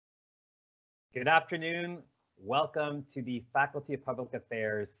Good afternoon. Welcome to the Faculty of Public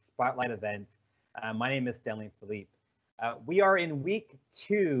Affairs Spotlight event. My name is André Plourde. We are in week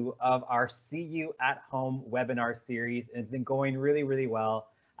 2 of our See You at Home webinar series, and it's been going really well.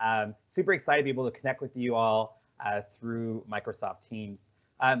 Super excited to be able to connect with you all through Microsoft Teams.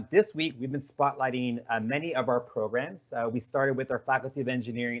 This week, we've been spotlighting many of our programs. We started with our Faculty of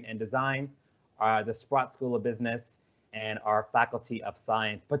Engineering and Design, the Sprott School of Business, and our Faculty of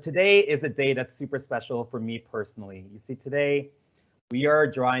Science. But today is a day that's super special for me personally. You see, today we are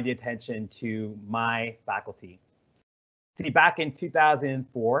drawing the attention to my faculty. See, back in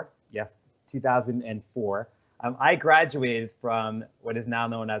 2004, yes, 2004, I graduated from what is now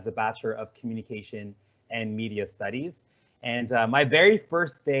known as a Bachelor of Communication and Media Studies. And my very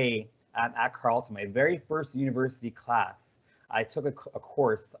first day at Carleton, my very first university class, I took a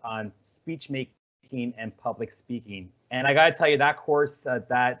course on speech making and public speaking. And I gotta tell you, that course,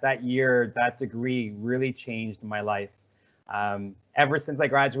 that year, that degree really changed my life. Ever since I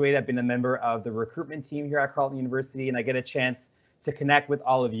graduated, I've been a member of the recruitment team here at Carleton University, and I get a chance to connect with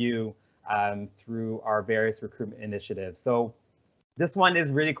all of you through our various recruitment initiatives. So this one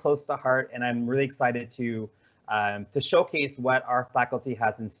is really close to heart, and I'm really excited to showcase what our faculty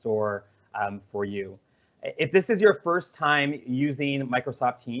has in store for you. If this is your first time using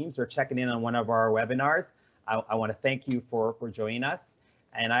Microsoft Teams or checking in on one of our webinars, I want to thank you for joining us.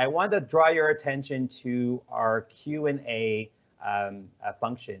 And I want to draw your attention to our Q&A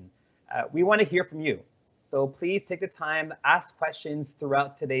function. We want to hear from you. So please take the time to ask questions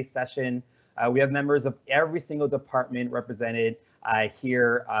throughout today's session. We have members of every single department represented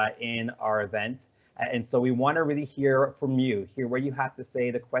here in our event. And so we want to really hear from you, hear what you have to say,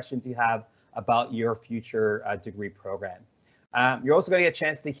 the questions you have about your future degree program. You're also going to get a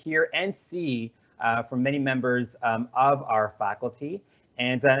chance to hear and see from many members of our faculty,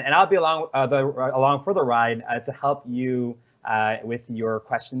 and I'll be along for the ride to help you with your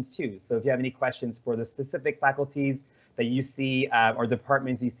questions too. So if you have any questions for the specific faculties that you see or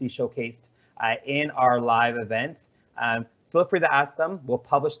departments you see showcased in our live event, feel free to ask them. We'll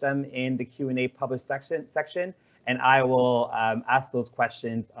publish them in the Q&A published section, and I will ask those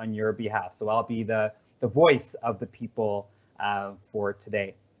questions on your behalf. So I'll be the voice of the people for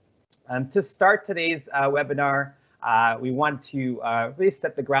today. To start today's webinar, we want to really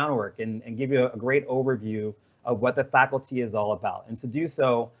set the groundwork and give you a great overview of what the faculty is all about. And to do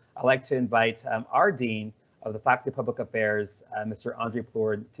so, I'd like to invite our Dean of the Faculty of Public Affairs, Mr. André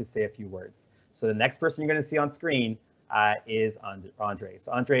Plourde, to say a few words. So the next person you're going to see on screen is André.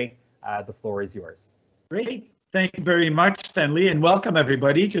 So André, the floor is yours. Great. Thank you very much, Stanley, and welcome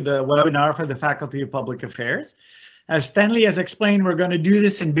everybody to the webinar for the Faculty of Public Affairs. As Stanley has explained, we're going to do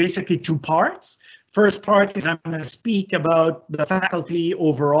this in basically 2 parts. First part is I'm going to speak about the faculty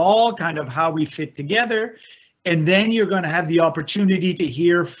overall, kind of how we fit together. And then you're going to have the opportunity to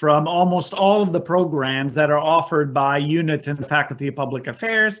hear from almost all of the programs that are offered by units in the Faculty of Public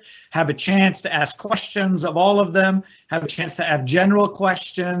Affairs, have a chance to ask questions of all of them, have a chance to have general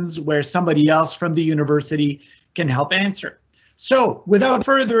questions where somebody else from the university can help answer. So without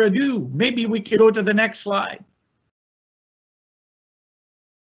further ado, maybe we could go to the next slide.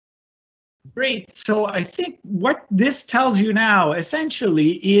 Great. So I think what this tells you now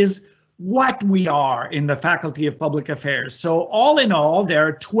essentially is what we are in the Faculty of Public Affairs. So all in all, there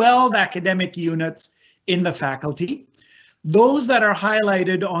are 12 academic units in the faculty. Those that are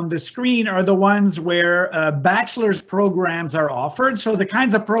highlighted on the screen are the ones where bachelor's programs are offered. So the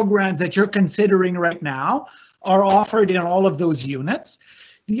kinds of programs that you're considering right now are offered in all of those units.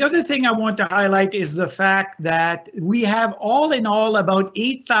 The other thing I want to highlight is the fact that we have all in all about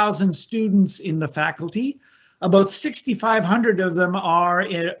 8,000 students in the faculty. About 6,500 of them are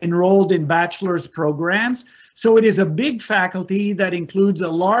enrolled in bachelor's programs. So it is a big faculty that includes a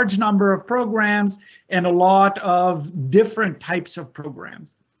large number of programs and a lot of different types of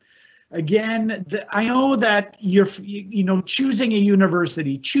programs. Again, I know that choosing a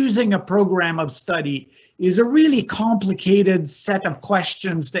university, choosing a program of study is a really complicated set of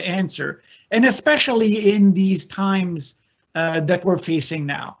questions to answer, and especially in these times that we're facing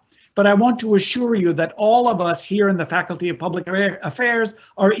now. But I want to assure you that all of us here in the Faculty of Public Affairs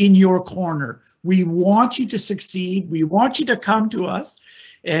are in your corner. We want you to succeed. We want you to come to us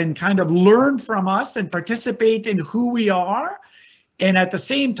and kind of learn from us and participate in who we are. And at the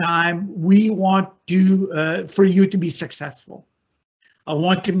same time, we want to for you to be successful. I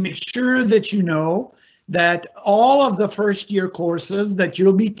want to make sure that you know that all of the first year courses that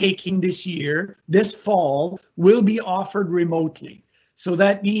you'll be taking this fall, will be offered remotely. So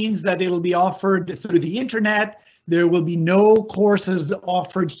that means that it'll be offered through the internet. There will be no courses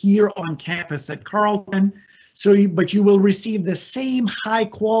offered here on campus at Carleton. But you will receive the same high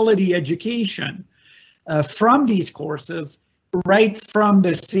quality education from these courses right from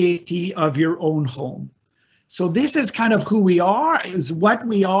the safety of your own home. So this is kind of who we are, is what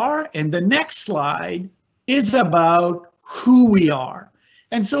we are. And the next slide is about who we are.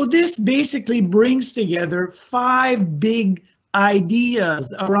 And so this basically brings together 5 big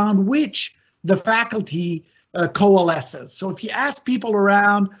ideas around which the faculty coalesces. So if you ask people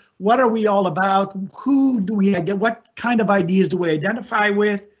around, what are we all about? What kind of ideas do we identify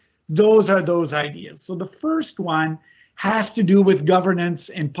with? Those are those ideas. So the first one has to do with governance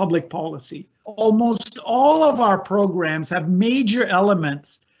and public policy. Almost all of our programs have major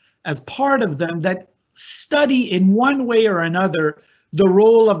elements as part of them that study in one way or another the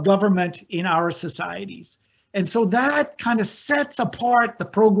role of government in our societies. And so that kind of sets apart the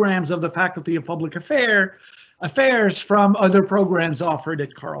programs of the Faculty of Public Affairs from other programs offered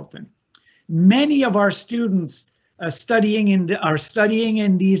at Carleton. Many of our students are studying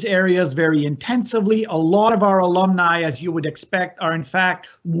in these areas very intensively. A lot of our alumni, as you would expect, are in fact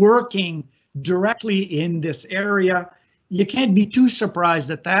working directly in this area. You can't be too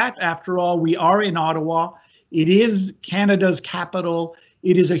surprised at that. After all, we are in Ottawa. It is Canada's capital.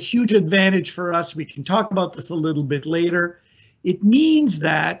 It is a huge advantage for us. We can talk about this a little bit later. It means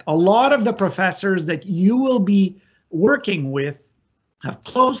that a lot of the professors that you will be working with have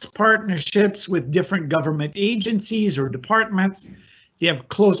close partnerships with different government agencies or departments. They have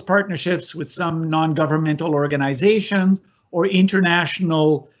close partnerships with some non-governmental organizations or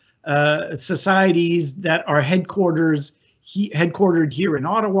international societies that are headquartered here in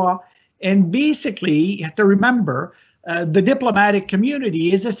Ottawa. And basically, you have to remember, the diplomatic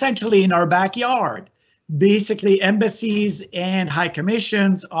community is essentially in our backyard. Basically, embassies and high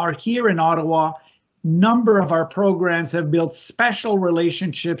commissions are here in Ottawa. Number of our programs have built special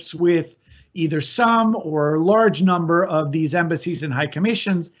relationships with either some or a large number of these embassies and high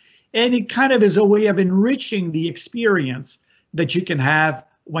commissions. And it kind of is a way of enriching the experience that you can have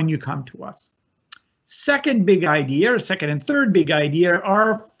when you come to us. Second big idea, or second and third big idea,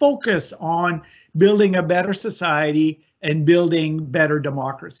 are focus on building a better society and building better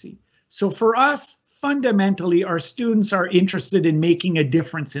democracy. So for us, fundamentally, our students are interested in making a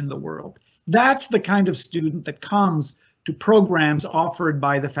difference in the world. That's the kind of student that comes to programs offered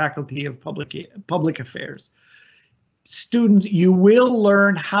by the Faculty of Public Affairs. Students, you will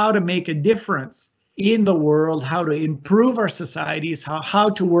learn how to make a difference in the world, how to improve our societies, how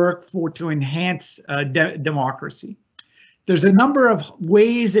to work to enhance democracy. There's a number of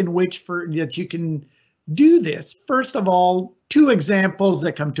ways in which that you can do this. First of all, 2 examples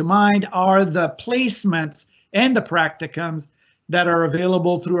that come to mind are the placements and the practicums that are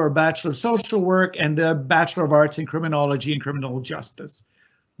available through our Bachelor of Social Work and the Bachelor of Arts in Criminology and Criminal Justice.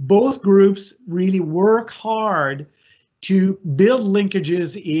 Both groups really work hard to build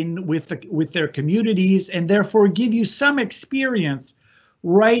linkages with their communities and therefore give you some experience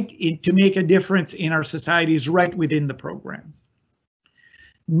to make a difference in our societies right within the programs.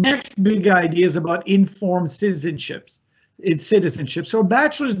 Next big idea is about informed citizenship. So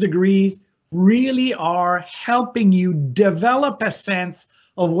bachelor's degrees really are helping you develop a sense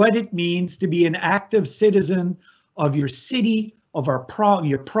of what it means to be an active citizen of your city, of your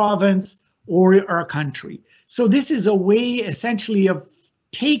province, or our country. So this is a way essentially of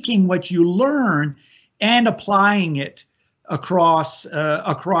taking what you learn and applying it across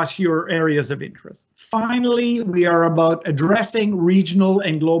your areas of interest. Finally, we are about addressing regional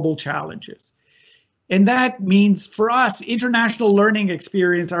and global challenges. And that means for us, international learning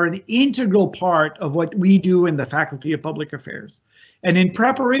experience are an integral part of what we do in the Faculty of Public Affairs. And in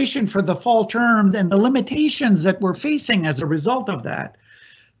preparation for the fall terms and the limitations that we're facing as a result of that,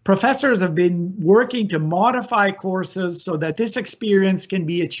 professors have been working to modify courses so that this experience can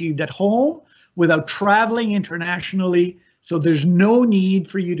be achieved at home without traveling internationally. So there's no need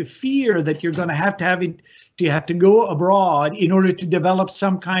for you to fear that you're going to have to go abroad in order to develop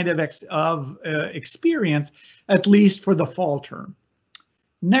some kind of experience, at least for the fall term.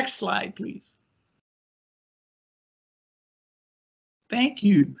 Next slide, please. Thank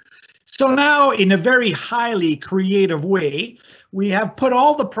you. So now, in a very highly creative way, we have put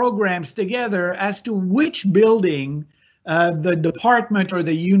all the programs together as to which building the department or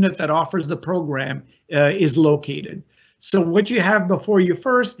the unit that offers the program is located. So what you have before you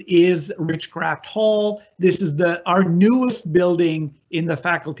first is Richcraft Hall. This is our newest building in the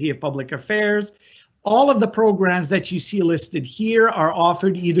Faculty of Public Affairs. All of the programs that you see listed here are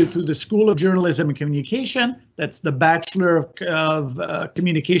offered either through the School of Journalism and Communication, that's the Bachelor of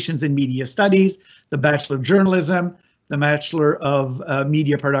Communications and Media Studies, the Bachelor of Journalism, the Bachelor of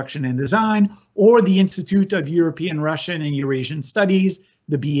Media Production and Design, or the Institute of European, Russian, and Eurasian Studies,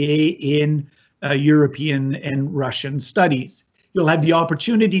 the BA in European and Russian Studies. You'll have the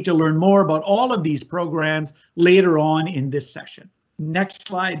opportunity to learn more about all of these programs later on in this session. Next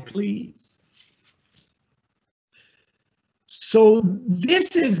slide, please. So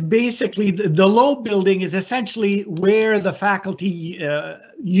this is basically, the Low building is essentially where the faculty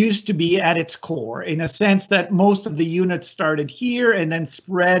used to be at its core, in a sense that most of the units started here and then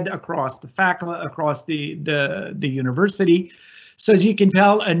spread across the faculty, across the university. So as you can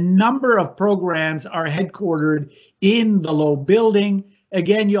tell, a number of programs are headquartered in the Low building.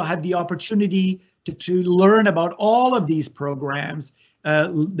 Again, you'll have the opportunity to learn about all of these programs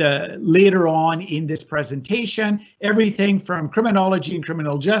later on in this presentation. Everything from criminology and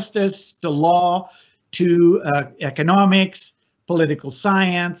criminal justice to law to economics, political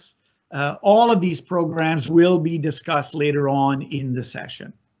science. All of these programs will be discussed later on in the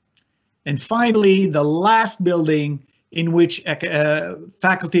session. And finally, the last building in which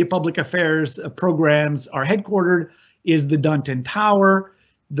Faculty of Public Affairs programs are headquartered is the Dunton Tower.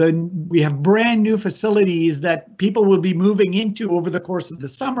 We have brand new facilities that people will be moving into over the course of the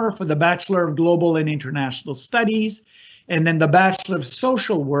summer for the Bachelor of Global and International Studies. And then the Bachelor of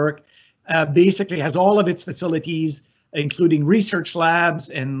Social Work basically has all of its facilities, including research labs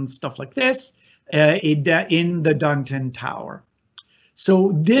and stuff like this, in the Dunton Tower.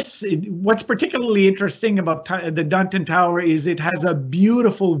 So what's particularly interesting about the Dunton Tower is it has a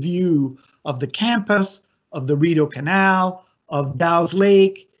beautiful view of the campus, of the Rideau Canal, of Dow's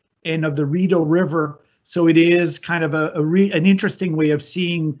Lake, and of the Rideau River. So it is kind of an interesting way of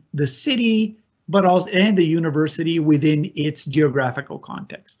seeing the city, but also and the university within its geographical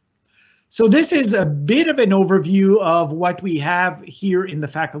context. So this is a bit of an overview of what we have here in the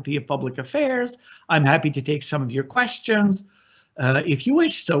Faculty of Public Affairs. I'm happy to take some of your questions if you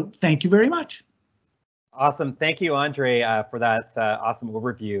wish. So thank you very much. Awesome. Thank you, Andre, for that awesome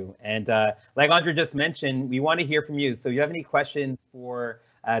overview. And like Andre just mentioned, we want to hear from you. So if you have any questions for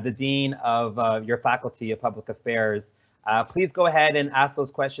the Dean of your Faculty of Public Affairs, please go ahead and ask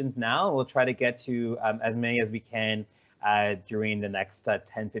those questions now. We'll try to get to as many as we can during the next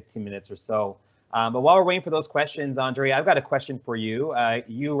 10-15 minutes or so. But while we're waiting for those questions, Andre, I've got a question for you.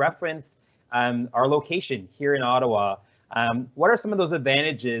 You referenced our location here in Ottawa. What are some of those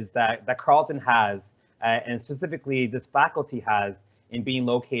advantages that Carleton has, and specifically this faculty has, in being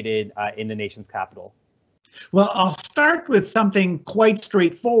located in the nation's capital? Well, I'll start with something quite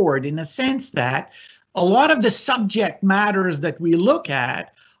straightforward, in the sense that a lot of the subject matters that we look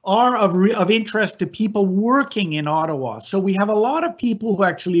at are of interest to people working in Ottawa. So we have a lot of people who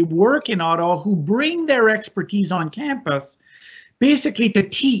actually work in Ottawa who bring their expertise on campus, basically to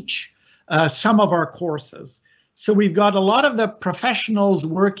teach some of our courses. So we've got a lot of the professionals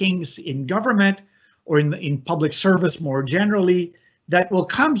working in government or in public service more generally that will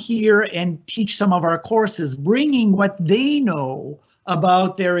come here and teach some of our courses, bringing what they know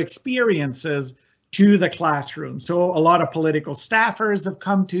about their experiences to the classroom. So a lot of political staffers have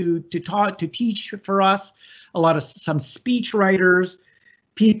come to teach for us, some speech writers,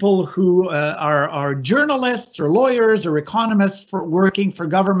 people who are journalists or lawyers or economists for working for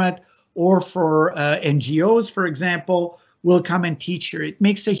government or for NGOs, for example, will come and teach here. It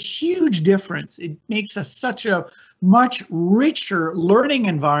makes a huge difference. It makes us such a much richer learning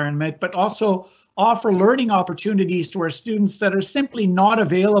environment, but also offer learning opportunities to our students that are simply not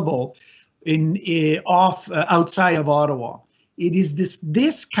available outside of Ottawa. It is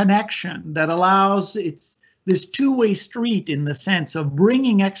this connection that allows, it's this two-way street in the sense of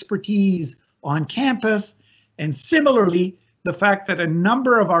bringing expertise on campus, and similarly, the fact that a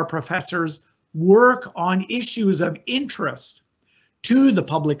number of our professors work on issues of interest to the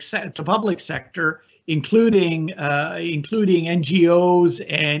public sector, including NGOs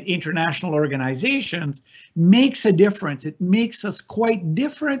and international organizations, makes a difference. It makes us quite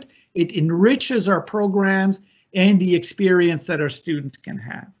different. It enriches our programs and the experience that our students can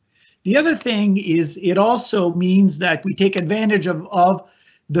have. The other thing is it also means that we take advantage of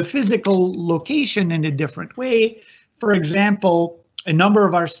the physical location in a different way. For example, a number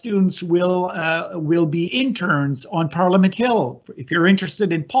of our students will be interns on Parliament Hill. If you're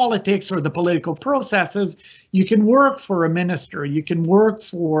interested in politics or the political processes, you can work for a minister, you can work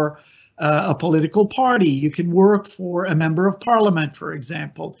for a political party, you can work for a member of parliament, for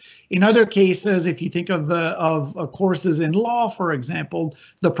example. In other cases, if you think of courses in law, for example,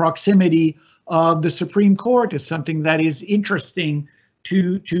 the proximity of the Supreme Court is something that is interesting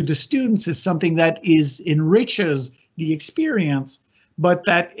to the students, is something that enriches the experience, but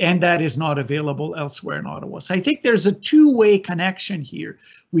that is not available elsewhere in Ottawa. So I think there's a two-way connection here.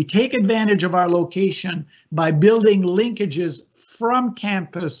 We take advantage of our location by building linkages from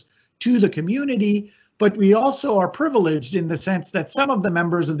campus to the community, but we also are privileged in the sense that some of the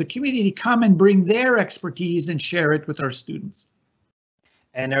members of the community come and bring their expertise and share it with our students.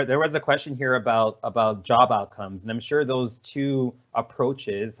 And there was a question here about job outcomes, and I'm sure those two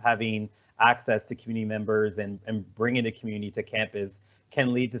approaches, having access to community members and bringing the community to campus,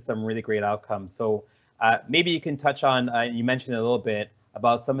 can lead to some really great outcomes. So maybe you can touch on, you mentioned a little bit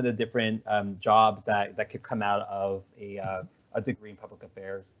about some of the different jobs that could come out of a degree in public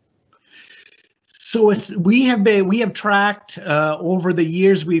affairs. So we have tracked over the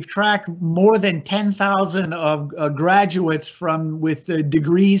years. We've tracked more than 10,000 of graduates with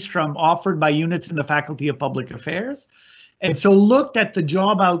degrees offered by units in the Faculty of Public Affairs, and so looked at the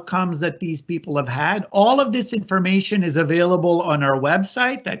job outcomes that these people have had. All of this information is available on our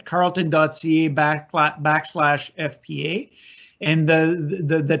website at carleton.ca/FPA. And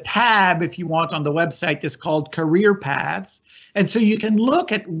the tab, if you want, on the website is called Career Paths. And so you can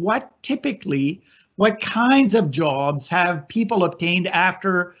look at what kinds of jobs have people obtained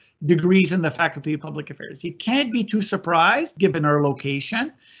after degrees in the Faculty of Public Affairs. You can't be too surprised, given our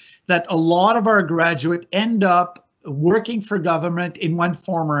location, that a lot of our graduates end up working for government in one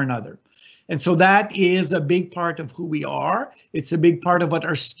form or another. And so that is a big part of who we are. It's a big part of what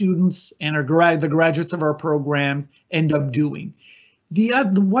our students and the graduates of our programs end up doing.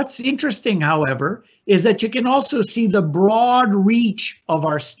 What's interesting, however, is that you can also see the broad reach of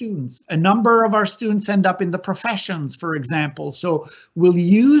our students. A number of our students end up in the professions, for example. So we'll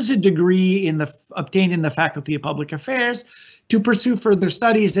use a degree obtained in the Faculty of Public Affairs to pursue further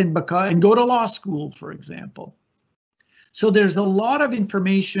studies and go to law school, for example. So there's a lot of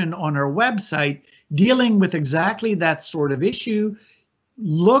information on our website dealing with exactly that sort of issue.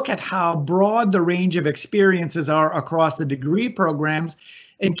 Look at how broad the range of experiences are across the degree programs.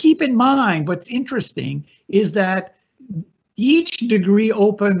 And keep in mind, what's interesting is that each degree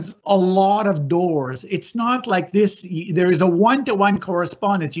opens a lot of doors. It's not like this, there is a one-to-one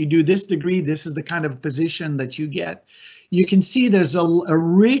correspondence. You do this degree, this is the kind of position that you get. You can see there's a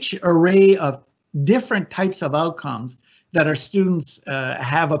rich array of different types of outcomes that our students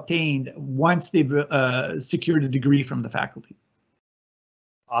have obtained once they've secured a degree from the faculty.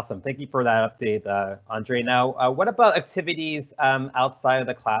 Awesome. Thank you for that update, Andre. Now, what about activities outside of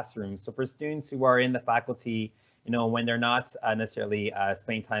the classroom? So for students who are in the faculty, when they're not necessarily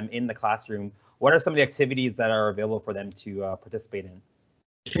spending time in the classroom, what are some of the activities that are available for them to participate in?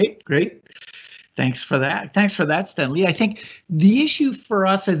 Okay, great. Thanks for that. Thanks for that, Stanley. I think the issue for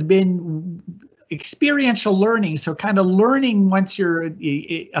us has been experiential learning. So kind of learning once you're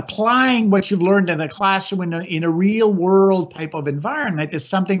applying what you've learned in a classroom in a real world type of environment is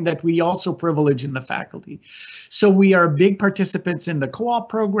something that we also privilege in the faculty. So we are big participants in the co-op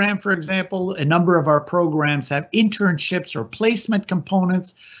program, for example. A number of our programs have internships or placement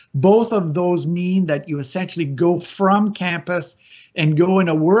components. Both of those mean that you essentially go from campus and go in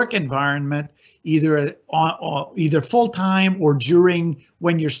a work environment, either full-time or during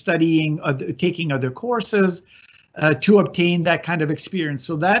when you're studying, taking other courses, to obtain that kind of experience.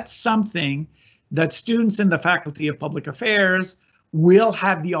 So that's something that students in the Faculty of Public Affairs will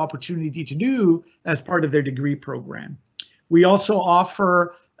have the opportunity to do as part of their degree program. We also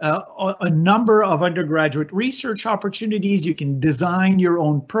offer a number of undergraduate research opportunities. You can design your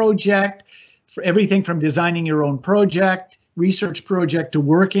own project, for everything from designing your own research project, to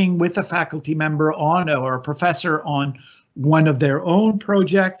working with a faculty member or a professor on one of their own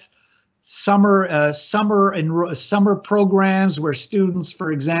projects. Summer programs where students,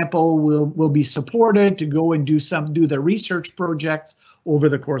 for example, will be supported to go and do their research projects over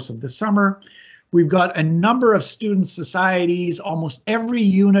the course of the summer. We've got a number of student societies. Almost every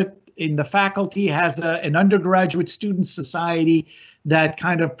unit in the faculty has an undergraduate student society that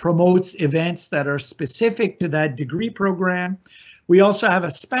kind of promotes events that are specific to that degree program. We also have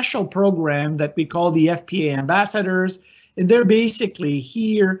a special program that we call the FPA Ambassadors, and they're basically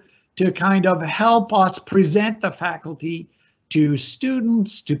here to kind of help us present the faculty to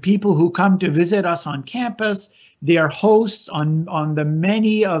students, to people who come to visit us on campus. They are hosts on the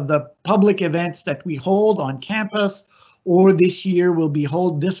many of the public events that we hold on campus, or this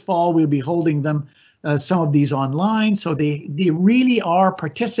fall we'll be holding them, some of these online. So they really are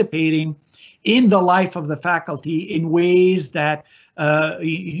participating in the life of the faculty in ways that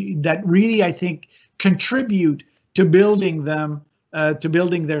really, I think, contribute to building them to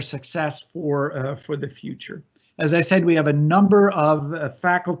building their success for the future. As I said, we have a number of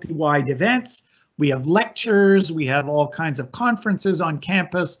faculty-wide events. We have lectures, we have all kinds of conferences on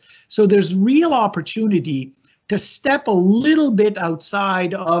campus. So there's real opportunity to step a little bit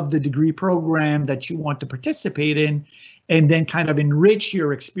outside of the degree program that you want to participate in, and then kind of enrich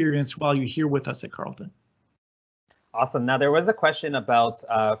your experience while you're here with us at Carleton. Awesome. Now, there was a question about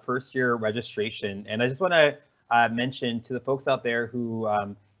first year registration, and I just want to mention to the folks out there who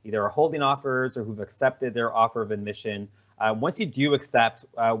either are holding offers or who've accepted their offer of admission. Once you do accept,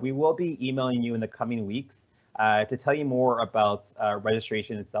 we will be emailing you in the coming weeks to tell you more about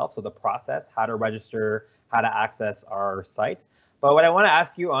registration itself. So the process, how to register, how to access our site. But what I want to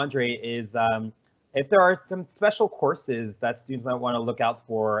ask you, Andre, is if there are some special courses that students might want to look out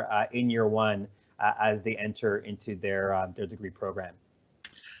for in year one as they enter into their degree program.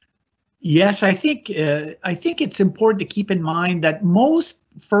 Yes, I think it's important to keep in mind that most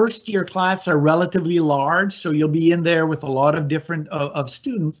first year classes are relatively large, so you'll be in there with a lot of different of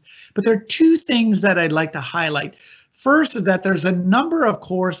students. But there are two things that I'd like to highlight. First is that there's a number of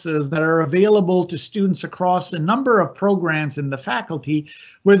courses that are available to students across a number of programs in the faculty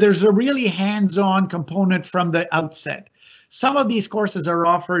where there's a really hands-on component from the outset. Some of these courses are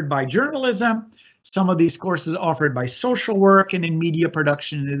offered by journalism. Some of these courses are offered by social work and in media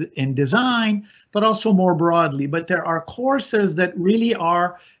production and design, but also more broadly. But there are courses that really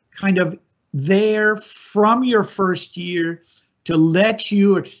are kind of there from your first year to let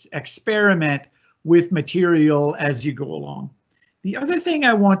you experiment with material as you go along. The other thing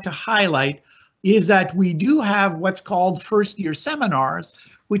I want to highlight is that we do have what's called first year seminars,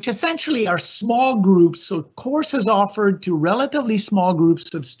 which essentially are small groups, so courses offered to relatively small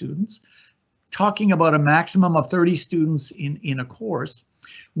groups of students, talking about a maximum of 30 students in a course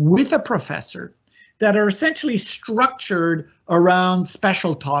with a professor, that are essentially structured around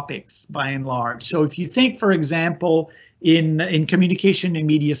special topics by and large. So if you think, for example, in communication and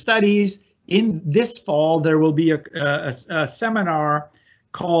media studies, in this fall, there will be a seminar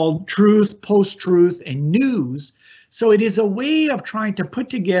called Truth, Post-Truth, and News. So it is a way of trying to put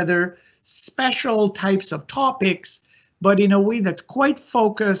together special types of topics, but in a way that's quite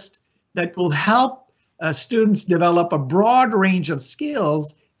focused, that will help students develop a broad range of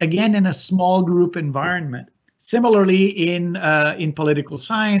skills, again, in a small group environment. Similarly, in political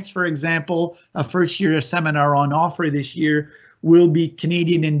science, for example, a first year seminar on offer this year will be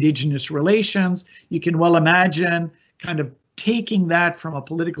Canadian Indigenous relations. You can well imagine kind of taking that from a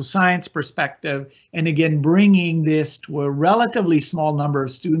political science perspective and again bringing this to a relatively small number of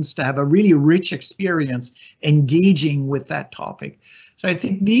students to have a really rich experience engaging with that topic. So I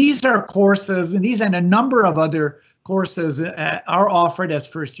think these are courses, and these and a number of other courses are offered as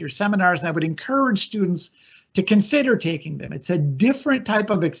first year seminars, and I would encourage students to consider taking them. It's a different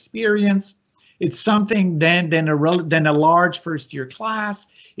type of experience. It's something than a large first year class.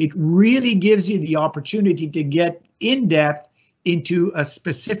 It really gives you the opportunity to get in depth into a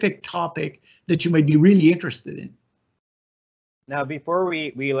specific topic that you might be really interested in. Now, before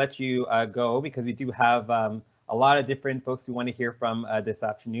we let you go, because we do have a lot of different folks we want to hear from this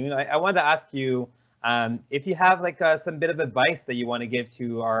afternoon, I wanted to ask you if you have like some bit of advice that you want to give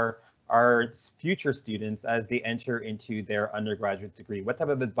to our future students as they enter into their undergraduate degree. What type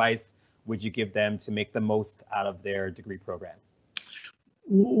of advice would you give them to make the most out of their degree program?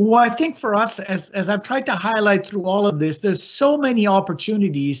 Well, I think for us, as I've tried to highlight through all of this, there's so many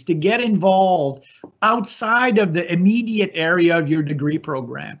opportunities to get involved outside of the immediate area of your degree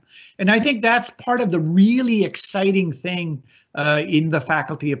program. And I think that's part of the really exciting thing in the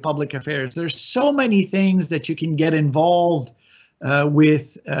Faculty of Public Affairs. There's so many things that you can get involved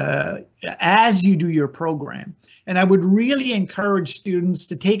with as you do your program. And I would really encourage students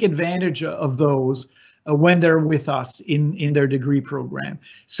to take advantage of those when they're with us in their degree program.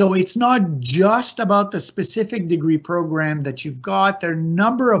 So it's not just about the specific degree program that you've got. There are a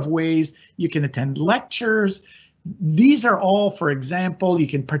number of ways you can attend lectures. These are all, for example, you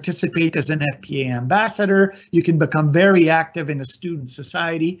can participate as an FPA ambassador. You can become very active in a student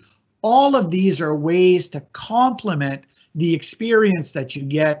society. All of these are ways to complement the experience that you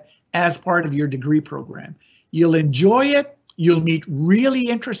get as part of your degree program. You'll enjoy it. You'll meet really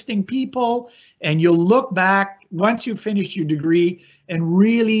interesting people, and you'll look back once you finish your degree and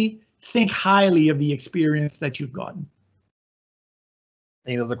really think highly of the experience that you've gotten. I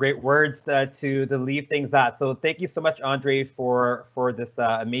think those are great words to leave things at. So thank you so much, Andre, for this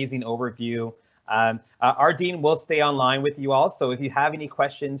amazing overview. Our dean will stay online with you all. So if you have any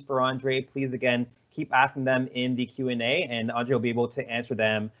questions for Andre, please, again, keep asking them in the Q&A, and Andre will be able to answer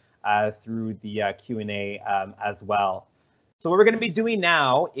them through the Q&A as well. So what we're going to be doing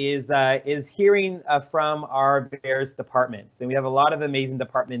now is hearing from our various departments, and we have a lot of amazing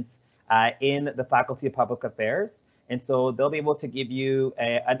departments in the Faculty of Public Affairs, and so they'll be able to give you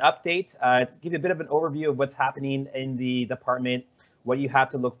an update, give you a bit of an overview of what's happening in the department, what you have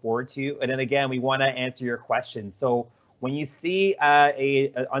to look forward to, and then again we want to answer your questions. So when you see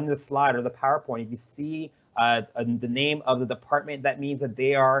on the slide or the PowerPoint, if you see the name of the department, that means that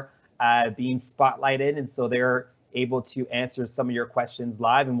they are being spotlighted, and so they're able to answer some of your questions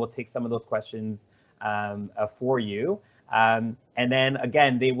live, and we'll take some of those questions for you. And then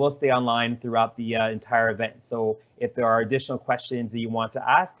again, they will stay online throughout the entire event. So if there are additional questions that you want to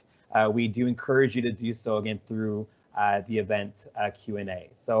ask, we do encourage you to do so again through the event Q&A.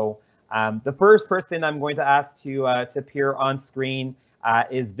 So the first person I'm going to ask to appear on screen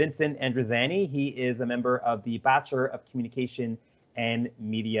is Vincent Andrizzani. He is a member of the Bachelor of Communication and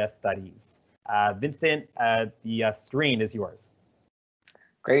Media Studies. Vincent, the screen is yours.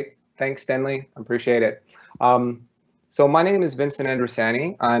 Great, thanks Stanley, appreciate it. So my name is Vincent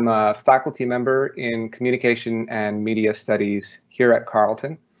Andrizzani. I'm a faculty member in Communication and Media Studies here at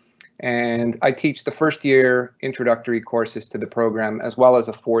Carleton. And I teach the first year introductory courses to the program, as well as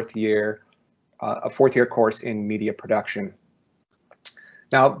a fourth year course in media production.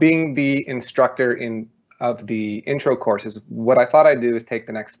 Now, being the instructor of the intro courses, what I thought I'd do is take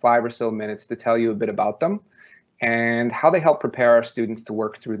the next 5 or so minutes to tell you a bit about them and how they help prepare our students to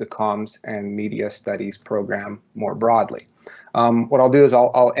work through the Comms and Media Studies program more broadly. What I'll do is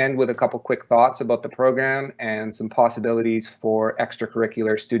I'll end with a couple quick thoughts about the program and some possibilities for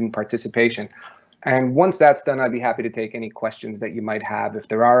extracurricular student participation. And once that's done, I'd be happy to take any questions that you might have, if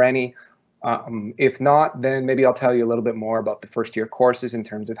there are any. If not, then maybe I'll tell you a little bit more about the first year courses in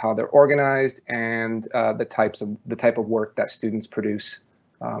terms of how they're organized and the type of work that students produce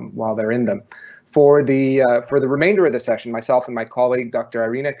while they're in them. For the remainder of the session, myself and my colleague, Dr.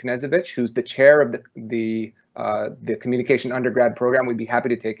 Irina Knezevich, who's the chair of the Communication Undergrad program, we'd be happy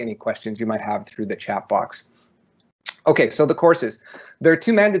to take any questions you might have through the chat box. Okay, so the courses. There are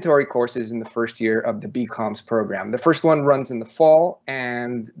 2 mandatory courses in the first year of the BComms program. The first one runs in the fall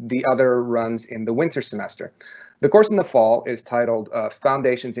and the other runs in the winter semester. The course in the fall is titled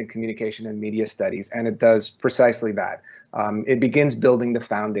Foundations in Communication and Media Studies, and it does precisely that. It begins building the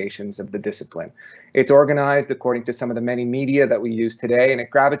foundations of the discipline. It's organized according to some of the many media that we use today, and it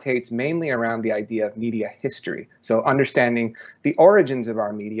gravitates mainly around the idea of media history. So understanding the origins of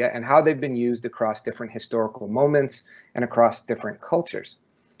our media and how they've been used across different historical moments and across different cultures.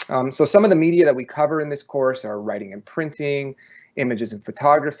 So some of the media that we cover in this course are writing and printing, images and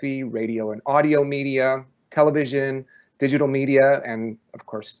photography, radio and audio media, television, digital media, and of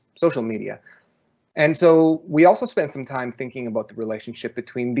course, social media. And so we also spent some time thinking about the relationship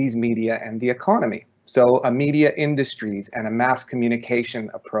between these media and the economy. So a media industries and a mass communication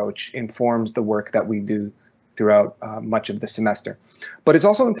approach informs the work that we do throughout much of the semester. But it's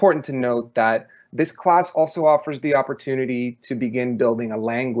also important to note that this class also offers the opportunity to begin building a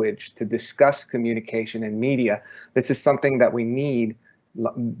language to discuss communication and media. This is something that we need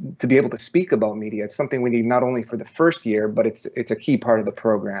to be able to speak about media. It's something we need not only for the first year, but it's a key part of the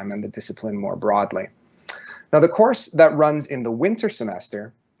program and the discipline more broadly. Now, the course that runs in the winter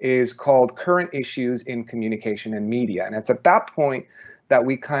semester is called Current Issues in Communication and Media. And it's at that point that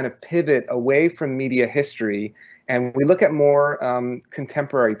we kind of pivot away from media history and we look at more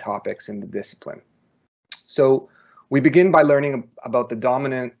contemporary topics in the discipline. So we begin by learning about the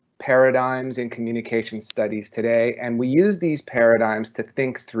dominant paradigms in communication studies today, and we use these paradigms to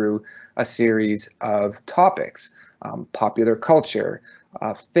think through a series of topics: popular culture,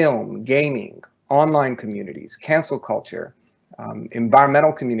 film, gaming, online communities, cancel culture,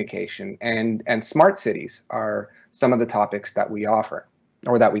 environmental communication, and smart cities are some of the topics that we offer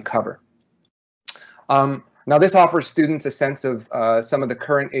or that we cover. Now, this offers students a sense of some of the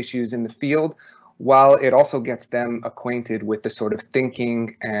current issues in the field, while it also gets them acquainted with the sort of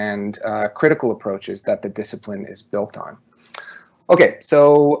thinking and critical approaches that the discipline is built on. Okay,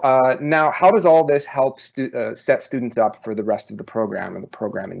 so now how does all this help set students up for the rest of the program and the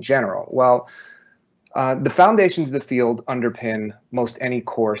program in general? Well, the foundations of the field underpin most any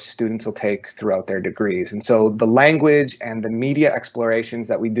course students will take throughout their degrees. And so the language and the media explorations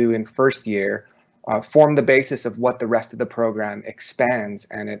that we do in first year form the basis of what the rest of the program expands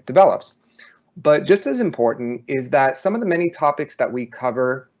and it develops. But just as important is that some of the many topics that we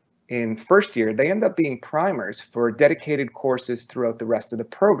cover in first year, they end up being primers for dedicated courses throughout the rest of the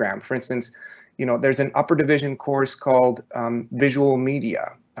program. For instance, you know, there's an upper division course called Visual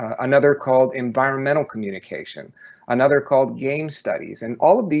Media another called environmental communication, another called game studies. And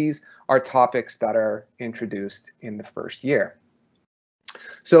all of these are topics that are introduced in the first year.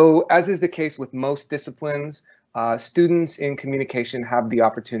 So as is the case with most disciplines, students in communication have the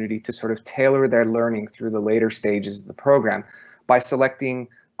opportunity to sort of tailor their learning through the later stages of the program by selecting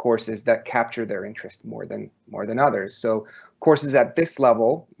courses that capture their interest more than others. So courses at this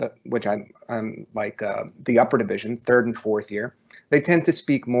level, which I'm like the upper division, third and fourth year, they tend to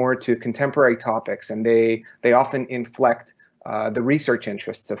speak more to contemporary topics, and they often inflect the research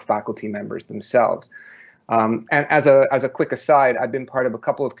interests of faculty members themselves. And as a quick aside, I've been part of a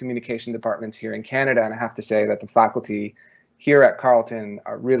couple of communication departments here in Canada, and I have to say that the faculty here at Carleton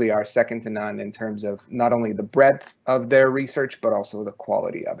really are second to none in terms of not only the breadth of their research, but also the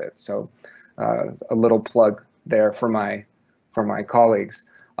quality of it. So a little plug there for my colleagues.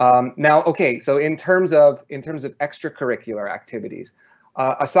 Now, okay, so in terms of extracurricular activities,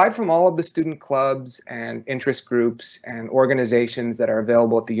 aside from all of the student clubs and interest groups and organizations that are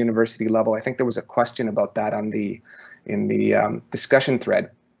available at the university level, I think there was a question about that in the discussion thread.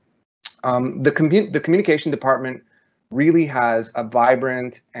 The communication department really has a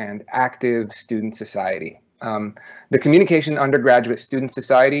vibrant and active student society. The Communication Undergraduate Student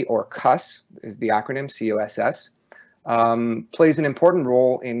Society, or CUS, is the acronym, CUSS, plays an important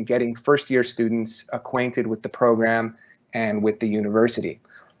role in getting first-year students acquainted with the program and with the university.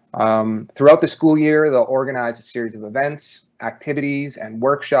 Throughout the school year, they'll organize a series of events, activities, and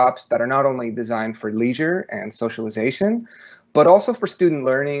workshops that are not only designed for leisure and socialization, but also for student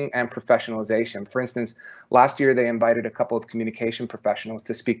learning and professionalization. For instance, last year they invited a couple of communication professionals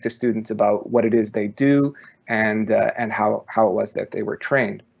to speak to students about what it is they do and how it was that they were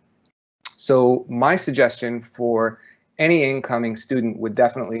trained. So my suggestion for any incoming student would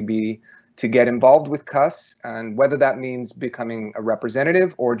definitely be to get involved with CUS, and whether that means becoming a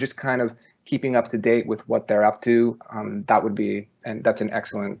representative or just kind of keeping up to date with what they're up to, that's an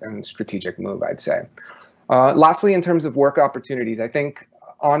excellent and strategic move, I'd say. Lastly, in terms of work opportunities, I think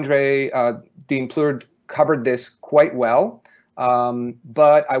André Dean Plourde covered this quite well,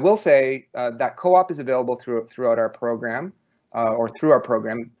 but I will say that co-op is available throughout our program, or through our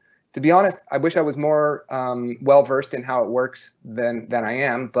program. To be honest, I wish I was more well-versed in how it works than I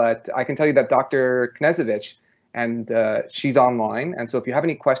am, but I can tell you that Dr. Knežević, and she's online, and so if you have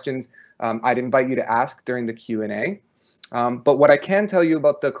any questions, I'd invite you to ask during the Q&A. But what I can tell you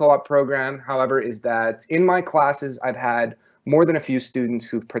about the co-op program, however, is that in my classes, I've had more than a few students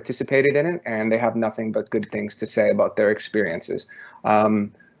who've participated in it, and they have nothing but good things to say about their experiences.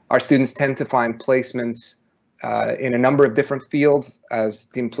 Our students tend to find placements in a number of different fields, as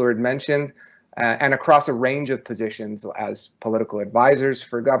Dean Plourde mentioned, and across a range of positions as political advisors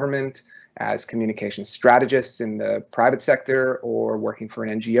for government, as communication strategists in the private sector, or working for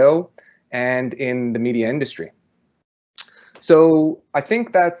an NGO, and in the media industry. So I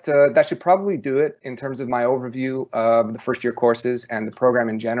think that that should probably do it in terms of my overview of the first year courses and the program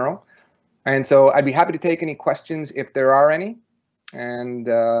in general. And so I'd be happy to take any questions if there are any. And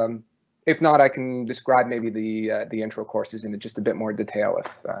if not, I can describe maybe the intro courses in just a bit more detail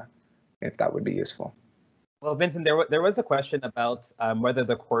if that would be useful. Well, Vincent, there was a question about whether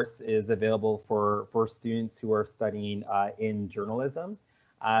the course is available for students who are studying in journalism.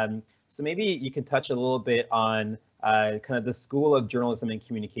 So maybe you can touch a little bit on kind of the School of Journalism and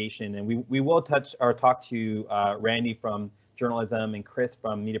Communication, and we will touch or talk to Randy from journalism and Chris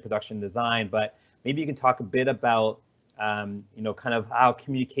from media production design, but maybe you can talk a bit about you know, kind of how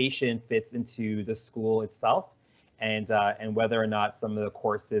communication fits into the school itself, and whether or not some of the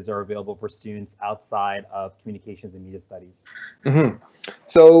courses are available for students outside of communications and media studies. Mm-hmm.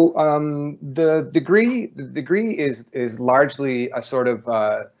 So the degree is largely a sort of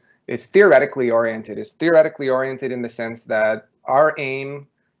it's theoretically oriented. It's theoretically oriented in the sense that our aim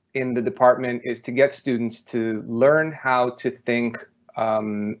in the department is to get students to learn how to think,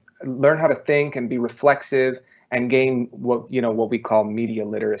 and be reflexive, and gain what we call media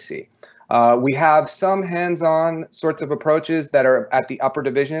literacy. We have some hands-on sorts of approaches that are at the upper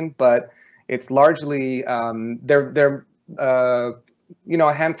division, but it's largely they're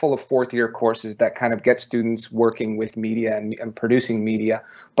a handful of fourth-year courses that kind of get students working with media and producing media.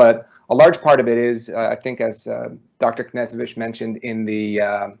 But a large part of it is, I think, as Dr. Knežević mentioned in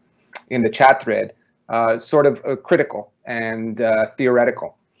the chat thread, sort of critical and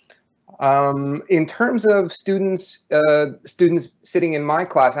theoretical. In terms of students sitting in my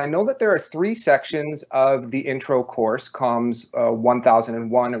class, I know that there are 3 sections of the intro course, comms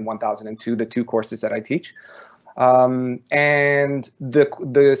 1001 and 1002, the 2 courses that I teach. And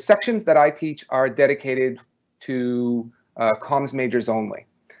the sections that I teach are dedicated to comms majors only.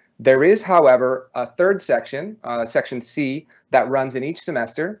 There is, however, a third section, section C, that runs in each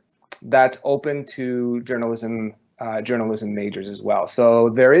semester that's open to journalism majors as well. So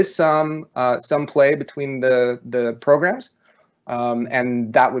there is some play between the programs,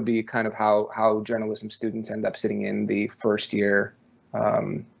 and that would be kind of how journalism students end up sitting in the first year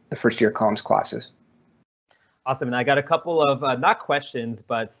comms classes. Awesome. And I got a couple of not questions,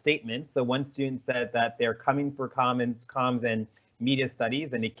 but statements. So one student said that they're coming for comms and media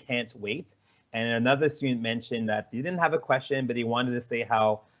studies and they can't wait. And another student mentioned that they didn't have a question, but they wanted to say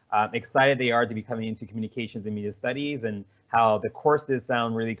how excited they are to be coming into communications and media studies and how the courses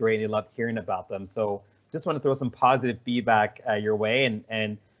sound really great and they loved hearing about them. So just want to throw some positive feedback your way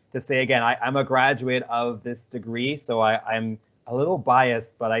and to say again, I'm a graduate of this degree, so I'm a little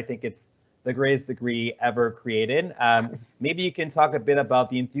biased, but I think it's the greatest degree ever created. Maybe you can talk a bit about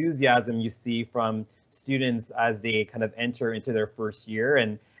the enthusiasm you see from students as they kind of enter into their first year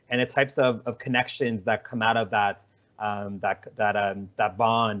and the types of connections that come out of that that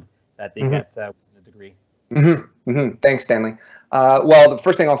bond that they get with the degree. Thanks, Stanley. Well, the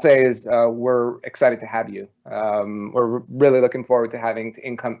first thing I'll say is we're excited to have you. We're really looking forward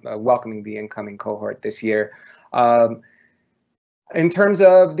to welcoming the incoming cohort this year. In terms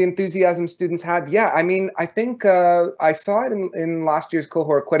of the enthusiasm students have, yeah, I mean, I think I saw it in last year's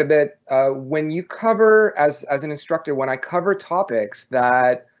cohort quite a bit. When you cover, as an instructor, when I cover topics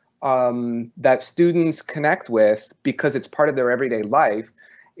that that students connect with because it's part of their everyday life,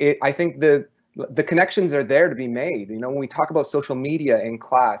 I think the connections are there to be made. You know, when we talk about social media in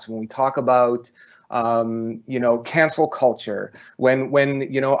class, when we talk about you know, cancel culture,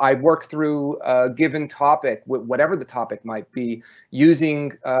 when you know, I work through a given topic, whatever the topic might be,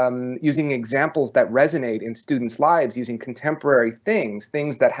 using examples that resonate in students' lives, using contemporary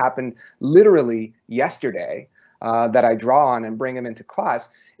things that happened literally yesterday, that I draw on and bring them into class.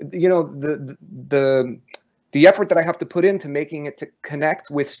 You know, the effort that I have to put into making it to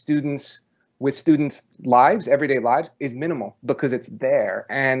connect with students' lives, everyday lives, is minimal because it's there.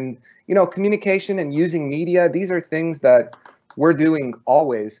 And you know, communication and using media, these are things that we're doing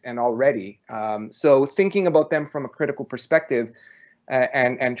always and already. So thinking about them from a critical perspective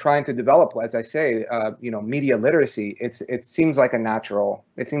and trying to develop, as I say, you know, media literacy, it seems like a natural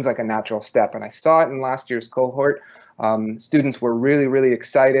step. And I saw it in last year's cohort. Students were really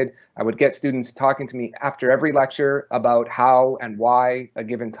excited. I would get students talking to me after every lecture about how and why a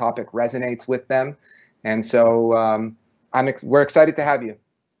given topic resonates with them. And so we're excited to have you.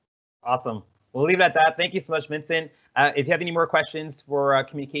 Awesome. We'll leave it at that. Thank you so much, Vincent. If you have any more questions for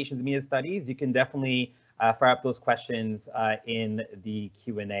communications and media studies, you can definitely fire up those questions in the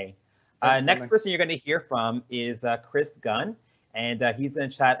Q&A. Next person you're going to hear from is Chris Gunn, and he's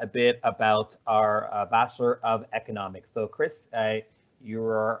going to chat a bit about our Bachelor of Economics. So Chris,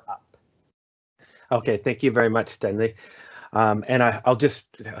 you're up. Okay, thank you very much, Stanley. And I'll just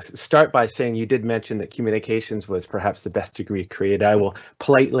start by saying you did mention that communications was perhaps the best degree created. I will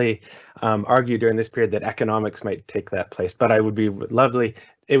politely argue during this period that economics might take that place, but it would be lovely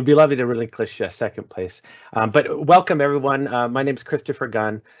to relinquish second place. But welcome everyone. My name is Christopher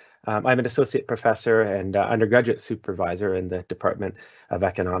Gunn. I'm an associate professor and undergraduate supervisor in the Department of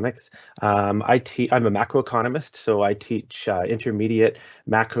Economics. I'm a macroeconomist, so I teach intermediate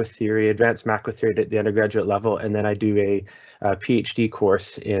macro theory, advanced macro theory at the undergraduate level, and then I do a PhD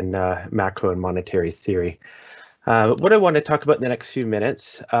course in macro and monetary theory. What I want to talk about in the next few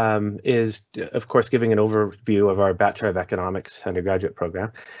minutes is, of course, giving an overview of our Bachelor of Economics undergraduate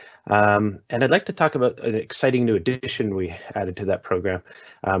program. And I'd like to talk about an exciting new addition we added to that program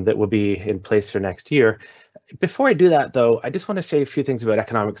that will be in place for next year. Before I do that, though, I just want to say a few things about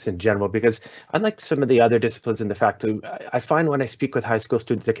economics in general, because unlike some of the other disciplines in the faculty, I find when I speak with high school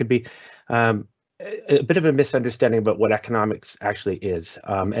students, there can be a bit of a misunderstanding about what economics actually is.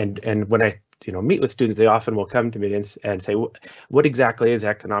 And when I meet with students, they often will come to me and say, what exactly is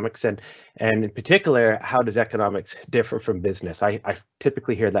economics? And in particular, how does economics differ from business? I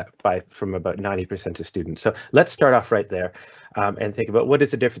typically hear that from about 90% of students. So let's start off right there and think about what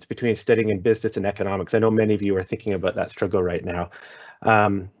is the difference between studying in business and economics. I know many of you are thinking about that struggle right now.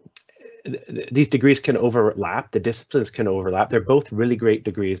 These degrees can overlap, the disciplines can overlap. They're both really great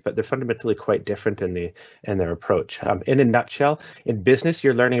degrees, but they're fundamentally quite different in their approach. In a nutshell, in business,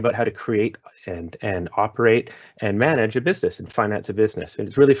 you're learning about how to create and operate and manage a business and finance a business. And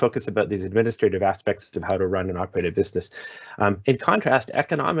it's really focused about these administrative aspects of how to run and operate a business. In contrast,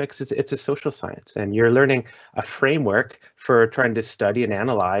 economics, it's a social science, and you're learning a framework for trying to study and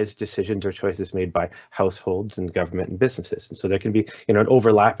analyze decisions or choices made by households and government and businesses. And so there can be an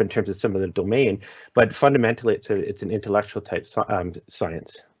overlap in terms of some of the domain, but fundamentally it's an intellectual type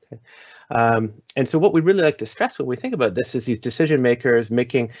science. Okay. And so what we really like to stress when we think about this is these decision makers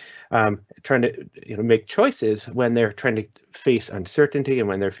making, trying to make choices when they're trying to face uncertainty and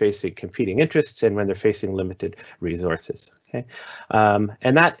when they're facing competing interests and when they're facing limited resources. Okay,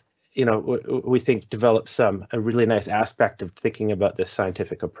 and that we think develops a really nice aspect of thinking about this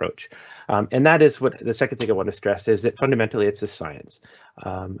scientific approach. And that is what the second thing I want to stress is that fundamentally it's a science.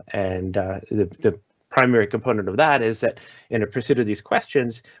 And the primary component of that is that in a pursuit of these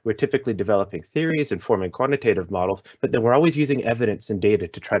questions, we're typically developing theories and forming quantitative models, but then we're always using evidence and data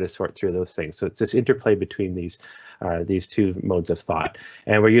to try to sort through those things. So it's this interplay between these two modes of thought.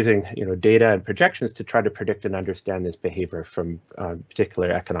 And we're using data and projections to try to predict and understand this behavior from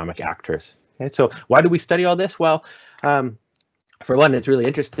particular economic actors. Okay, so why do we study all this? Well, for one, it's really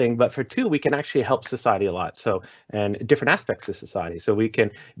interesting, but for two, we can actually help society a lot. So, and different aspects of society. So we can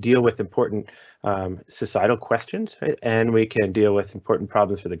deal with important societal questions, right? And we can deal with important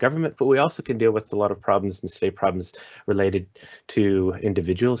problems for the government, but we also can deal with a lot of problems and state problems related to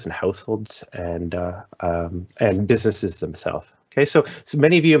individuals and households and businesses themselves. Okay, so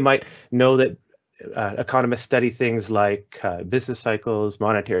many of you might know that economists study things like business cycles,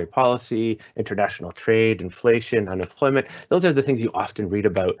 monetary policy, international trade, inflation, unemployment. Those are the things you often read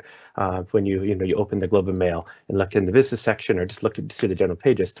about when you open the Globe and Mail and look in the business section or just look through the general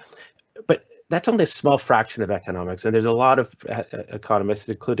pages. But that's only a small fraction of economics, and there's a lot of economists,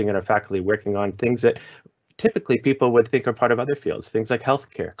 including in our faculty, working on things that typically people would think are part of other fields, things like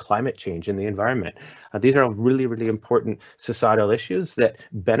healthcare, climate change, and the environment. These are all really, really important societal issues that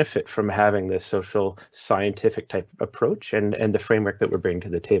benefit from having this social scientific type approach and the framework that we're bringing to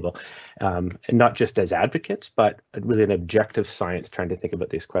the table. And not just as advocates, but really an objective science trying to think about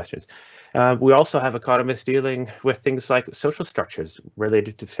these questions. We also have economists dealing with things like social structures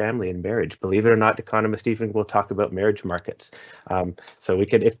related to family and marriage. Believe it or not, economists even will talk about marriage markets. So we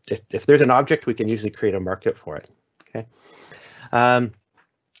can, if there's an object, we can usually create a market for it. Okay.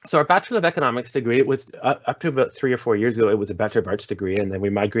 So our Bachelor of Economics degree, it was up to about 3 or 4 years ago, it was a Bachelor of Arts degree, and then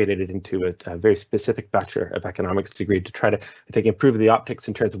we migrated it into a very specific Bachelor of Economics degree to try to, I think, improve the optics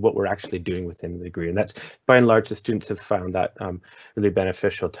in terms of what we're actually doing within the degree. And that's, by and large, the students have found that really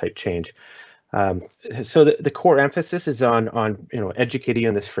beneficial type change. So the core emphasis is on educating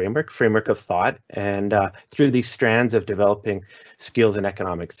on this framework of thought, and through these strands of developing skills in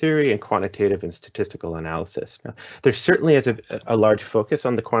economic theory and quantitative and statistical analysis. Now, there certainly is a large focus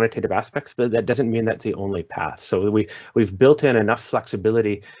on the quantitative aspects, but that doesn't mean that's the only path. So we've built in enough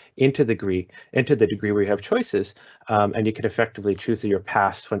flexibility into the degree where you have choices, and you can effectively choose your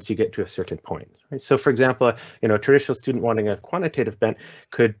paths once you get to a certain point. Right? So, for example, a traditional student wanting a quantitative bent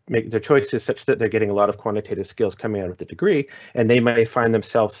could make their choices such that they're getting a lot of quantitative skills coming out of the degree, and they may find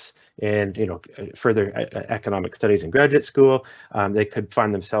themselves in further economic studies in graduate school. They could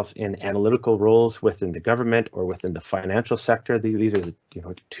find themselves in analytical roles within the government or within the financial sector. These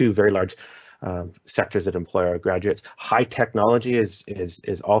are two very large sectors that employ our graduates. High technology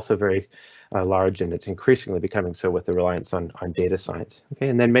is also very large, and it's increasingly becoming so with the reliance on data science. Okay,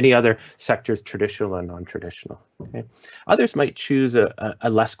 and then many other sectors, traditional and non-traditional. Okay, others might choose a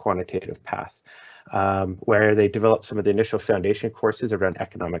less quantitative path, where they develop some of the initial foundation courses around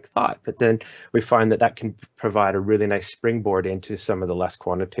economic thought, but then we find that can provide a really nice springboard into some of the less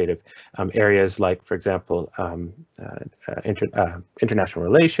quantitative areas, like, for example, international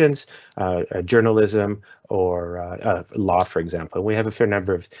relations, journalism, or law, for example. And we have a fair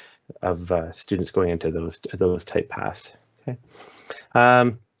number of students going into those type paths. Okay.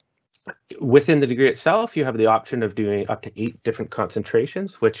 Within the degree itself, you have the option of doing up to 8 different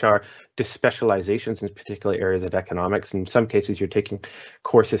concentrations, which are just specializations in particular areas of economics. In some cases, you're taking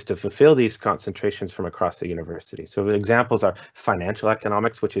courses to fulfill these concentrations from across the university. So the examples are financial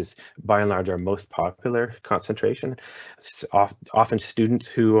economics, which is by and large our most popular concentration. It's often students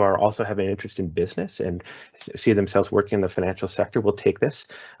who are also have an interest in business and see themselves working in the financial sector will take this.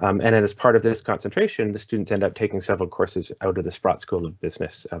 And then as part of this concentration, the students end up taking several courses out of the Sprott School of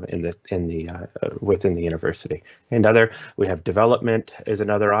Business within the university. And we have development is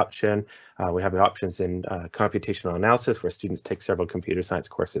another option. We have options in computational analysis, where students take several computer science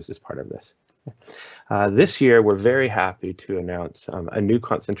courses as part of this. This year, we're very happy to announce a new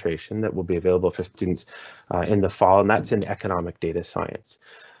concentration that will be available for students in the fall, and that's in economic data science.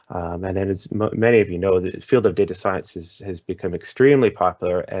 And as many of you know, the field of data science has become extremely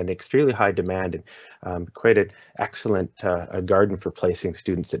popular and extremely high demand, and created excellent garden for placing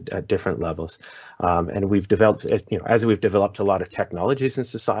students at different levels. And we've developed, as we've developed a lot of technologies in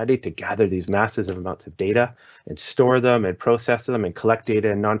society to gather these massive amounts of data and store them and process them and collect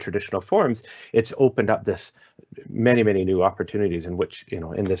data in non-traditional forms, it's opened up this many new opportunities in which,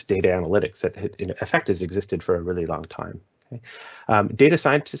 in this data analytics that in effect has existed for a really long time. Data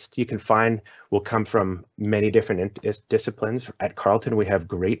scientists you can find will come from many different disciplines. At Carleton, we have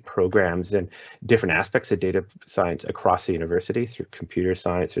great programs in different aspects of data science across the university through computer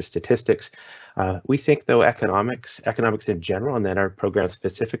science or statistics. We think, though, economics in general, and then our program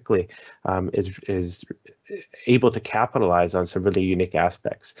specifically, is able to capitalize on some really unique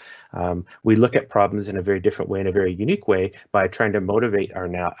aspects. We look at problems in a very different way, in a very unique way, by trying to motivate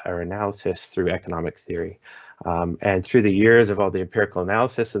our analysis through economic theory. And through the years of all the empirical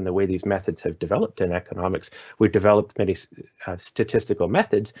analysis and the way these methods have developed in economics, we've developed many statistical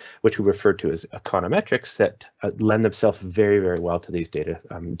methods, which we refer to as econometrics, that lend themselves very well to these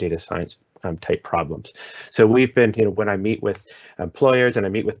data science type problems. So we've been, when I meet with employers and I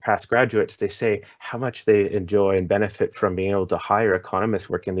meet with past graduates, they say how much they enjoy and benefit from being able to hire economists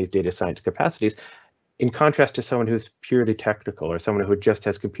working these data science capacities, in contrast to someone who's purely technical, or someone who just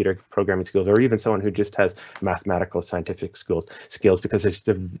has computer programming skills, or even someone who just has mathematical scientific skills, because it's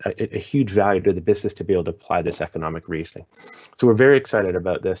a huge value to the business to be able to apply this economic reasoning. So we're very excited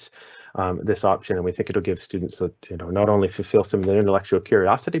about this option, and we think it'll give students, not only fulfill some of their intellectual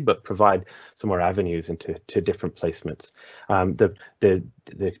curiosity, but provide some more avenues into different placements. The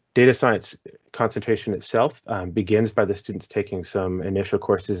data science concentration itself begins by the students taking some initial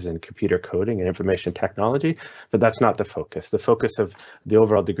courses in computer coding and information technology, but that's not the focus. The focus of the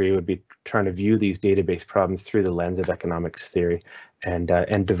overall degree would be trying to view these database problems through the lens of economics theory,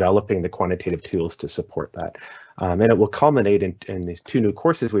 and developing the quantitative tools to support that. And it will culminate in these two new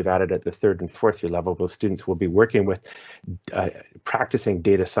courses we've added at the 3rd and 4th year level, where students will be working with practicing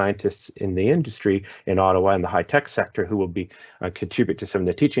data scientists in the industry in Ottawa and the high-tech sector, who will be contribute to some of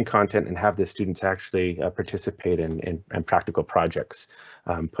the teaching content and have the students actually participate in practical projects,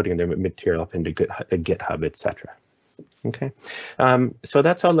 putting their material up into GitHub, etc. Okay, so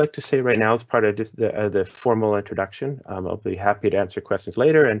that's all I'd like to say right now as part of the formal introduction. I'll be happy to answer questions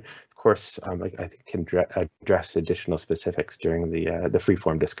later, and of course, I can address additional specifics during the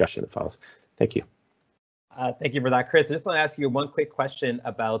free-form discussion that follows. Thank you. Thank you for that, Chris. I just want to ask you one quick question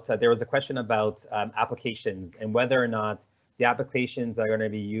about, there was a question about applications and whether or not the applications that are going to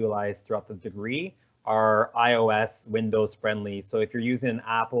be utilized throughout the degree are iOS, Windows friendly. So if you're using an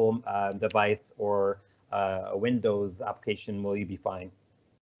Apple device or a Windows application, will you be fine?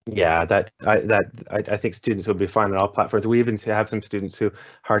 Yeah, I think students will be fine on all platforms. We even have some students who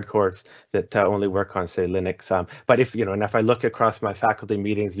hardcore that only work on, say, Linux. But if and if I look across my faculty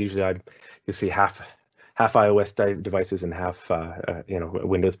meetings, usually you see half iOS devices and half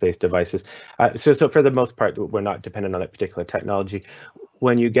Windows-based devices. So for the most part, we're not dependent on that particular technology.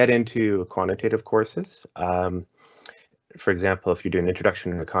 When you get into quantitative courses, for example, if you're doing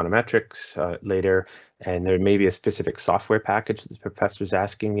introduction to econometrics later, and there may be a specific software package that the professor is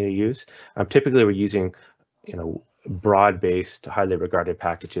asking you to use, typically we're using, broad-based, highly regarded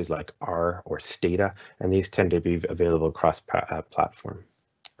packages like R or Stata, and these tend to be available across platform.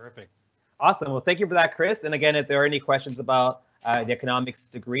 Perfect. Awesome. Well, thank you for that, Chris. And again, if there are any questions about the economics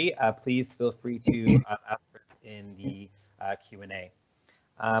degree, please feel free to ask Chris in the Q&A.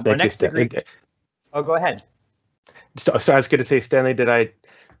 Our next degree. Oh, go ahead. So I was going to say, Stanley,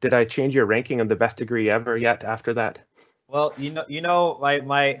 did I change your ranking of the best degree ever yet after that? Well,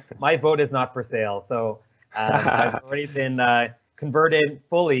 my vote is not for sale, so I've already been converted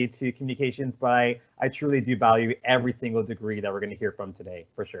fully to communications, but I truly do value every single degree that we're going to hear from today,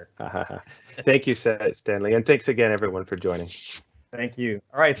 for sure. Thank you, Stanley, and thanks again, everyone, for joining. Thank you.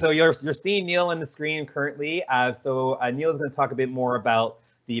 All right, so you're seeing Neil on the screen currently. So Neil is going to talk a bit more about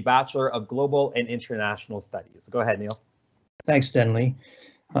the Bachelor of Global and International Studies. Go ahead, Neil. Thanks, Stanley.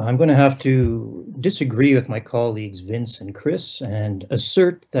 I'm going to have to disagree with my colleagues Vince and Chris and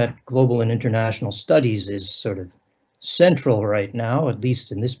assert that global and international studies is sort of central right now, at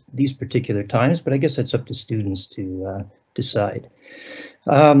least in these particular times, but I guess that's up to students to decide.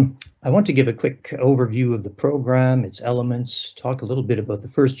 I want to give a quick overview of the program, its elements, talk a little bit about the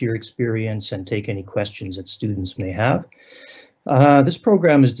first year experience, and take any questions that students may have. This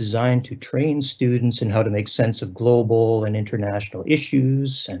program is designed to train students in how to make sense of global and international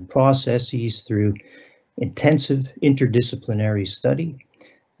issues and processes through intensive interdisciplinary study.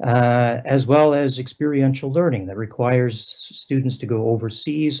 as well as experiential learning that requires students to go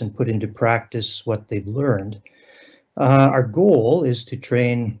overseas and put into practice what they've learned. Our goal is to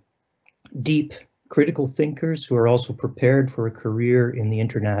train deep critical thinkers who are also prepared for a career in the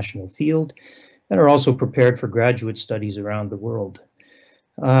international field and are also prepared for graduate studies around the world.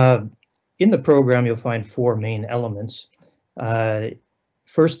 In the program, you'll find four main elements.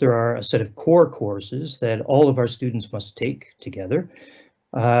 First, there are a set of core courses that all of our students must take together.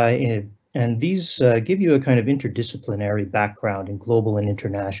 And these give you a kind of interdisciplinary background in global and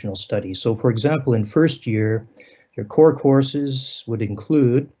international studies. So for example, in first year, your core courses would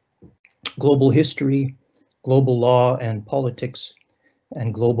include global history, global law and politics,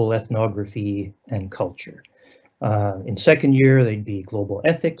 and global ethnography and culture. In second year, they'd be global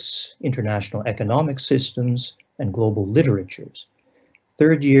ethics, international economic systems, and global literatures.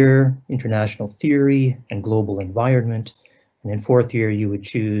 Third year, international theory and global environment. And in fourth year, you would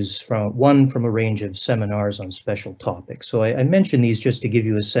choose from a range of seminars on special topics. So I mention these just to give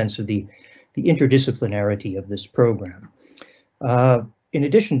you a sense of the interdisciplinarity of this program. In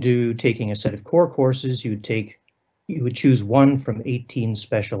addition to taking a set of core courses, you would choose one from 18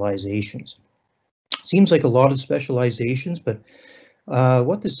 specializations. Seems like a lot of specializations, but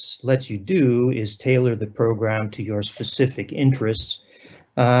what this lets you do is tailor the program to your specific interests.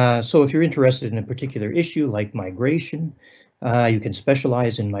 So if you're interested in a particular issue like migration, you can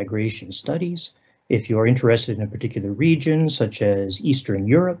specialize in migration studies. If you're interested in a particular region, such as Eastern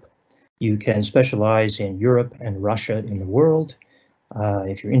Europe, you can specialize in Europe and Russia in the world.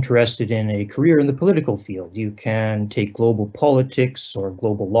 If you're interested in a career in the political field, you can take global politics or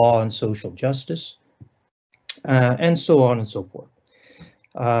global law and social justice, and so on and so forth.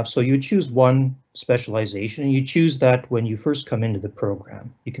 So you choose one specialization, and you choose that when you first come into the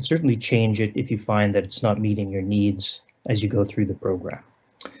program. You can certainly change it if you find that it's not meeting your needs as you go through the program.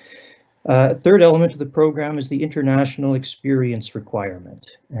 Third element of the program is the international experience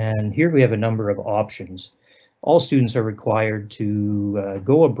requirement. And here we have a number of options. All students are required to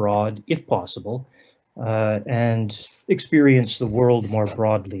go abroad, if possible, and experience the world more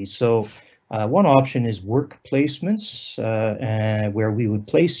broadly. So one option is work placements, where we would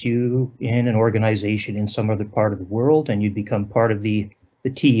place you in an organization in some other part of the world, and you'd become part of the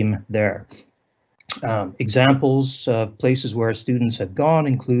team there. Examples of places where students have gone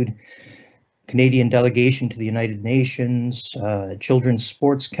include Canadian delegation to the United Nations, children's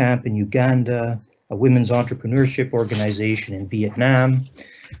sports camp in Uganda, a women's entrepreneurship organization in Vietnam,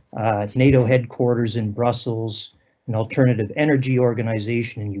 NATO headquarters in Brussels, an alternative energy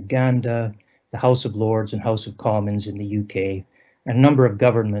organization in Uganda, the House of Lords and House of Commons in the UK, and a number of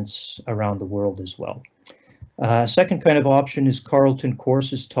governments around the world as well. Second kind of option is Carleton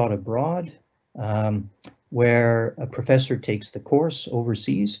courses taught abroad, where a professor takes the course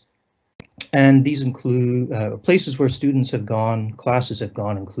overseas. And these include places where students have gone, classes have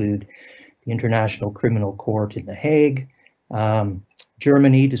gone include the International Criminal Court in The Hague,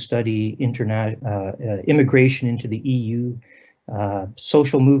 Germany to study immigration into the EU,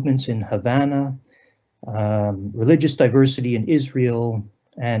 social movements in Havana, religious diversity in Israel,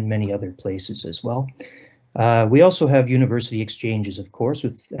 and many other places as well. We also have university exchanges, of course,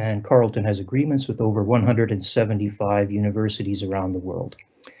 and Carleton has agreements with over 175 universities around the world.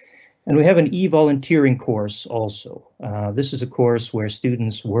 And we have an e-volunteering course also. This is a course where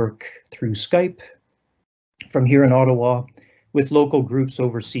students work through Skype from here in Ottawa with local groups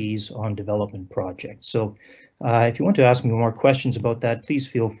overseas on development projects. So if you want to ask me more questions about that, please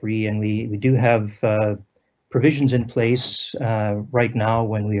feel free. And we do have provisions in place right now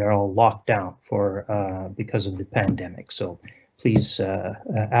when we are all locked down because of the pandemic. So please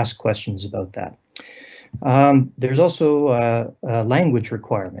ask questions about that. There's also a language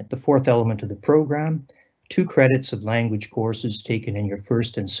requirement, the fourth element of the program, 2 credits of language courses taken in your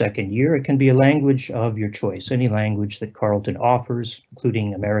first and second year. It can be a language of your choice, any language that Carleton offers,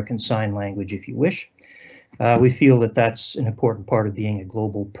 including American Sign Language if you wish. We feel that that's an important part of being a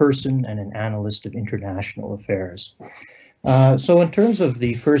global person and an analyst of international affairs. So in terms of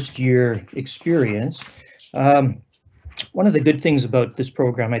the first year experience, one of the good things about this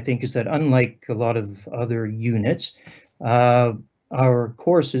program, I think, is that unlike a lot of other units, our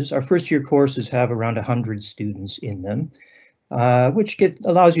first year courses have around 100 students in them, which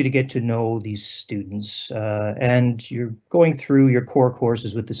allows you to get to know these students, and you're going through your core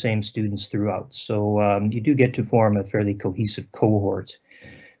courses with the same students throughout. So you do get to form a fairly cohesive cohort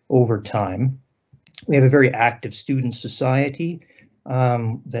over time. We have a very active student society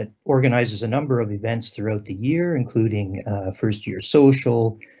that organizes a number of events throughout the year, including first year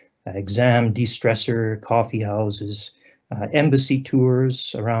social, exam de-stressor, coffee houses, embassy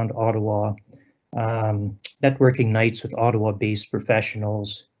tours around Ottawa, networking nights with Ottawa-based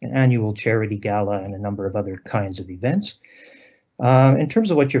professionals, an annual charity gala, and a number of other kinds of events. In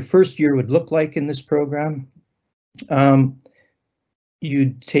terms of what your first year would look like in this program,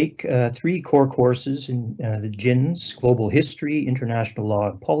 you'd take 3 core courses in the GINS, Global History, International Law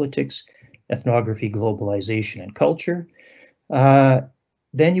and Politics, Ethnography, Globalization and Culture.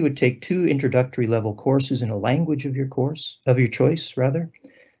 Then you would take 2 introductory level courses in a language of your choice,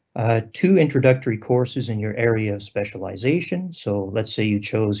 2 introductory courses in your area of specialization. So let's say you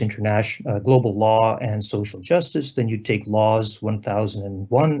chose global law and social justice, then you'd take laws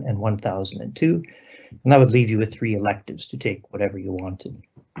 1001 and 1002, and that would leave you with 3 electives to take whatever you wanted.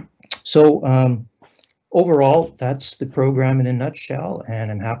 So overall, that's the program in a nutshell, and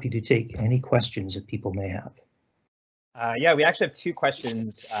I'm happy to take any questions that people may have. Yeah, we actually have 2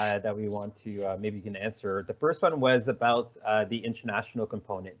 questions that we want to maybe you can answer. The first one was about the international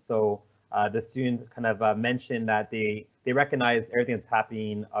component. So the student kind of mentioned that they recognize everything that's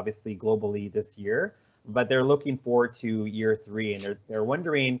happening obviously globally this year, but they're looking forward to year 3, and they're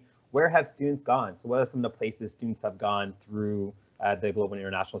wondering, where have students gone? So what are some of the places students have gone through the Global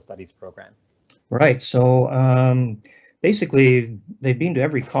International Studies program? Right, so basically they've been to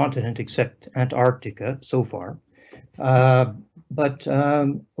every continent except Antarctica so far. But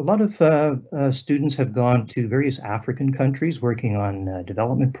a lot of students have gone to various African countries working on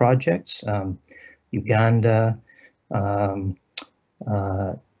development projects. Uganda,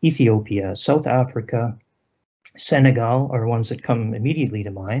 Ethiopia, South Africa, Senegal are ones that come immediately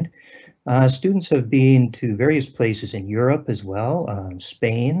to mind. Students have been to various places in Europe as well,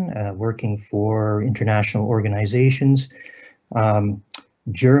 Spain, working for international organizations,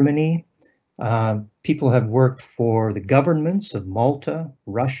 Germany. People have worked for the governments of Malta,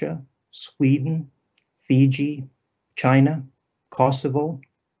 Russia, Sweden, Fiji, China, Kosovo,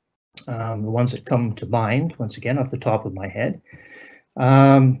 the ones that come to mind, once again, off the top of my head.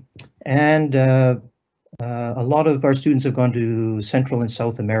 A lot of our students have gone to Central and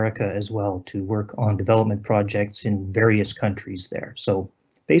South America as well to work on development projects in various countries there. So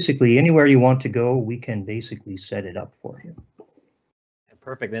basically, anywhere you want to go, we can basically set it up for you.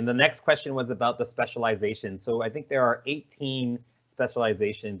 Perfect. And the next question was about the specialization. So I think there are 18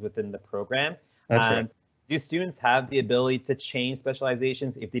 specializations within the program. That's right. Do students have the ability to change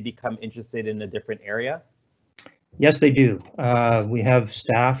specializations if they become interested in a different area? Yes, they do. We have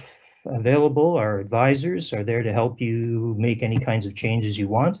staff available. Our advisors are there to help you make any kinds of changes you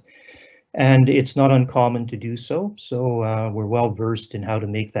want. And it's not uncommon to do so. So we're well versed in how to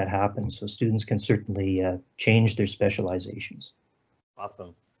make that happen. So students can certainly change their specializations.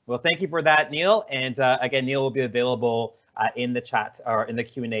 Awesome. Well, thank you for that, Neil. And again, Neil will be available in the chat or in the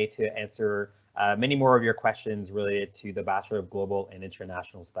Q&A to answer many more of your questions related to the Bachelor of Global and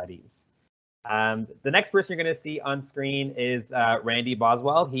International Studies. The next person you're going to see on screen is Randy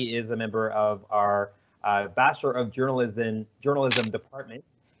Boswell. He is a member of our Bachelor of Journalism department,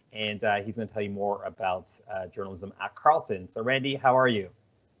 and he's going to tell you more about journalism at Carleton. So Randy, how are you?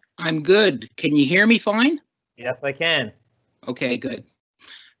 I'm good. Can you hear me fine? Yes, I can. Okay, good.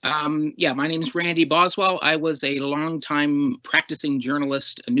 Yeah, my name is Randy Boswell. I was a longtime practicing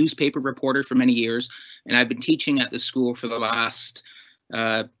journalist, a newspaper reporter for many years, and I've been teaching at the school for the last,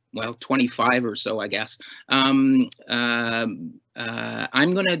 well, 25 or so, I guess. I'm going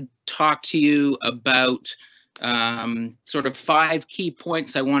to talk to you about sort of 5 key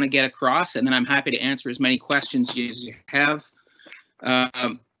points I want to get across, and then I'm happy to answer as many questions as you have.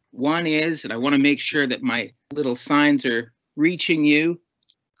 One is, and I want to make sure that my little signs are reaching you.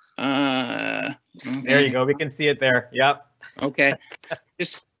 Okay. There you go. We can see it there. Yep. Okay.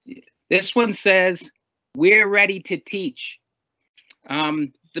 This one says, "We're ready to teach."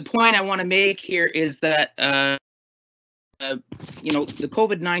 The point I want to make here is that you know, the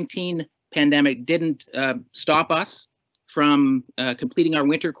COVID-19 pandemic didn't stop us from completing our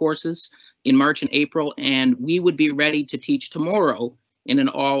winter courses in March and April, and we would be ready to teach tomorrow in an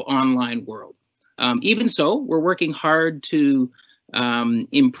all online world. Even so, we're working hard to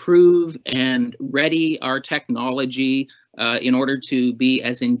improve and ready our technology in order to be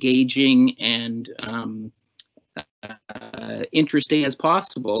as engaging and interesting as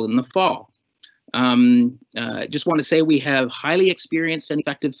possible in the fall. Just want to say we have highly experienced and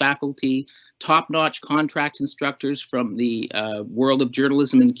effective faculty, top-notch contract instructors from the world of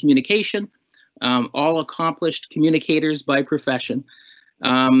journalism and communication, all accomplished communicators by profession.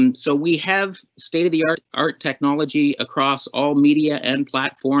 So we have state-of-the-art technology across all media and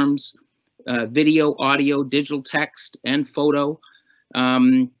platforms, video, audio, digital text, and photo,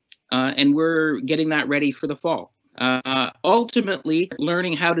 and we're getting that ready for the fall. ultimately,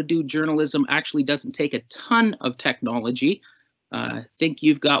 learning how to do journalism actually doesn't take a ton of technology. I think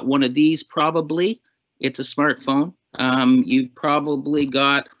you've got one of these probably. It's a smartphone. You've probably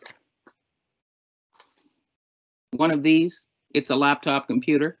got one of these. It's a laptop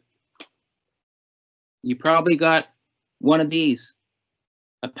computer. You probably got one of these,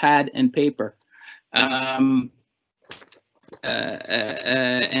 a pad and paper, and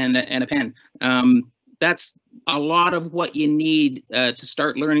a pen. That's a lot of what you need to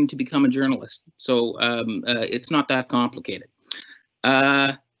start learning to become a journalist. So it's not that complicated.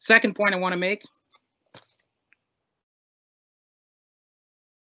 Second point I want to make.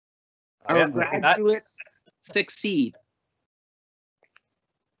 Our graduates succeed.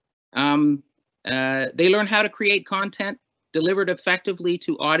 They learn how to create content, delivered effectively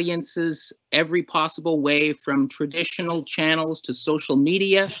to audiences every possible way, from traditional channels to social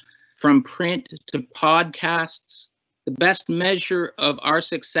media, from print to podcasts. The best measure of our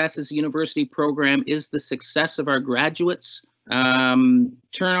success as a university program is the success of our graduates. Turn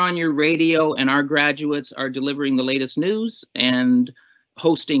on your radio and our graduates are delivering the latest news and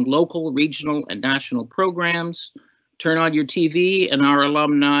hosting local, regional, and national programs. Turn on your TV and our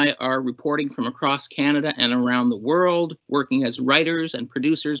alumni are reporting from across Canada and around the world, working as writers and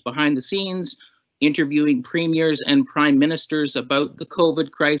producers behind the scenes, interviewing premiers and prime ministers about the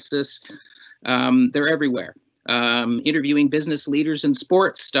COVID crisis. They're everywhere. Interviewing business leaders and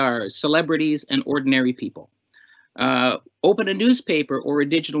sports stars, celebrities, and ordinary people. Open a newspaper or a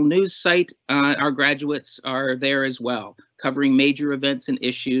digital news site. Our graduates are there as well, covering major events and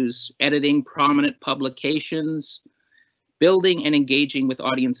issues, editing prominent publications, building and engaging with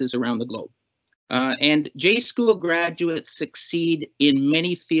audiences around the globe. And J-School graduates succeed in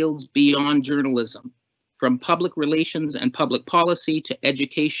many fields beyond journalism, from public relations and public policy to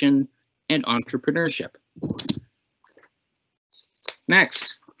education and entrepreneurship.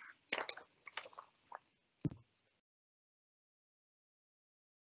 Next.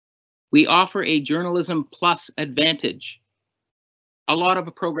 We offer a Journalism Plus advantage. A lot of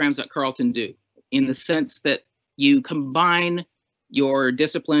the programs at Carleton do, in the sense that you combine your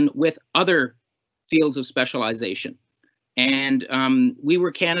discipline with other fields of specialization. And we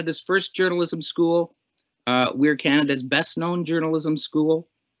were Canada's first journalism school. We're Canada's best known journalism school.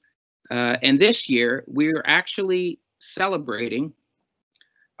 And this year, we're actually celebrating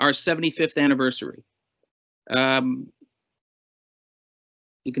our 75th anniversary.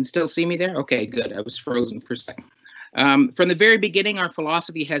 You can still see me there? Okay, good. I was frozen for a second. From the very beginning, our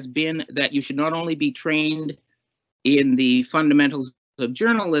philosophy has been that you should not only be trained in the fundamentals of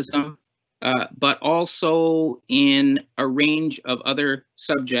journalism, but also in a range of other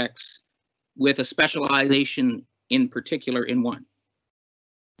subjects with a specialization in particular in one.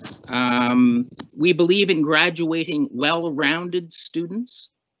 We believe in graduating well-rounded students,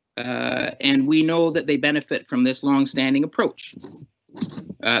 and we know that they benefit from this long-standing approach.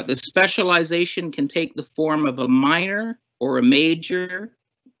 The specialization can take the form of a minor or a major,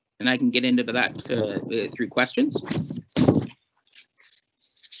 and I can get into that through questions.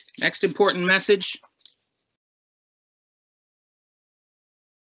 Next important message.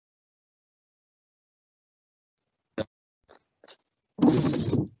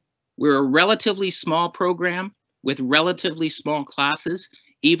 We're a relatively small program with relatively small classes.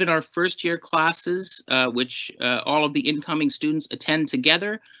 Even our first year classes, which all of the incoming students attend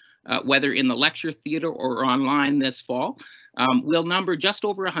together, whether in the lecture theater or online this fall, will number just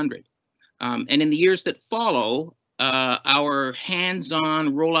over 100. And in the years that follow, our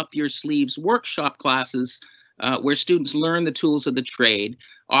hands-on roll-up-your-sleeves workshop classes, where students learn the tools of the trade,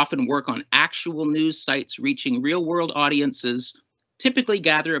 often work on actual news sites reaching real-world audiences, typically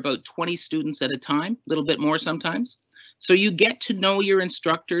gather about 20 students at a time, a little bit more sometimes. So you get to know your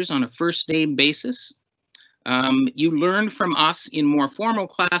instructors on a first-name basis. You learn from us in more formal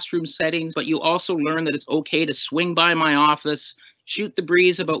classroom settings, but you also learn that it's okay to swing by my office, shoot the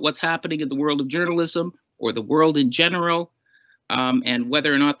breeze about what's happening in the world of journalism or the world in general, and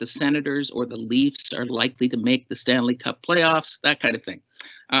whether or not the Senators or the Leafs are likely to make the Stanley Cup playoffs, that kind of thing.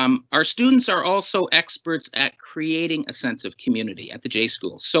 Our students are also experts at creating a sense of community at the J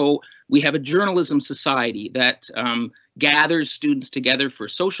School. So we have a journalism society that gathers students together for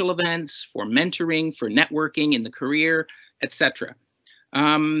social events, for mentoring, for networking in the career, etc.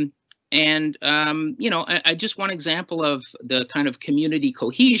 You know, just one example of the kind of community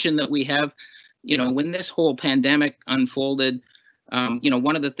cohesion that we have. You know, when this whole pandemic unfolded, you know,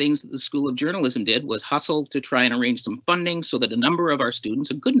 one of the things that the School of Journalism did was hustle to try and arrange some funding so that a number of our students,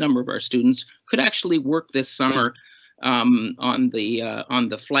 a good number of our students, could actually work this summer on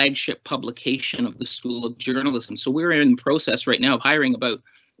the flagship publication of the School of Journalism. So we're in the process right now of hiring about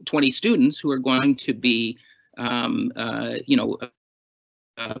 20 students who are going to be,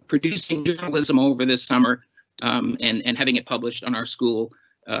 producing journalism over this summer and having it published on our school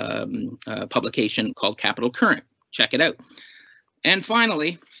publication called Capital Current. Check it out. And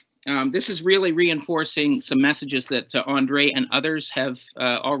finally, this is really reinforcing some messages that Andre and others have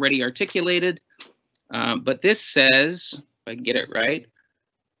already articulated. But this says, if I can get it right,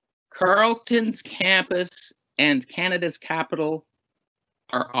 Carleton's campus and Canada's capital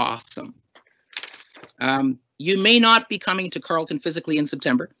are awesome. You may not be coming to Carleton physically in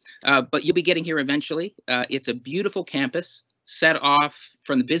September, but you'll be getting here eventually. It's a beautiful campus set off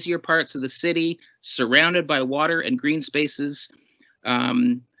from the busier parts of the city, surrounded by water and green spaces.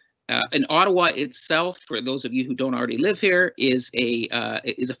 And Ottawa itself, for those of you who don't already live here, is a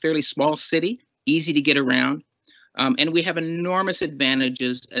fairly small city, easy to get around. And we have enormous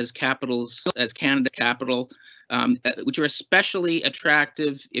advantages as Canada's capital, which are especially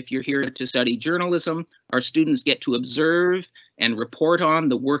attractive if you're here to study journalism. Our students get to observe and report on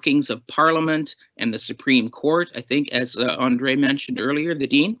the workings of Parliament and the Supreme Court, I think, as Andre mentioned earlier, the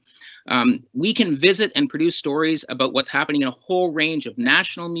Dean. We can visit and produce stories about what's happening in a whole range of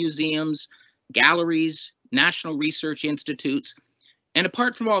national museums, galleries, national research institutes. And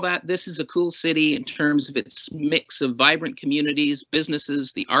apart from all that, this is a cool city in terms of its mix of vibrant communities,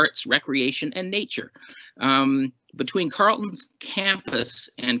 businesses, the arts, recreation, and nature. Between Carleton's campus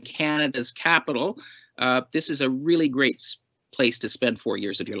and Canada's capital, this is a really great place to spend 4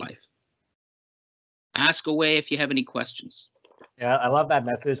 years of your life. Ask away if you have any questions. Yeah, I love that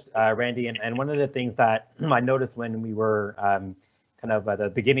message, Randy. And one of the things that I noticed when we were kind of at the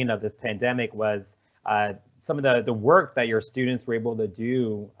beginning of this pandemic was some of the work that your students were able to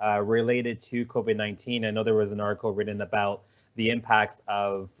do related to COVID-19. I know there was an article written about the impacts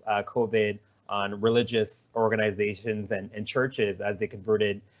of COVID on religious organizations and churches as they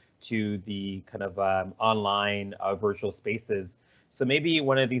converted to the kind of online virtual spaces. So maybe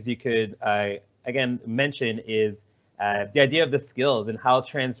one of these you could, again, mention is the idea of the skills and how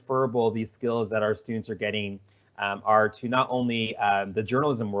transferable these skills that our students are getting are to not only the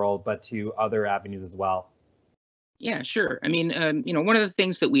journalism world, but to other avenues as well. Yeah, sure. I mean, one of the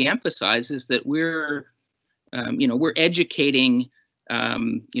things that we emphasize is that we're educating,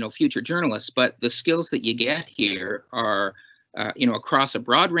 future journalists, but the skills that you get here are, across a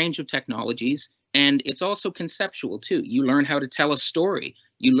broad range of technologies, and it's also conceptual too. You learn how to tell a story.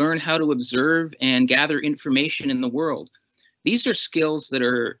 You learn how to observe and gather information in the world. These are skills that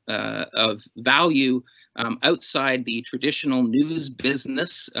are of value outside the traditional news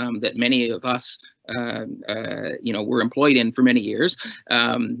business that many of us, were employed in for many years,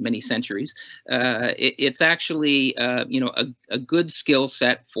 many centuries. It's actually, a good skill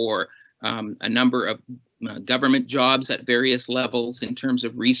set for a number of government jobs at various levels in terms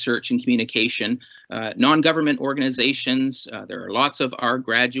of research and communication, non-government organizations. There are lots of our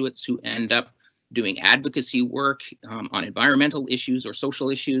graduates who end up doing advocacy work on environmental issues or social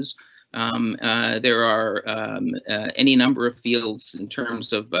issues. There are any number of fields in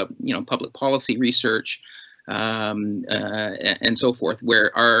terms of public policy research and so forth,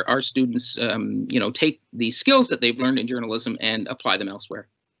 where our students take the skills that they've learned in journalism and apply them elsewhere.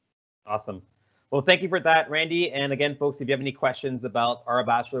 Awesome. Well, thank you for that, Randy. And again, folks, if you have any questions about our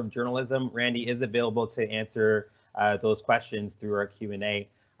Bachelor of Journalism, Randy is available to answer those questions through our Q&A.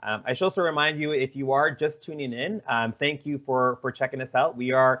 I should also remind you, if you are just tuning in, thank you for checking us out.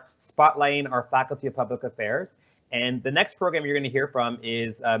 We are spotlighting our Faculty of Public Affairs. And the next program you're going to hear from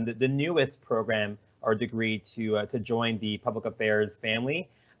is the newest program or degree to join the Public Affairs family,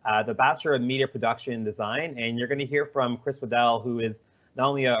 the Bachelor of Media Production and Design. And you're going to hear from Chris Waddell, who is not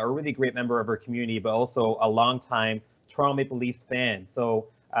only a really great member of our community, but also a longtime Toronto Maple Leafs fan. So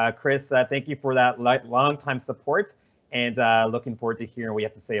Chris, thank you for that long-time support, and looking forward to hearing what you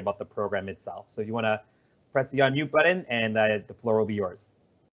have to say about the program itself. So you want to press the unmute button, and the floor will be yours.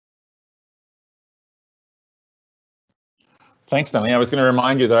 Thanks, Stanley. I was going to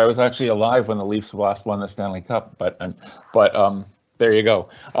remind you that I was actually alive when the Leafs last won the Stanley Cup, but there you go.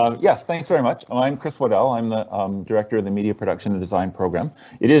 Yes, thanks very much. I'm Chris Waddell. I'm the Director of the Media Production and Design Program.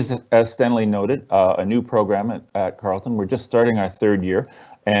 It is, as Stanley noted, a new program at Carleton. We're just starting our third year,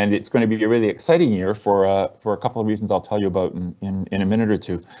 and it's going to be a really exciting year for a couple of reasons I'll tell you about in a minute or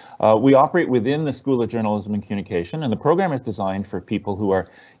two. We operate within the School of Journalism and Communication, and the program is designed for people who are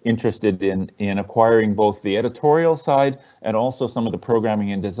interested in acquiring both the editorial side and also some of the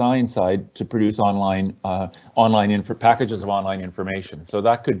programming and design side to produce packages of online information. So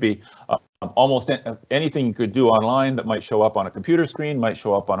that could be almost anything you could do online that might show up on a computer screen, might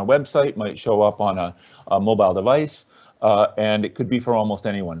show up on a website, might show up on a mobile device, and it could be for almost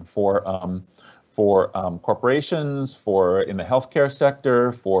anyone, for corporations, for in the healthcare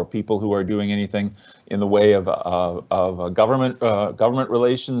sector, for people who are doing anything in the way of government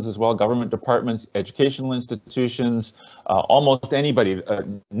relations as well, government departments, educational institutions, almost anybody,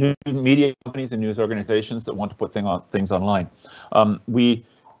 news media companies and news organizations that want to put things online.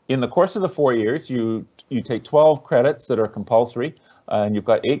 In the course of the 4 years, you take 12 credits that are compulsory, and you've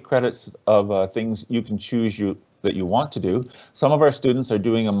got 8 credits of things you can choose that you want to do. Some of our students are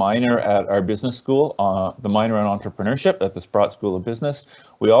doing a minor at our business school, the minor in entrepreneurship at the Sprott School of Business.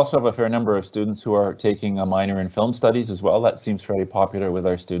 We also have a fair number of students who are taking a minor in film studies as well. That seems very popular with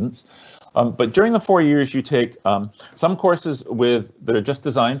our students. But during the 4 years, you take some courses that are just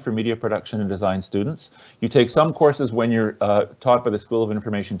designed for media production and design students. You take some courses when you're taught by the School of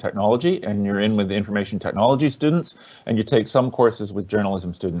Information Technology, and you're in with the information technology students, and you take some courses with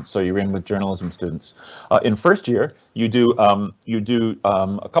journalism students, so you're in with journalism students. In first year, you do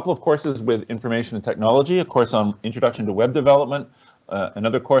a couple of courses with information and technology, a course on Introduction to Web Development,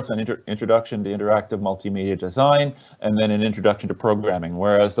 another course on Introduction to Interactive Multimedia Design, and then an Introduction to Programming,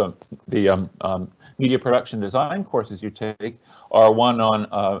 whereas the media production design courses you take are one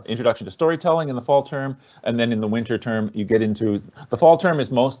on Introduction to Storytelling in the fall term, and then in the winter term you get into, the fall term is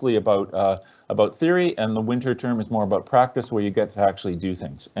mostly about theory, and the winter term is more about practice, where you get to actually do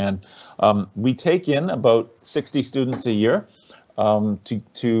things. And we take in about 60 students a year.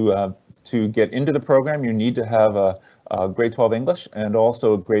 To get into the program, you need to have a grade 12 English and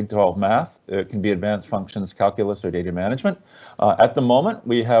also grade 12 math. It can be advanced functions, calculus, or data management. At the moment,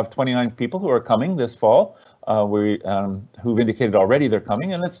 we have 29 people who are coming this fall, who've indicated already they're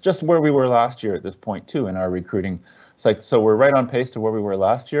coming, and it's just where we were last year at this point too in our recruiting cycle. So we're right on pace to where we were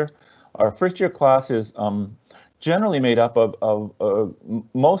last year. Our first year class is generally made up of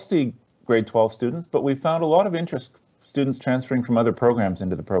mostly grade 12 students, but we found a lot of interest students transferring from other programs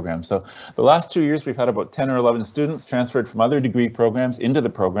into the program. So the last 2 years, we've had about 10 or 11 students transferred from other degree programs into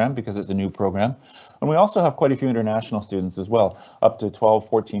the program because it's a new program. And we also have quite a few international students as well, up to 12,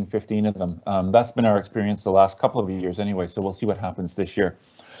 14, 15 of them. That's been our experience the last couple of years anyway, so we'll see what happens this year.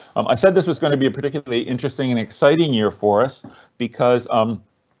 I said this was going to be a particularly interesting and exciting year for us because of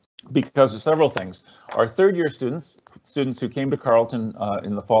several things. Our third year students who came to Carleton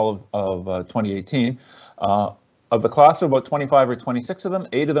in the fall of 2018, of the class of about 25 or 26 of them,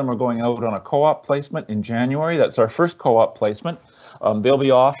 8 of them are going out on a co-op placement in January. That's our first co-op placement. They'll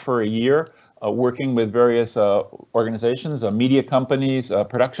be off for a year working with various organizations, media companies,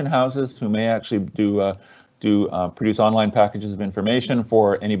 production houses who may actually produce online packages of information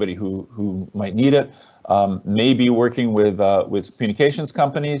for anybody who might need it. Maybe working with communications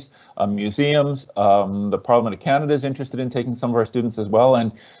companies, museums. The Parliament of Canada is interested in taking some of our students as well,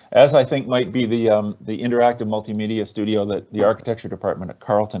 and as I think might be the interactive multimedia studio that the architecture department at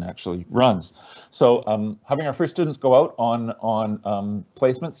Carleton actually runs. So having our first students go out on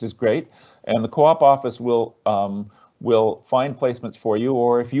placements is great, and the co-op office will find placements for you,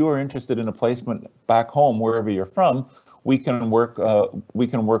 or if you are interested in a placement back home wherever you're from, we can work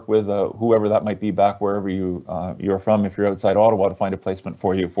with whoever that might be back wherever you're from. If you're outside Ottawa, to find a placement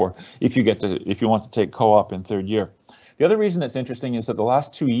for you if you want to take co-op in third year. The other reason it's interesting is that the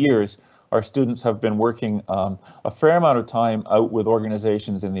last 2 years, our students have been working a fair amount of time out with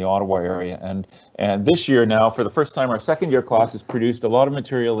organizations in the Ottawa area, and this year now, for the first time, our second year class has produced a lot of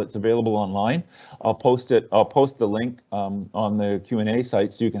material that's available online. I'll post the link on the Q&A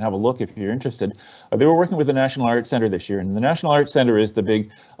site so you can have a look if you're interested. They were working with the National Arts Centre this year, and the National Arts Centre is the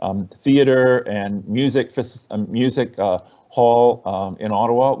big theatre and music hall in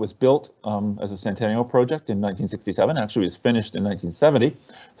Ottawa. It was built as a centennial project in 1967. Actually, it was finished in 1970.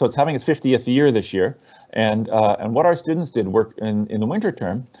 So it's having its 50th year this year. And what our students did work in the winter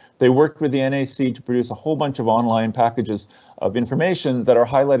term, they worked with the NAC to produce a whole bunch of online packages of information that are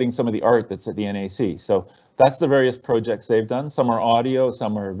highlighting some of the art that's at the NAC. So that's the various projects they've done. Some are audio,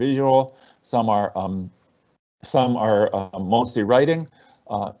 some are visual, some are mostly writing.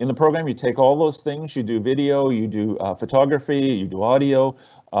 In the program, you take all those things, you do video, you do photography, you do audio,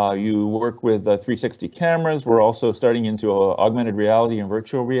 you work with 360 cameras. We're also starting into augmented reality and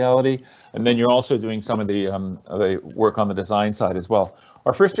virtual reality. And then you're also doing some of the work on the design side as well.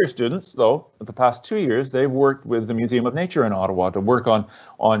 Our first year students, though, the past 2 years, they've worked with the Museum of Nature in Ottawa to work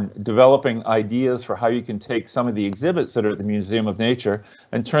on developing ideas for how you can take some of the exhibits that are at the Museum of Nature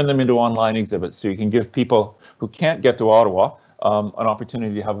and turn them into online exhibits. So you can give people who can't get to Ottawa an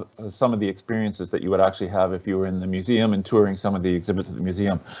opportunity to have some of the experiences that you would actually have if you were in the museum and touring some of the exhibits at the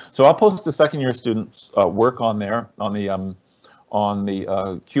museum. So I'll post the second year students' work on there on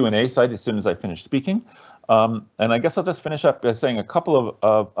the Q&A site as soon as I finish speaking. And I guess I'll just finish up by saying a couple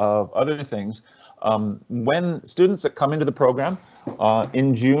of other things. When students that come into the program,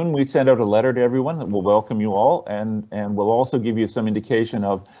 in June, we send out a letter to everyone that will welcome you all, and we'll also give you some indication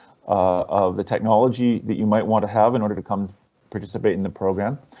of the technology that you might want to have in order to come participate in the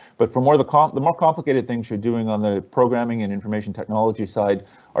program. But for the more complicated things you're doing on the programming and information technology side,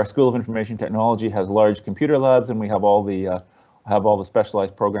 our School of Information Technology has large computer labs, and we have all the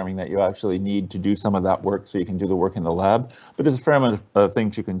specialized programming that you actually need to do some of that work, so you can do the work in the lab. But there's a fair amount of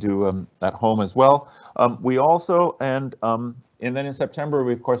things you can do at home as well. We also, and then in September,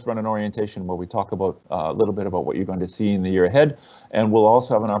 we of course run an orientation where we talk about a little bit about what you're going to see in the year ahead. And we'll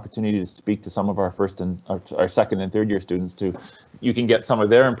also have an opportunity to speak to some of our our second and third year students you can get some of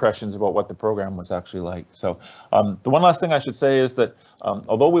their impressions about what the program was actually like. So the one last thing I should say is that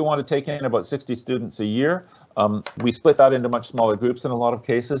although we want to take in about 60 students a year, we split that into much smaller groups in a lot of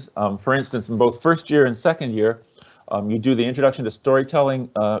cases. For instance, in both first year and second year, you do the Introduction to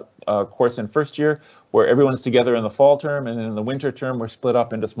Storytelling course in first year, where everyone's together in the fall term, and in the winter term, we're split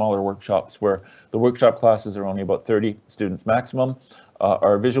up into smaller workshops where the workshop classes are only about 30 students maximum.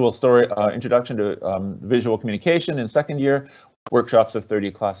 Our visual story, Introduction to Visual Communication in second year, workshops of 30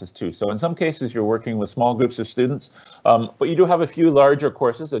 classes too. So in some cases, you're working with small groups of students, but you do have a few larger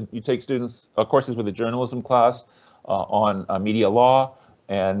courses. You take students courses with a journalism class on media law,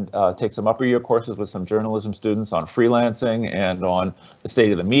 and take some upper year courses with some journalism students on freelancing and on the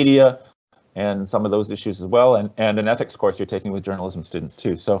state of the media and some of those issues as well, and an ethics course you're taking with journalism students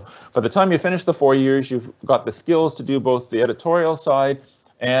too. So by the time you finish the 4 years, you've got the skills to do both the editorial side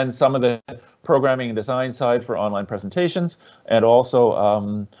and some of the programming and design side for online presentations, and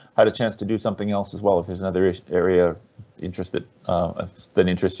also had a chance to do something else as well if there's another area interested that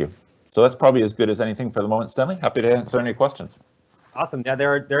interests you. So that's probably as good as anything for the moment, Stanley. Happy to answer any questions. Awesome. Yeah,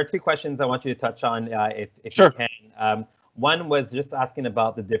 there are two questions I want you to touch on if Sure. you can. One was just asking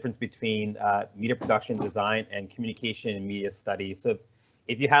about the difference between media production design and communication and media studies. So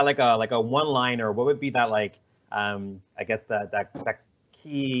if you had like a one-liner, what would be that I guess that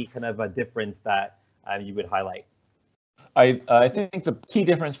key kind of a difference that you would highlight? I think the key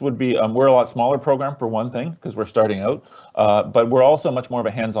difference would be we're a lot smaller program for one thing, because we're starting out, but we're also much more of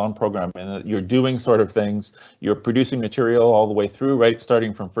a hands-on program in that you're doing sort of things, you're producing material all the way through, right,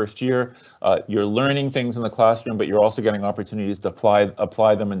 starting from first year. You're learning things in the classroom, but you're also getting opportunities to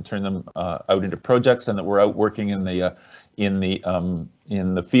apply them and turn them out into projects, and that we're out working in the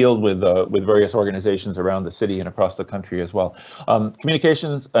field with various organizations around the city and across the country as well.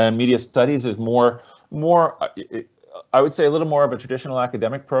 Communications and media studies is more I would say a little more of a traditional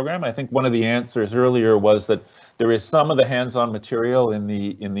academic program. I think one of the answers earlier was that there is some of the hands-on material in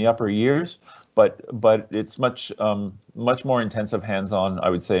the upper years, but it's much more intensive hands-on, I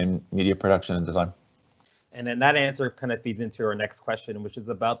would say, in media production and design. And then that answer kind of feeds into our next question, which is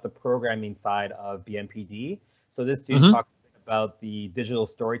about the programming side of BMPD. So this student talks about the digital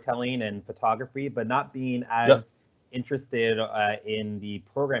storytelling and photography, but not being as interested in the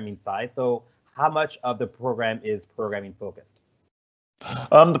programming side. So how much of the program is programming focused?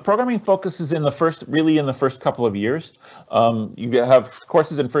 The programming focus is in the first couple of years. You have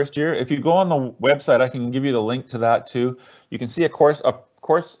courses in first year. If you go on the website, I can give you the link to that too. You can see a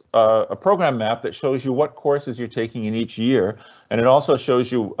program map that shows you what courses you're taking in each year, and it also shows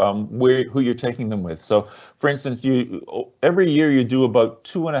you who you're taking them with. So, for instance, every year you do about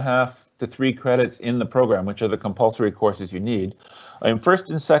 2.5 to 3 credits in the program, which are the compulsory courses you need. In first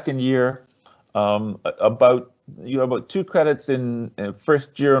and second year, you have about 2 credits in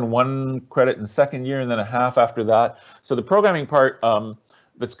first year and 1 credit in second year, and then a half after that. So the programming part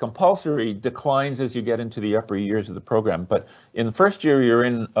that's compulsory declines as you get into the upper years of the program. But in the first year, you're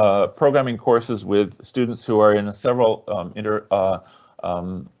in programming courses with students who are in several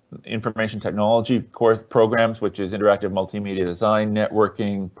information technology programs, which is interactive multimedia design,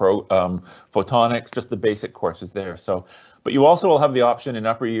 networking, photonics, just the basic courses there. So. But you also will have the option in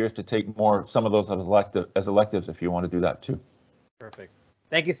upper years to take some of those as electives if you want to do that too. Perfect.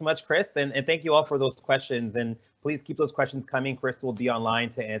 Thank you so much, Chris, and thank you all for those questions. And please keep those questions coming. Chris will be online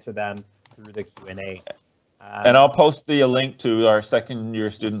to answer them through the Q&A. And I'll post the link to our second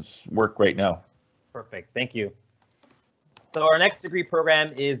year students' work right now. Perfect. Thank you. So our next degree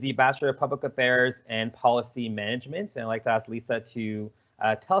program is the Bachelor of Public Affairs and Policy Management. And I'd like to ask Lisa to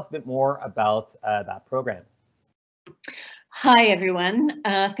tell us a bit more about that program. Hi, everyone.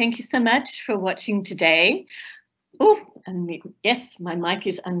 Thank you so much for watching today. Oh, unmute. Yes, my mic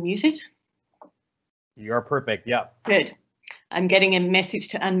is unmuted. You're perfect. Yeah. Good. I'm getting a message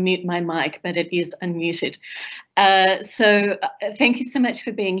to unmute my mic, but it is unmuted. Thank you so much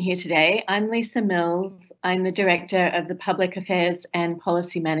for being here today. I'm Lisa Mills. I'm the Director of the Public Affairs and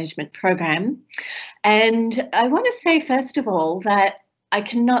Policy Management Program. And I want to say, first of all, that I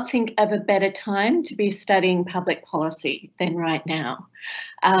cannot think of a better time to be studying public policy than right now.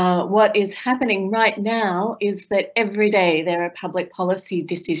 What is happening right now is that every day there are public policy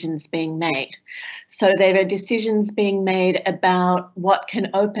decisions being made. So there are decisions being made about what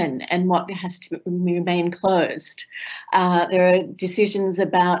can open and what has to remain closed. There are decisions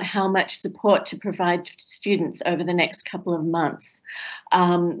about how much support to provide to students over the next couple of months.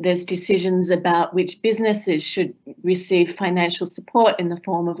 There's decisions about which businesses should receive financial support in the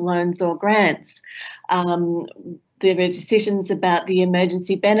form of loans or grants. There are decisions about the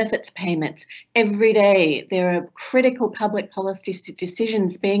emergency benefits payments. Every day there are critical public policy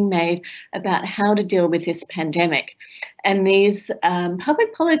decisions being made about how to deal with this pandemic. And these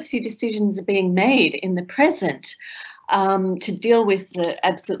public policy decisions are being made in the present to deal with the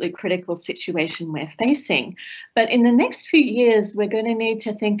absolutely critical situation we're facing. But in the next few years, we're going to need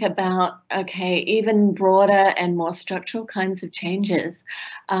to think about, okay, even broader and more structural kinds of changes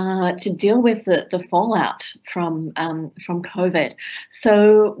to deal with the fallout from COVID.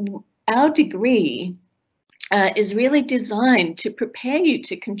 So our degree is really designed to prepare you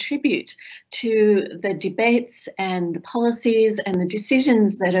to contribute to the debates and the policies and the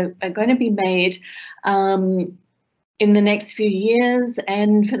decisions that are going to be made in the next few years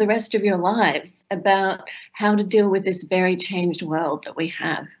and for the rest of your lives about how to deal with this very changed world that we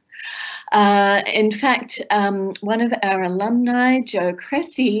have. In fact, one of our alumni, Joe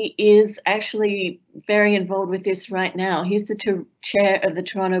Cressy, is actually very involved with this right now. He's the chair of the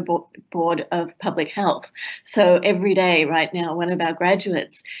Toronto Board of Public Health. So every day right now, one of our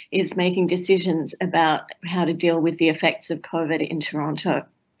graduates is making decisions about how to deal with the effects of COVID in Toronto.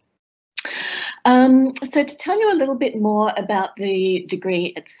 So to tell you a little bit more about the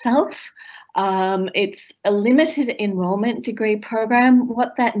degree itself, it's a limited enrollment degree program.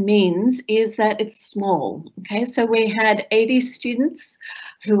 What that means is that it's small. Okay, so we had 80 students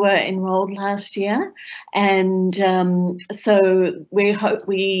who were enrolled last year, and so we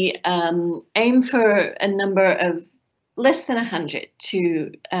aim for a number of less than 100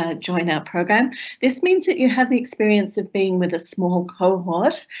 to join our program. This means that you have the experience of being with a small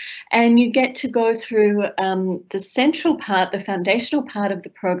cohort, and you get to go through the central part, the foundational part of the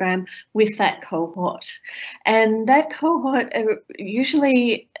program with that cohort. And that cohort are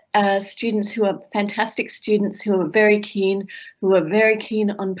usually students who are fantastic students, who are very keen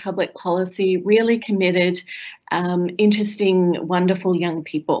on public policy, really committed, interesting, wonderful young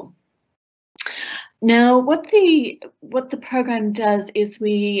people. Now, what the program does is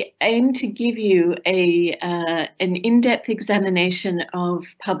we aim to give you an in-depth examination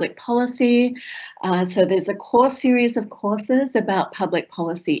of public policy. So there's a core series of courses about public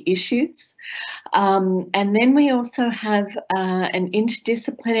policy issues. And then we also have an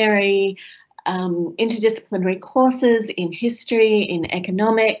interdisciplinary courses in history, in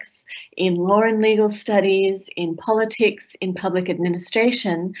economics, in law and legal studies, in politics, in public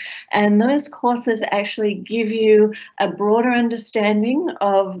administration. And those courses actually give you a broader understanding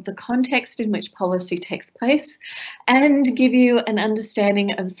of the context in which policy takes place and give you an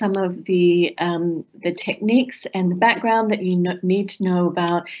understanding of some of the techniques and the background that you need to know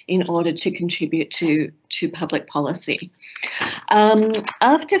about in order to contribute to public policy.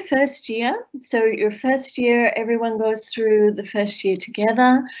 After first year, so your first year, everyone goes through the first year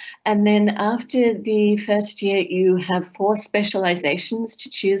together, and then after the first year, you have 4 specializations to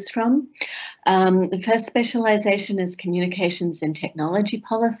choose from. The first specialization is communications and technology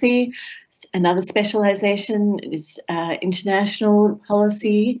policy. Another specialization is international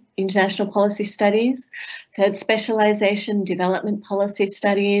policy studies. Third specialization, development policy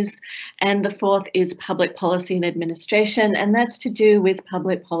studies. And the fourth is public policy and administration, and that's to do with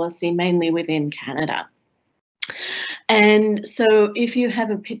public policy mainly within Canada. And so if you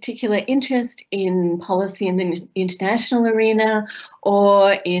have a particular interest in policy in the international arena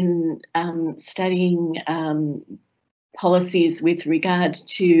or in studying policies with regard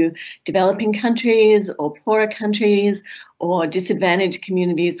to developing countries or poorer countries or disadvantaged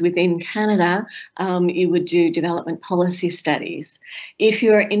communities within Canada, you would do development policy studies. If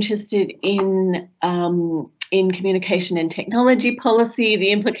you're interested in in communication and technology policy,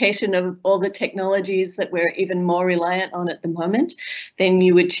 the implication of all the technologies that we're even more reliant on at the moment, then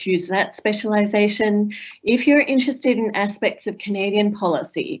you would choose that specialisation. If you're interested in aspects of Canadian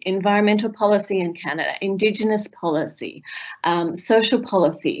policy, environmental policy in Canada, Indigenous policy, social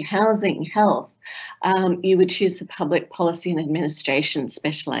policy, housing, health, you would choose the public policy and administration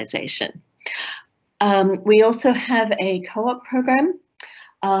specialisation. We also have a co-op program.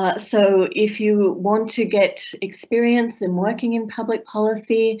 So if you want to get experience in working in public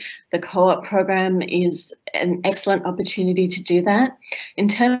policy, the co-op program is an excellent opportunity to do that. In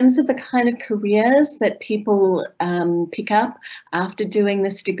terms of the kind of careers that people pick up after doing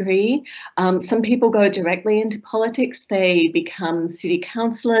this degree, some people go directly into politics. They become city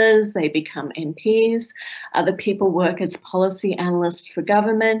councillors, they become MPs. Other people work as policy analysts for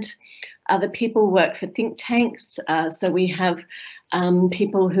government. Other people work for think tanks. So we have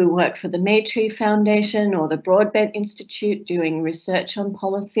people who work for the Maytree Foundation or the Broadbent Institute doing research on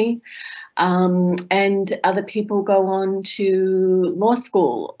policy. And other people go on to law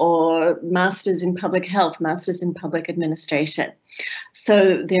school or masters in public health, masters in public administration.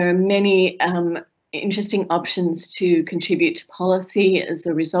 So there are many interesting options to contribute to policy as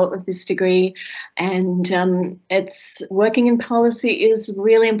a result of this degree, and it's working in policy is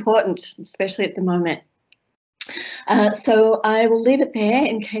really important, especially at the moment. So I will leave it there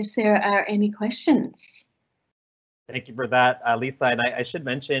in case there are any questions. Thank you for that, Lisa. And I should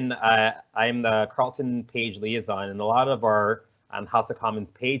mention I'm the Carleton page liaison, and a lot of our House of Commons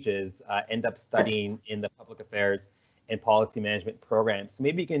pages end up studying in the public affairs and policy management programs. So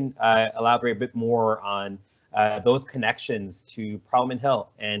maybe you can elaborate a bit more on those connections to Parliament Hill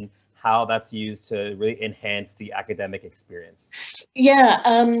and how that's used to really enhance the academic experience.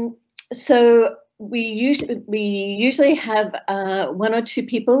 Yeah, so we usually have one or two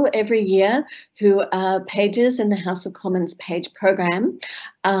people every year who are pages in the House of Commons page program,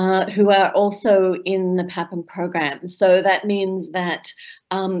 who are also in the PAPM program. So that means that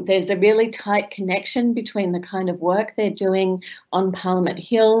there's a really tight connection between the kind of work they're doing on Parliament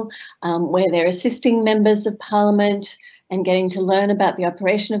Hill, where they're assisting members of Parliament and getting to learn about the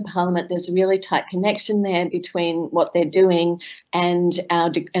operation of Parliament. There's a really tight connection there between what they're doing and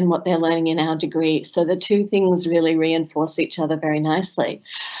what they're learning in our degree. So the two things really reinforce each other very nicely.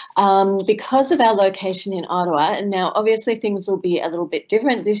 Because of our location in Ottawa, and now obviously things will be a little bit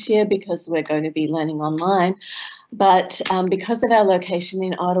different this year because we're going to be learning online, but because of our location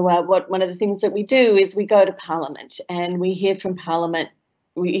in Ottawa, one of the things that we do is we go to Parliament and we hear from Parliament.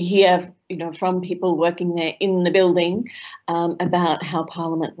 We hear, from people working there in the building about how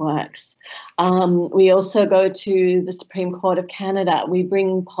Parliament works. We also go to the Supreme Court of Canada. We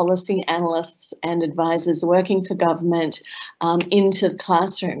bring policy analysts and advisors working for government into the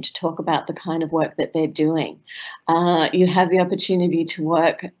classroom to talk about the kind of work that they're doing. You have the opportunity to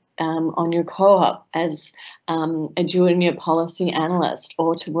work on your co-op as a junior policy analyst,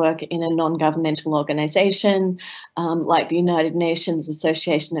 or to work in a non-governmental organisation like the United Nations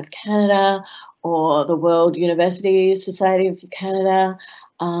Association of Canada or the World University Society of Canada.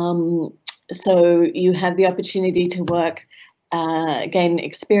 So you have the opportunity to work, gain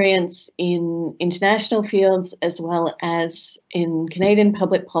experience in international fields as well as in Canadian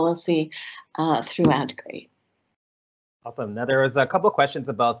public policy through our degree. Awesome. Now there was a couple of questions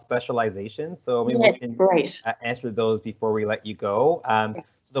about specialization, so maybe we can answer those before we let you go.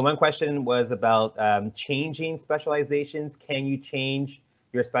 The one question was about changing specializations. Can you change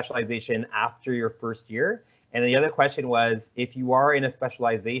your specialization after your first year? And the other question was, if you are in a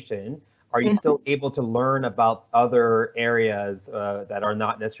specialization, are you still able to learn about other areas that are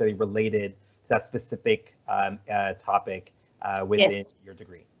not necessarily related to that specific topic within your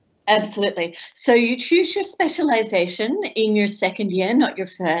degree? Absolutely. So you choose your specialization in your second year, not your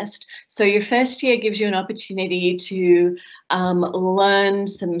first. So your first year gives you an opportunity to learn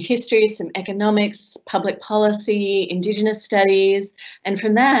some history, some economics, public policy, Indigenous studies. And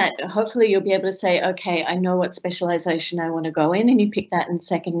from that, hopefully you'll be able to say, okay, I know what specialization I want to go in, and you pick that in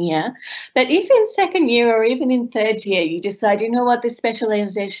second year. But if in second year or even in third year, you decide, you know what, this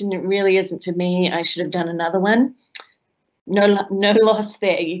specialization really isn't for me, I should have done another one. No loss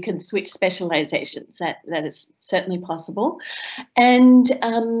there. You can switch specializations. That is certainly possible. And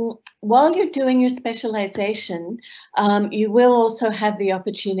while you're doing your specialization, you will also have the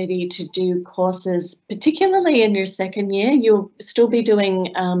opportunity to do courses, particularly in your second year. You'll still be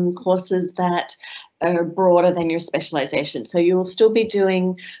doing courses that are broader than your specialization. So you will still be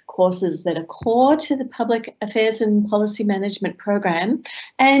doing courses that are core to the public affairs and policy management program,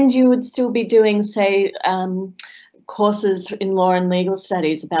 and you would still be doing, say, courses in law and legal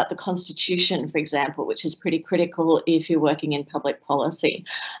studies about the Constitution, for example, which is pretty critical if you're working in public policy,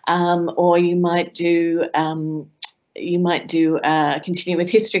 or you might do continue with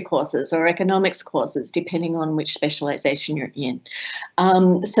history courses or economics courses, depending on which specialisation you're in.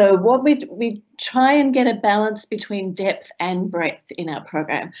 So what we try and get a balance between depth and breadth in our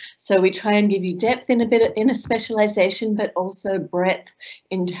program. So we try and give you depth in a specialisation, but also breadth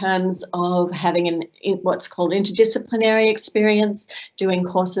in terms of having what's called interdisciplinary experience, doing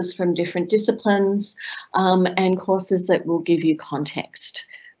courses from different disciplines, and courses that will give you context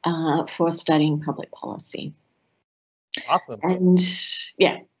for studying public policy. Awesome. And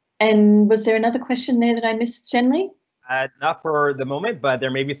yeah, and was there another question there that I missed, Stanley? Not for the moment, but there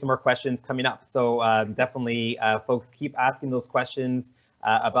may be some more questions coming up. So definitely, folks, keep asking those questions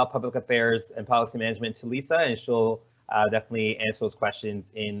about public affairs and policy management to Lisa, and she'll definitely answer those questions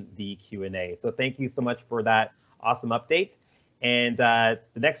in the Q&A. So thank you so much for that awesome update. And the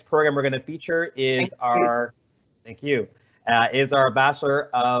next program we're going to feature is is our Bachelor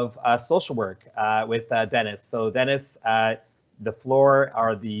of Social Work with Dennis. So Dennis, the floor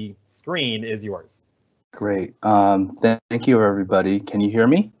or the screen is yours. Great. Thank you, everybody. Can you hear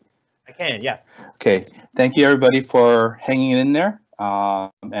me? I can, yes. Okay. Thank you, everybody, for hanging in there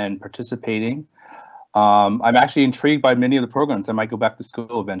and participating. I'm actually intrigued by many of the programs. I might go back to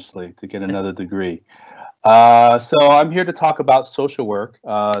school eventually to get another degree. So I'm here to talk about social work,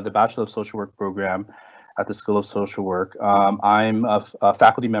 the Bachelor of Social Work program at the School of Social Work. I'm a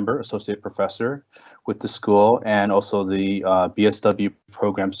faculty member, associate professor with the school, and also the BSW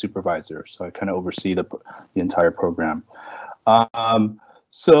program supervisor. So I kind of oversee the entire program.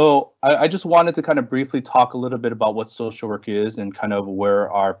 So I just wanted to kind of briefly talk a little bit about what social work is and kind of where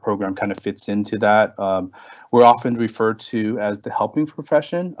our program kind of fits into that. We're often referred to as the helping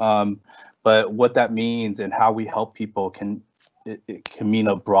profession, but what that means and how we help people can mean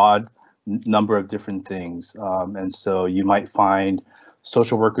a broad number of different things. And so you might find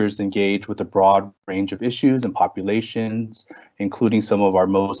social workers engage with a broad range of issues and populations, including some of our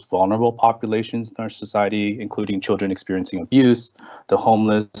most vulnerable populations in our society, including children experiencing abuse, the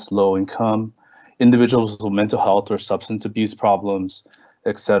homeless, low income, individuals with mental health or substance abuse problems,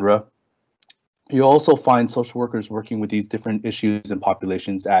 etc. You also find social workers working with these different issues and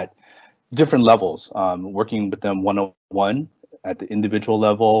populations at different levels, working with them one-on-one, at the individual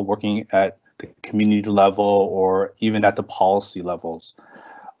level, working at the community level, or even at the policy levels.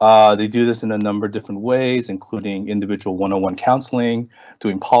 They do this in a number of different ways, including individual one-on-one counseling,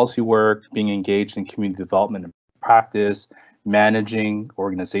 doing policy work, being engaged in community development and practice, managing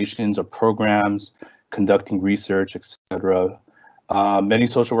organizations or programs, conducting research, etc. Many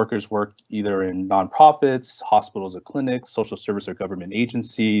social workers work either in nonprofits, hospitals or clinics, social service or government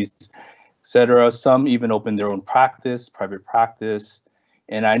agencies, etc. Some even open their own practice, private practice.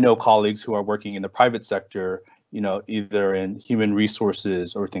 And I know colleagues who are working in the private sector, either in human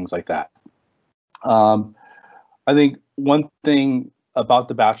resources or things like that. I think one thing about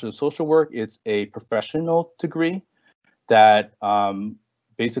the Bachelor of Social Work, it's a professional degree that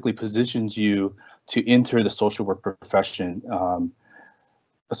basically positions you to enter the social work profession.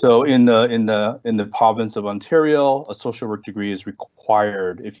 So in the province of Ontario, a social work degree is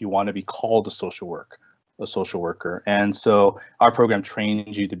required if you want to be called a social worker. And so our program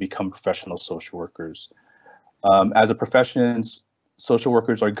trains you to become professional social workers. As a profession, social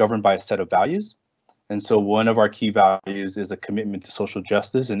workers are governed by a set of values. And so one of our key values is a commitment to social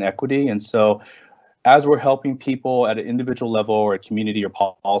justice and equity. And so as we're helping people at an individual level or a community or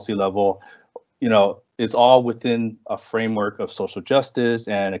policy level, it's all within a framework of social justice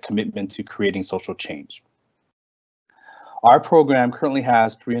and a commitment to creating social change. Our program currently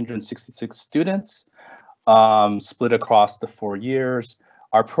has 366 students split across the 4 years.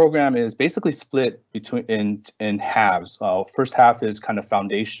 Our program is basically split in halves. First half is kind of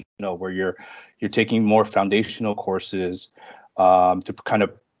foundational, where you're taking more foundational courses to kind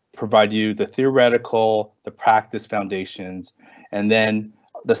of provide you the theoretical, the practice foundations, and then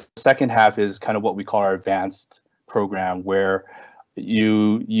the second half is kind of what we call our advanced program, where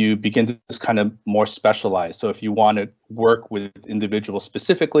you begin to just kind of more specialize. So if you want to work with individuals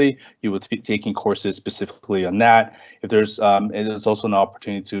specifically, you will be taking courses specifically on that. If there's also an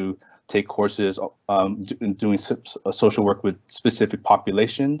opportunity to take courses doing social work with specific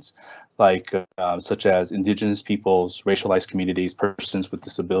populations, like such as Indigenous peoples, racialized communities, persons with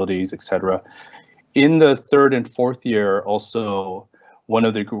disabilities, etc. In the third and fourth year, also, one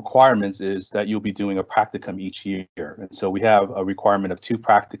of the requirements is that you'll be doing a practicum each year. And so we have a requirement of 2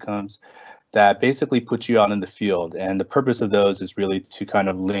 practicums that basically put you out in the field. And the purpose of those is really to kind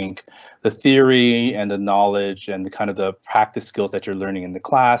of link the theory and the knowledge and the kind of the practice skills that you're learning in the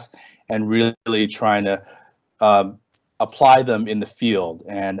class, and really trying to apply them in the field.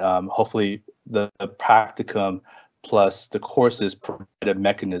 And hopefully the practicum plus the courses provide a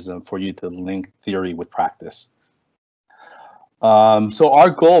mechanism for you to link theory with practice. So our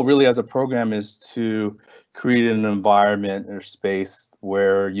goal really as a program is to create an environment or space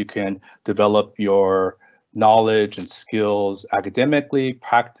where you can develop your knowledge and skills academically,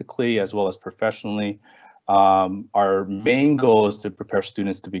 practically, as well as professionally. Our main goal is to prepare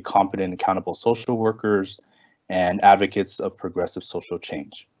students to be competent, accountable social workers and advocates of progressive social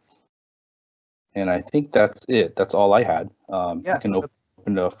change. And I think that's it. That's all I had. Yeah. I can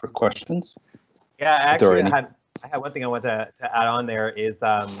open up for questions. Yeah, actually, I had one thing I want to add on there is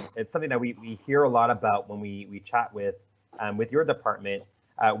it's something that we hear a lot about when we chat with your department,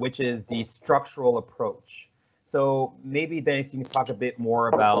 which is the structural approach. So maybe Dennis, you can talk a bit more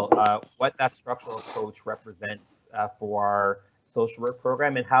about what that structural approach represents for our social work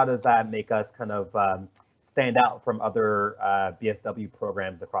program, and how does that make us kind of stand out from other BSW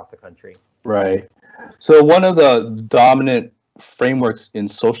programs across the country? Right. So one of the dominant frameworks in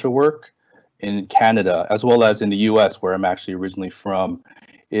social work in Canada, as well as in the US, where I'm actually originally from,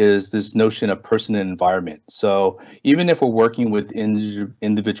 is this notion of person and environment. So even if we're working with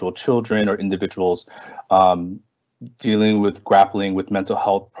individual children or individuals grappling with mental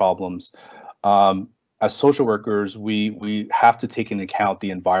health problems, as social workers, we have to take into account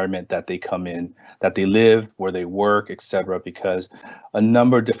the environment that they come in, that they live, where they work, etc., because a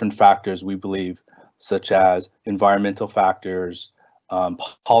number of different factors, we believe, such as environmental factors,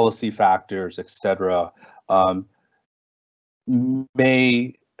 policy factors, etc.,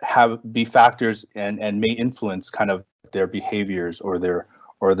 may be factors and may influence kind of their behaviors or the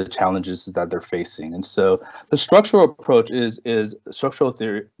challenges that they're facing. And so the structural approach is structural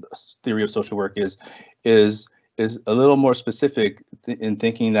theory of social work is a little more specific in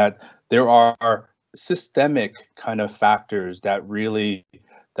thinking that there are systemic kind of factors that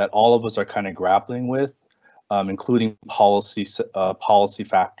all of us are kind of grappling with, including policy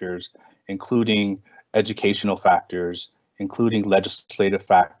factors, including educational factors, including legislative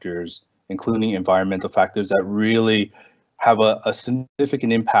factors, including environmental factors that really have a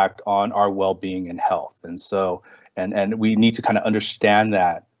significant impact on our well-being and health. And so, and we need to kind of understand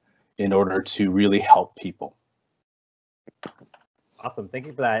that in order to really help people. Awesome, thank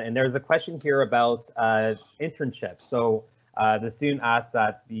you for that. And there's a question here about internships. So the student asked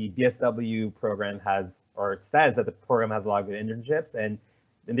that the BSW program has, or it says that the program has a lot of good internships, and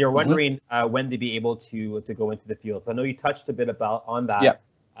they're wondering when to be able to go into the field. So I know you touched a bit on that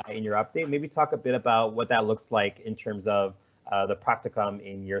in your update. Maybe talk a bit about what that looks like in terms of the practicum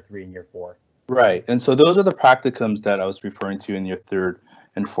in year 3 and year 4. Right, and so those are the practicums that I was referring to in your 3rd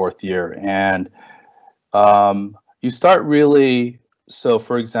and 4th year. And you start really, so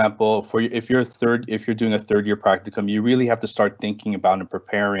for example, if you're doing a 3rd year practicum, you really have to start thinking about and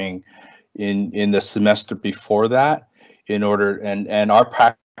preparing in the semester before that, in order, and our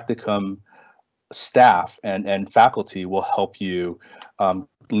practicum staff and faculty will help you,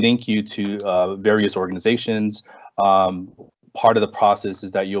 link you to various organizations. Part of the process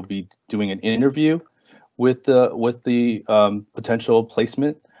is that you'll be doing an interview with the potential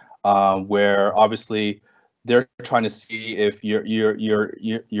placement, where obviously they're trying to see if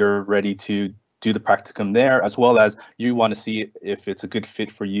you're ready to do the practicum there, as well as you want to see if it's a good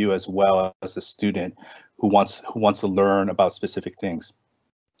fit for you as well as a student who wants to learn about specific things.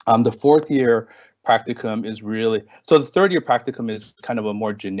 The 4th year practicum is really, so the 3rd year practicum is kind of a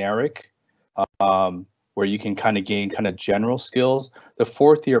more generic, where you can kind of gain kind of general skills. The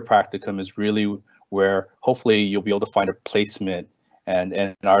 4th year practicum is really where hopefully you'll be able to find a placement,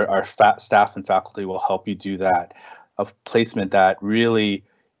 and our staff and faculty will help you do that, a placement that really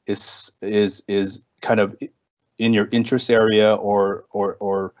is kind of in your interest area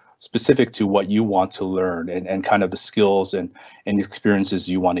or specific to what you want to learn, and kind of the skills and experiences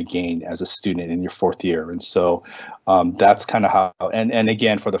you want to gain as a student in your 4th year. And so that's kind of how, and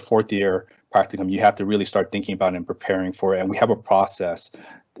again, for the 4th year practicum, you have to really start thinking about and preparing for it. And we have a process,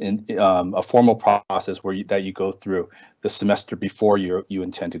 a formal process that you go through the semester before you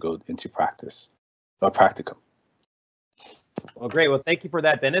intend to go into practicum. Well, great. Well, thank you for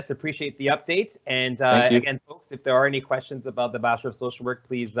that, Dennis. Appreciate the updates. And again, folks, if there are any questions about the Bachelor of Social Work,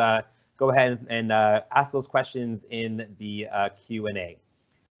 please go ahead and ask those questions in the Q&A.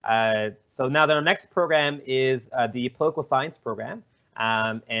 So now our next program is the Political Science program.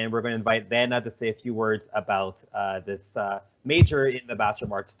 And we're going to invite Vanna to say a few words about this major in the Bachelor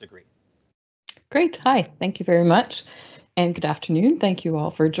of Arts degree. Great. Hi. Thank you very much. And good afternoon. Thank you all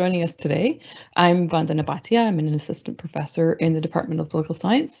for joining us today. I'm Vandana Bhatia. I'm an assistant professor in the Department of Political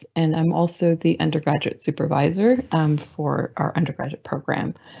Science, and I'm also the undergraduate supervisor for our undergraduate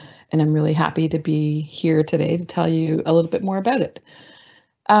program. And I'm really happy to be here today to tell you a little bit more about it.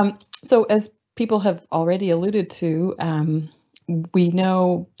 So as people have already alluded to, we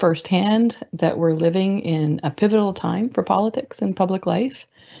know firsthand that we're living in a pivotal time for politics and public life.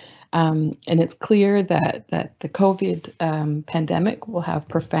 And it's clear that the COVID pandemic will have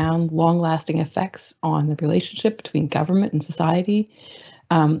profound, long-lasting effects on the relationship between government and society,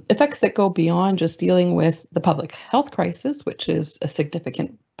 effects that go beyond just dealing with the public health crisis, which is a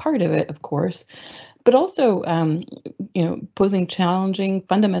significant part of it, of course, but also, posing challenging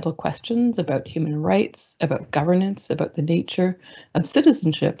fundamental questions about human rights, about governance, about the nature of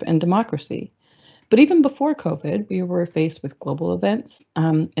citizenship and democracy. But even before COVID, we were faced with global events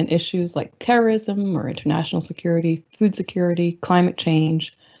and issues like terrorism or international security, food security, climate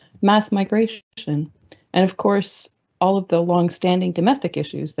change, mass migration, and of course, all of the long-standing domestic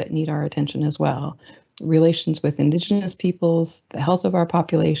issues that need our attention as well. Relations with Indigenous peoples, the health of our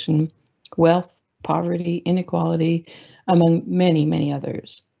population, wealth, poverty, inequality, among many, many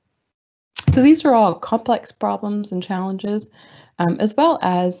others. So these are all complex problems and challenges, as well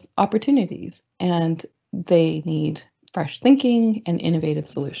as opportunities, and they need fresh thinking and innovative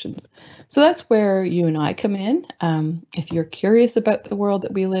solutions. So that's where you and I come in. If you're curious about the world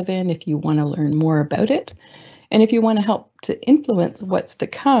that we live in, if you want to learn more about it, and if you want to help to influence what's to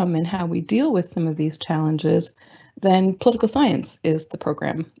come and how we deal with some of these challenges, then political science is the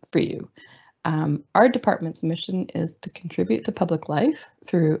program for you. Our department's mission is to contribute to public life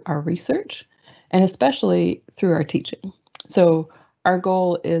through our research and especially through our teaching. So our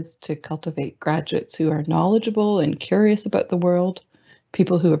goal is to cultivate graduates who are knowledgeable and curious about the world,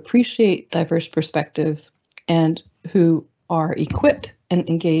 people who appreciate diverse perspectives, and who are equipped and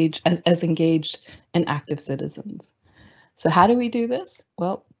engaged and active citizens. So how do we do this?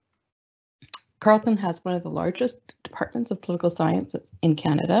 Well, Carleton has one of the largest departments of political science in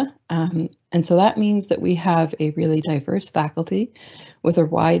Canada. And so that means that we have a really diverse faculty with a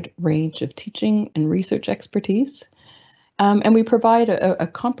wide range of teaching and research expertise. And we provide a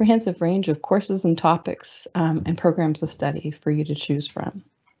comprehensive range of courses and topics and programs of study for you to choose from.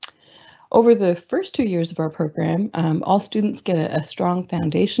 Over the first 2 years of our program, all students get a strong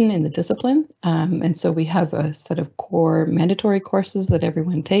foundation in the discipline. And so we have a set of core mandatory courses that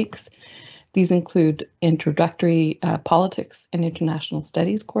everyone takes. These include introductory politics and international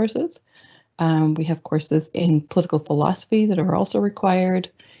studies courses. We have courses in political philosophy that are also required,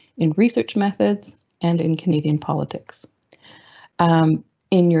 in research methods, and in Canadian politics.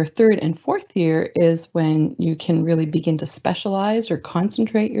 In your third and fourth year is when you can really begin to specialize or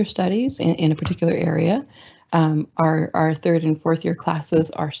concentrate your studies in a particular area. Our third and fourth year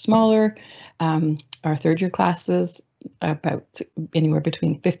classes are smaller. Our third year classes about anywhere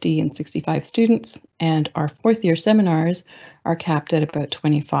between 50 and 65 students, and our fourth year seminars are capped at about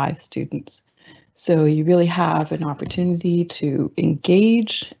 25 students. So you really have an opportunity to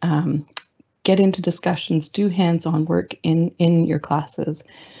engage, get into discussions, do hands-on work in your classes.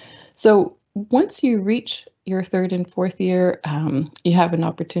 So once you reach your third and fourth year, you have an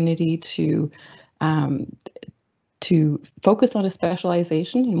opportunity to focus on a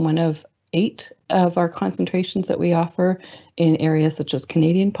specialization in one of 8 of our concentrations that we offer in areas such as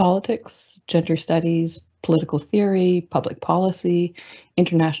Canadian politics, gender studies, political theory, public policy,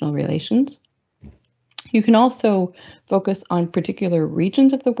 international relations. You can also focus on particular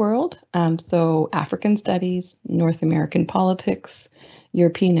regions of the world, so African studies, North American politics,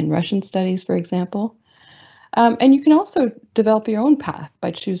 European and Russian studies, for example. And you can also develop your own path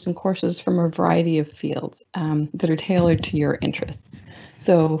by choosing courses from a variety of fields that are tailored to your interests.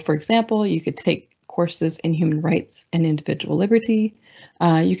 So, for example, you could take courses in human rights and individual liberty.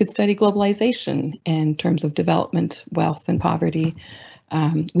 You could study globalization in terms of development, wealth, and poverty.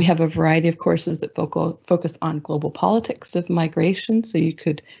 We have a variety of courses that focus on global politics of migration. So you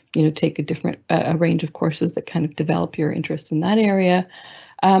could, take a range of courses that kind of develop your interest in that area.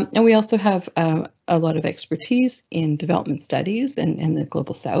 And we also have a lot of expertise in development studies and the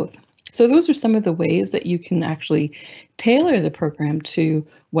Global South. So those are some of the ways that you can actually tailor the program to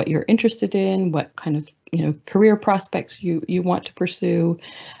what you're interested in, what kind of career prospects you want to pursue.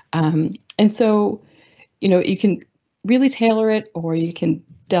 And so, you can really tailor it, or you can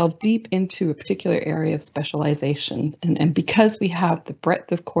delve deep into a particular area of specialization. And because we have the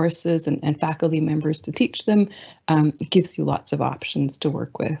breadth of courses and faculty members to teach them, it gives you lots of options to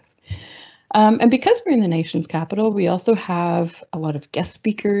work with. And because we're in the nation's capital, we also have a lot of guest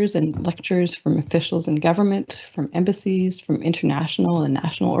speakers and lectures from officials in government, from embassies, from international and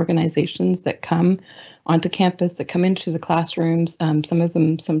national organizations that come onto campus, that come into the classrooms. Some of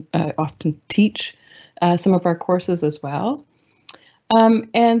them often teach some of our courses as well.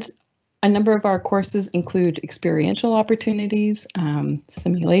 And a number of our courses include experiential opportunities,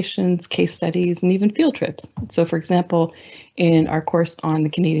 simulations, case studies, and even field trips. So for example, in our course on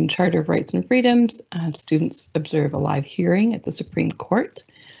the Canadian Charter of Rights and Freedoms, students observe a live hearing at the Supreme Court.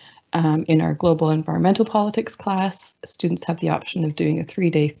 In our Global Environmental Politics class, students have the option of doing a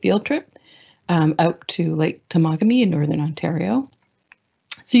 3-day field trip out to Lake Temagami in Northern Ontario.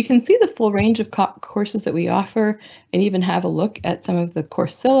 So you can see the full range of courses that we offer, and even have a look at some of the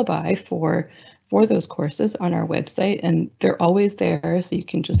course syllabi for those courses on our website, and they're always there, so you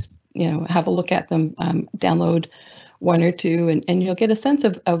can just have a look at them, download one or two, and you'll get a sense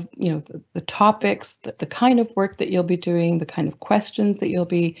of the topics, the kind of work that you'll be doing, the kind of questions that you'll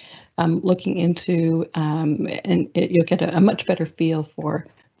be looking into, and you'll get a much better feel for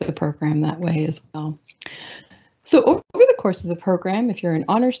the program that way as well. So over the course of the program, if you're an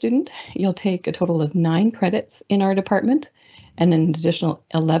honor student, you'll take a total of 9 credits in our department and an additional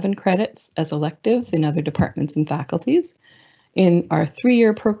 11 credits as electives in other departments and faculties. In our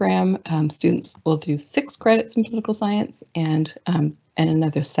 3-year program, students will do 6 credits in political science and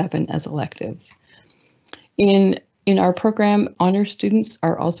another 7 as electives. In our program, honor students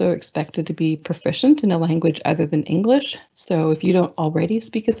are also expected to be proficient in a language other than English. So if you don't already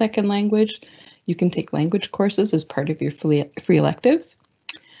speak a second language, you can take language courses as part of your free electives.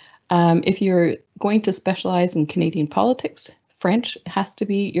 If you're going to specialize in Canadian politics, French has to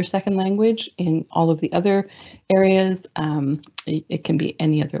be your second language. In all of the other areas, it can be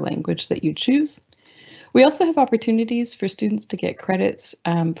any other language that you choose. We also have opportunities for students to get credits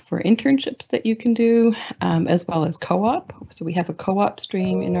for internships that you can do, as well as co-op. So we have a co-op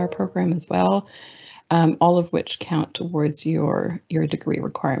stream in our program as well, all of which count towards your degree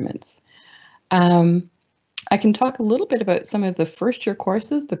requirements. I can talk a little bit about some of the first year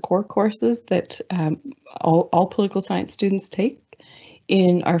courses, the core courses that all political science students take.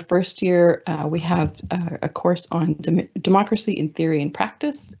 In our first year, we have a course on democracy in theory and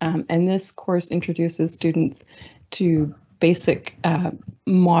practice, and this course introduces students to basic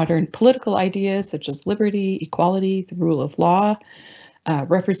modern political ideas such as liberty, equality, the rule of law,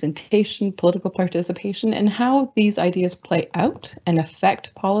 representation, political participation, and how these ideas play out and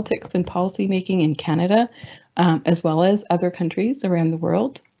affect politics and policy making in Canada, as well as other countries around the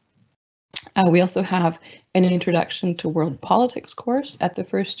world. We also have an introduction to world politics course at the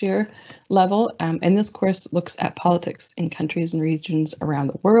first year level, and this course looks at politics in countries and regions around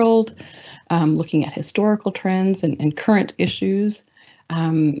the world, looking at historical trends and current issues.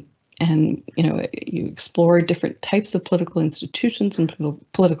 And you explore different types of political institutions and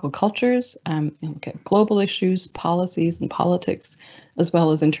political cultures, and look at global issues, policies, and politics, as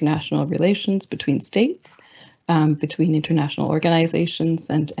well as international relations between states, between international organizations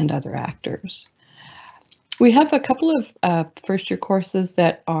and other actors. We have a couple of first-year courses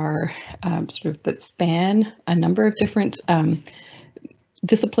that are that span a number of different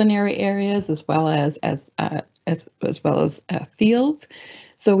disciplinary areas, as well as fields.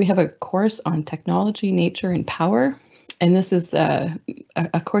 So we have a course on technology, nature, and power, and this is a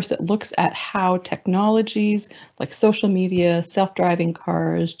course that looks at how technologies like social media, self-driving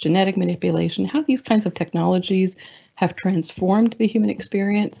cars, genetic manipulation, how these kinds of technologies have transformed the human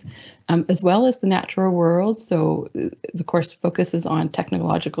experience, as well as the natural world. So the course focuses on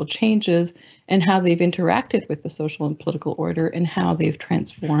technological changes and how they've interacted with the social and political order and how they've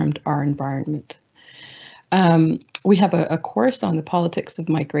transformed our environment. We have a course on the politics of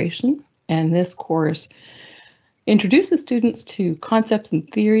migration, and this course introduces students to concepts and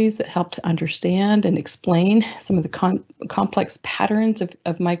theories that help to understand and explain some of the complex patterns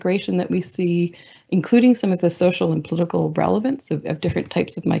of migration that we see, including some of the social and political relevance of different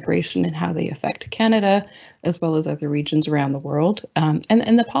types of migration and how they affect Canada, as well as other regions around the world, and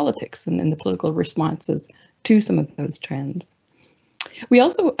the politics and the political responses to some of those trends. We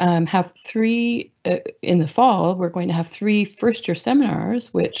also have 3, in the fall, we're going to have 3 first-year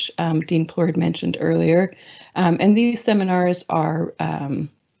seminars, which Dean Plourde mentioned earlier. And these seminars are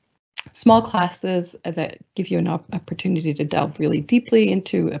small classes that give you an opportunity to delve really deeply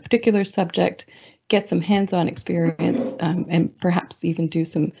into a particular subject, get some hands-on experience, and perhaps even do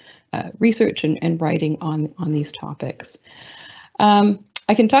some research and writing on these topics.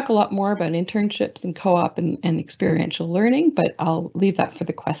 I can talk a lot more about internships and co-op and experiential learning, but I'll leave that for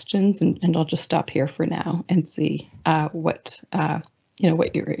the questions, and I'll just stop here for now and see what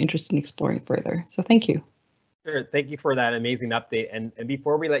what you're interested in exploring further. So thank you. Sure. Thank you for that amazing update. And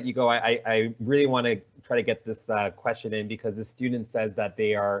before we let you go, I really want to try to get this question in, because the student says that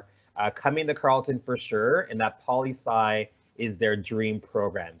they are coming to Carleton for sure, and that poli-sci is their dream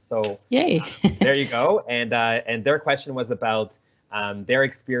program. So yay. There you go. And their question was about their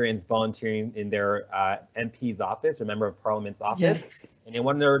experience volunteering in their MP's office, or Member of Parliament's office. Yes. And they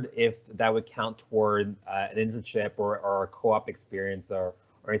wondered if that would count toward an internship or a co-op experience or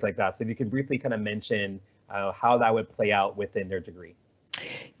anything like that. So if you could briefly kind of mention how that would play out within their degree.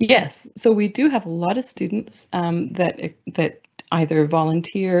 Yes, so we do have a lot of students that either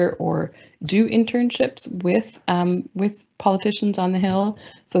volunteer or do internships with politicians on the Hill.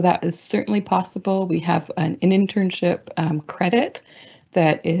 So that is certainly possible. We have an internship credit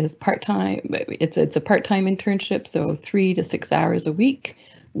that is part-time. It's a part-time internship, so 3 to 6 hours a week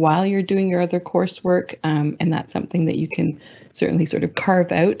while you're doing your other coursework, and that's something that you can certainly sort of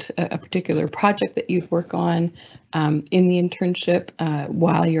carve out a particular project that you'd work on in the internship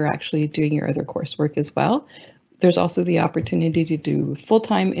while you're actually doing your other coursework as well. There's also the opportunity to do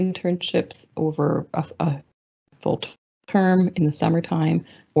full-time internships over a full term in the summertime,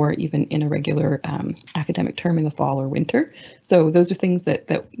 or even in a regular academic term in the fall or winter. So those are things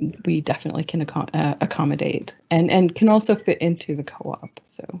that we definitely can accommodate and can also fit into the co-op.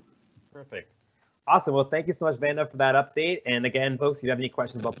 So perfect. Awesome. Well, thank you so much, Vanda, for that update. And again, folks, if you have any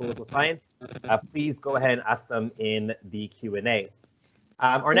questions about political science, please go ahead and ask them in the Q&A.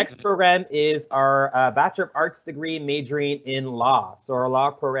 Our next program is our Bachelor of Arts degree majoring in law. So our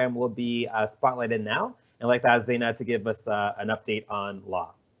law program will be spotlighted now. And I'd like to ask Zaina to give us an update on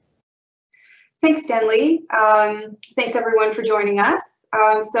law. Thanks, Stanley. Thanks, everyone, for joining us.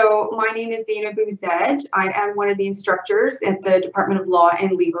 So my name is Zaina Bouzed. I am one of the instructors at the Department of Law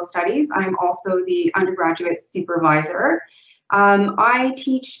and Legal Studies. I'm also the undergraduate supervisor. I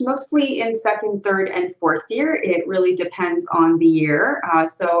teach mostly in 2nd, 3rd, and 4th year. It really depends on the year.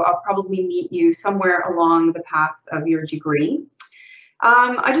 So I'll probably meet you somewhere along the path of your degree.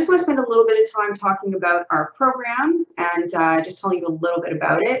 I just want to spend a little bit of time talking about our program and just telling you a little bit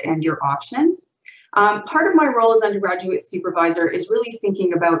about it and your options. Part of my role as undergraduate supervisor is really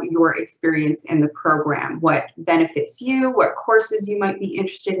thinking about your experience in the program, what benefits you, what courses you might be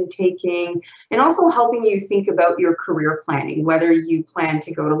interested in taking, and also helping you think about your career planning, whether you plan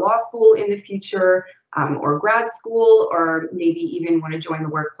to go to law school in the future or grad school, or maybe even want to join the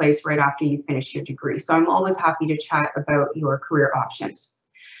workplace right after you finish your degree. So I'm always happy to chat about your career options.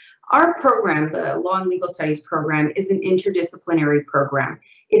 Our program, the Law and Legal Studies program, is an interdisciplinary program.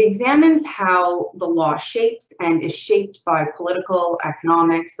 It examines how the law shapes and is shaped by political,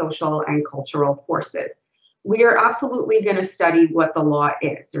 economic, social, and cultural forces. We are absolutely going to study what the law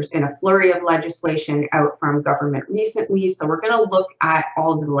is. There's been a flurry of legislation out from government recently, so we're going to look at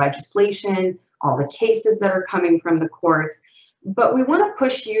all of the legislation, all the cases that are coming from the courts, but we want to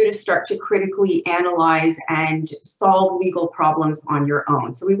push you to start to critically analyze and solve legal problems on your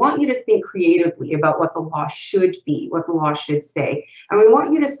own. So we want you to think creatively about what the law should be, what the law should say, and we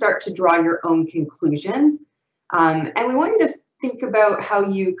want you to start to draw your own conclusions. And we want you to think about how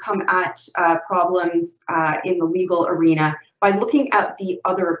you come at problems in the legal arena by looking at the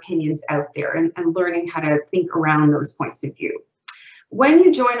other opinions out there and learning how to think around those points of view. When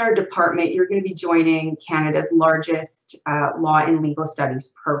you join our department, you're going to be joining Canada's largest law and legal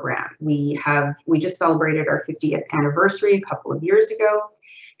studies program. We just celebrated our 50th anniversary a couple of years ago.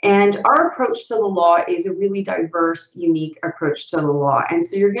 And our approach to the law is a really diverse, unique approach to the law. And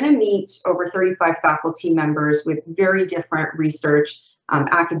so you're going to meet over 35 faculty members with very different research,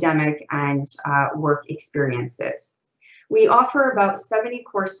 academic, and work experiences. We offer about 70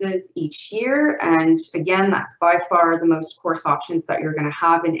 courses each year, and again, that's by far the most course options that you're going to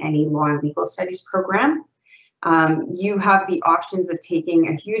have in any law and legal studies program. You have the options of taking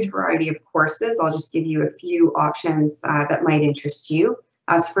a huge variety of courses. I'll just give you a few options that might interest you.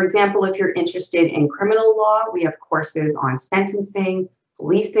 So for example, if you're interested in criminal law, we have courses on sentencing,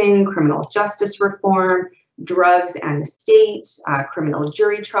 policing, criminal justice reform, drugs and the state, criminal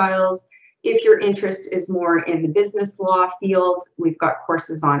jury trials. If your interest is more in the business law field, we've got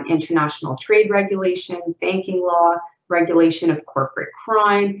courses on international trade regulation, banking law, regulation of corporate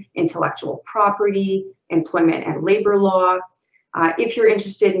crime, intellectual property, employment and labor law. If you're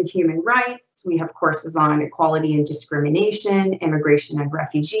interested in human rights, we have courses on equality and discrimination, immigration and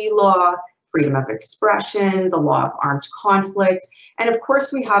refugee law, freedom of expression, the law of armed conflict. And of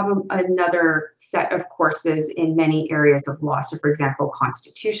course, we have another set of courses in many areas of law. So for example,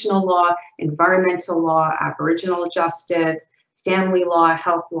 constitutional law, environmental law, Aboriginal justice, family law,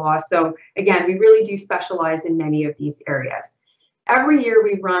 health law. So again, we really do specialize in many of these areas. Every year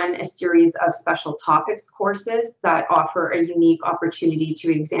we run a series of special topics courses that offer a unique opportunity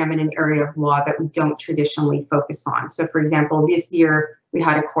to examine an area of law that we don't traditionally focus on. So for example, this year we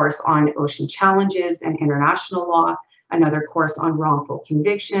had a course on ocean challenges and international law, another course on wrongful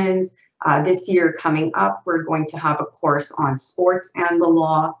convictions. This year coming up, we're going to have a course on sports and the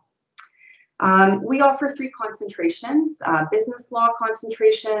law. We offer 3 concentrations, business law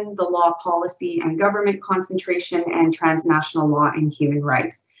concentration, the law policy and government concentration, and transnational law and human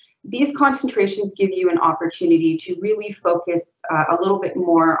rights. These concentrations give you an opportunity to really focus a little bit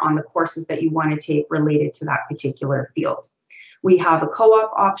more on the courses that you want to take related to that particular field. We have a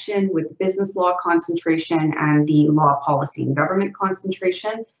co-op option with the business law concentration and the law policy and government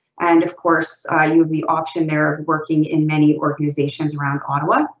concentration. And of course, you have the option there of working in many organizations around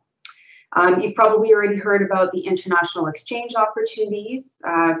Ottawa. You've probably already heard about the international exchange opportunities,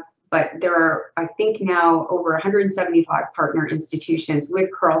 but there are, I think now, over 175 partner institutions with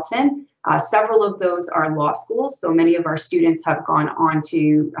Carleton. Several of those are law schools, so many of our students have gone on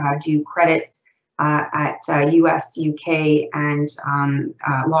to do credits at US, UK, and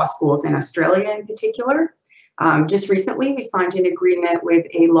law schools in Australia in particular. Just recently, we signed an agreement with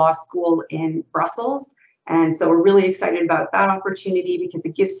a law school in Brussels. And so we're really excited about that opportunity because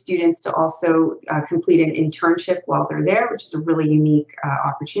it gives students to also complete an internship while they're there, which is a really unique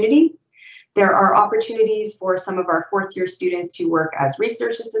opportunity. There are opportunities for some of our 4th-year students to work as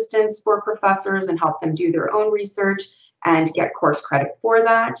research assistants for professors and help them do their own research and get course credit for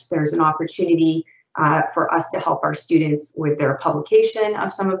that. There's an opportunity for us to help our students with their publication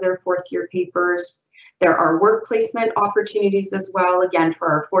of some of their 4th-year papers. There are work placement opportunities as well, again, for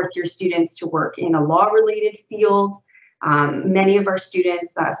our 4th-year students to work in a law-related field. Many of our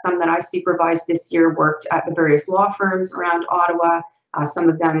students, some that I supervised this year, worked at the various law firms around Ottawa. Some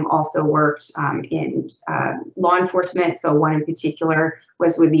of them also worked in law enforcement. So one in particular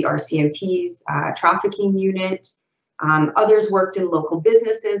was with the RCMP's trafficking unit. Others worked in local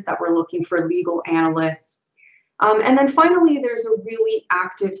businesses that were looking for legal analysts. And then finally, there's a really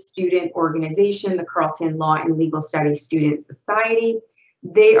active student organization, the Carleton Law and Legal Studies Student Society.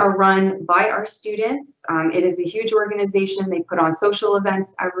 They are run by our students. It is a huge organization. They put on social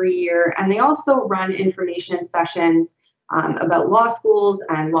events every year, and they also run information sessions about law schools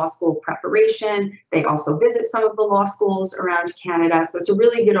and law school preparation. They also visit some of the law schools around Canada. So it's a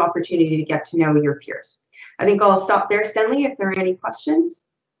really good opportunity to get to know your peers. I think I'll stop there, Stanley, if there are any questions.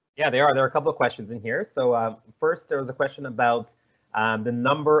 Yeah, there are a couple of questions in here. So first, there was a question about the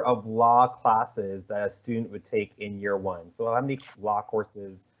number of law classes that a student would take in year 1. So how many law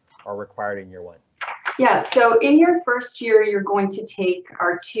courses are required in year 1? Yeah, so in your first year, you're going to take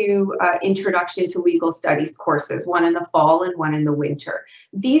our 2 Introduction to Legal Studies courses, one in the fall and one in the winter.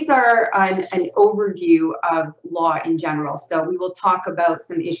 These are an overview of law in general. So we will talk about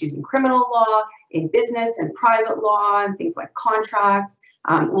some issues in criminal law, in business and private law, and things like contracts.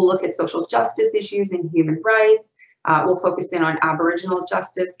 We'll look at social justice issues and human rights. We'll focus in on Aboriginal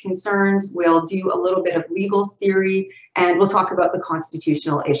justice concerns. We'll do a little bit of legal theory, and we'll talk about the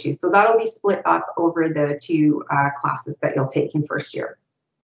constitutional issues. So that'll be split up over the 2 classes that you'll take in first year.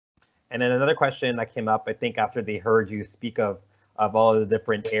 And then another question that came up, I think, after they heard you speak of all of the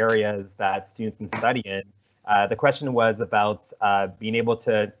different areas that students can study in. The question was about being able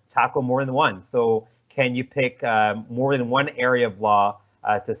to tackle more than one. So can you pick more than one area of law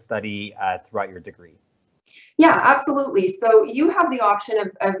to study throughout your degree? Yeah, absolutely. So you have the option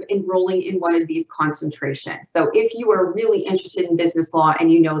of enrolling in one of these concentrations. So if you are really interested in business law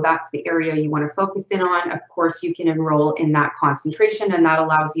and you know that's the area you want to focus in on, of course, you can enroll in that concentration, and that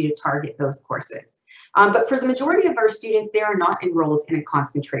allows you to target those courses. But for the majority of our students, they are not enrolled in a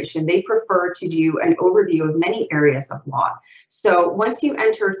concentration. They prefer to do an overview of many areas of law. So once you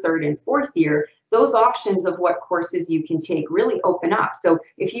enter 3rd and 4th year, those options of what courses you can take really open up. So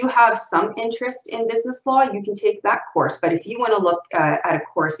if you have some interest in business law, you can take that course. But if you want to look at a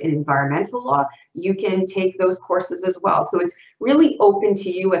course in environmental law, you can take those courses as well. So it's really open to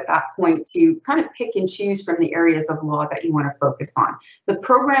you at that point to kind of pick and choose from the areas of law that you want to focus on. The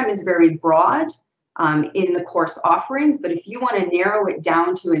program is very broad in the course offerings, but if you want to narrow it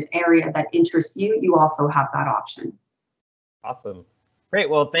down to an area that interests you, you also have that option. Awesome. Great.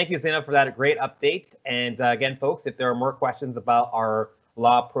 Well, thank you, Zena, for that great update. And again, folks, if there are more questions about our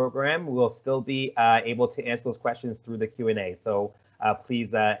law program, we'll still be able to answer those questions through the Q&A. So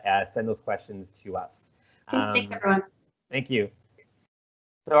please send those questions to us. Thanks, everyone. Thank you.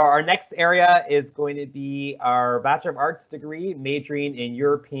 So our next area is going to be our Bachelor of Arts degree, majoring in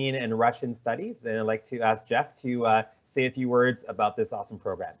European and Russian Studies. And I'd like to ask Jeff to say a few words about this awesome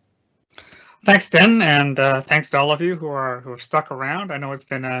program. Thanks, Den, and thanks to all of you who have stuck around. I know it's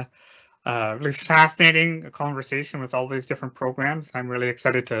been a really fascinating conversation with all these different programs. I'm really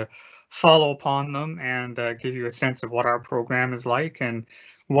excited to follow upon them and give you a sense of what our program is like and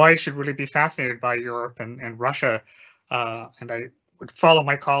why you should really be fascinated by Europe and Russia. And I would follow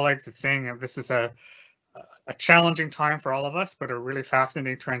my colleagues in saying that this is a challenging time for all of us, but a really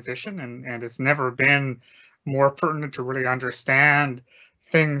fascinating transition, and it's never been more pertinent to really understand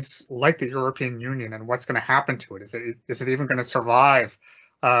things like the European Union and what's going to happen to it. Is it even going to survive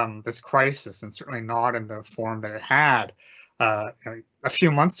this crisis, and certainly not in the form that it had. A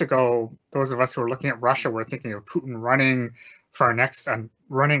few months ago, those of us who were looking at Russia were thinking of Putin running for our next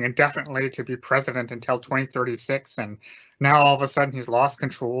running indefinitely to be president until 2036, and now all of a sudden he's lost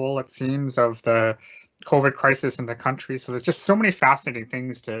control, it seems, of the COVID crisis in the country. So there's just so many fascinating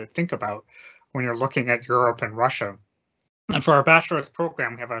things to think about when you're looking at Europe and Russia. And for our bachelor's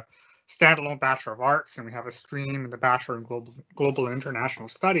program, we have a standalone Bachelor of Arts, and we have a stream in the Bachelor in Global and International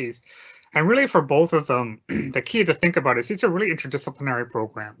Studies. And really for both of them, the key to think about is these are really interdisciplinary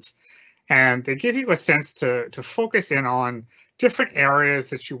programs. And they give you a sense to focus in on different areas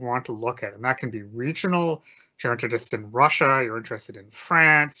that you want to look at. And that can be regional. If you're interested in Russia, you're interested in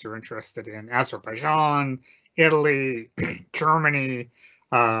France, you're interested in Azerbaijan, Italy, Germany,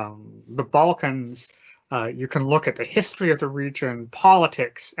 the Balkans. You can look at the history of the region,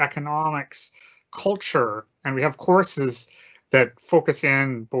 politics, economics, culture, and we have courses that focus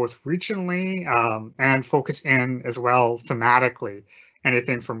in both regionally and focus in as well thematically,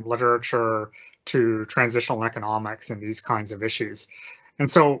 anything from literature to transitional economics and these kinds of issues. And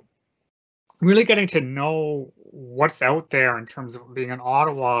so really getting to know what's out there in terms of being in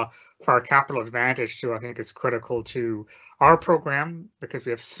Ottawa for our capital advantage too, I think is critical to our program, because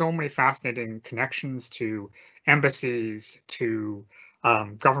we have so many fascinating connections to embassies, to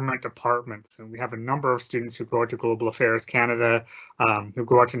government departments. And we have a number of students who go out to Global Affairs Canada, who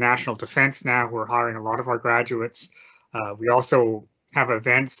go out to National Defence now, who are hiring a lot of our graduates. We also have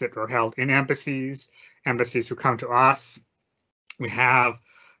events that are held in embassies who come to us. We have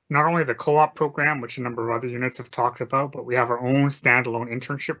not only the co-op program, which a number of other units have talked about, but we have our own standalone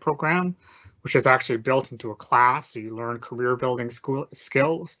internship program, which is actually built into a class. So you learn career building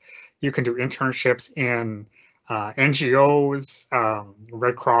skills. You can do internships in NGOs,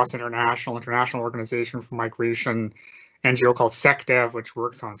 Red Cross International Organization for Migration, NGO called SecDev, which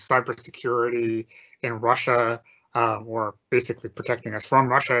works on cybersecurity in Russia, or basically protecting us from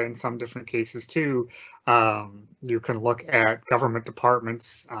Russia in some different cases too. You can look at government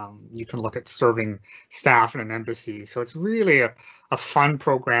departments. You can look at serving staff in an embassy. So it's really a fun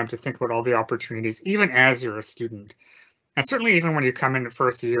program to think about all the opportunities, even as you're a student. And certainly even when you come in the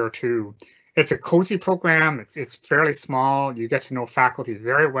first year or two, it's a cozy program. It's fairly small. You get to know faculty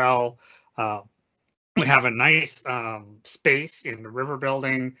very well. We have a nice space in the River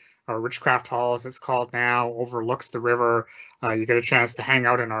Building, or Richcraft Hall as it's called now, overlooks the river. You get a chance to hang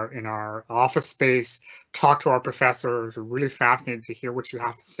out in our office space, talk to our professors. We're really fascinated to hear what you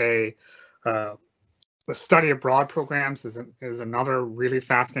have to say. The study abroad programs is another really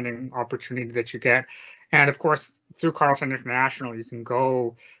fascinating opportunity that you get. And of course, through Carleton International, you can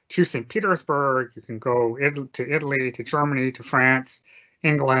go to St. Petersburg, you can go to Italy, to Germany, to France,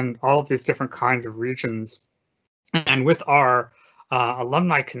 England, all of these different kinds of regions. And with our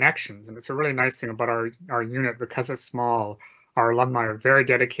alumni connections, and it's a really nice thing about our unit, because it's small, our alumni are very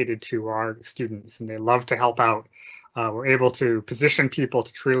dedicated to our students and they love to help out. We're able to position people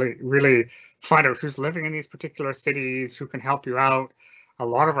to really find out who's living in these particular cities, who can help you out. A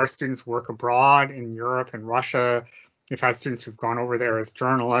lot of our students work abroad in Europe and Russia. We've had students who've gone over there as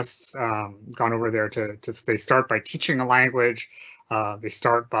journalists, gone over there they start by teaching a language. They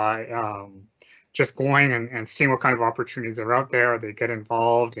start by just going and seeing what kind of opportunities are out there. They get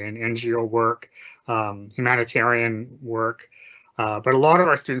involved in NGO work, humanitarian work. But a lot of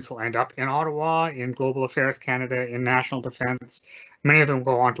our students will end up in Ottawa, in Global Affairs Canada, in National Defence. Many of them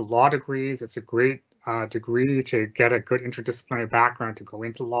go on to law degrees. It's a great degree to get a good interdisciplinary background to go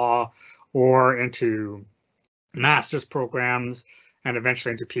into law or into master's programs and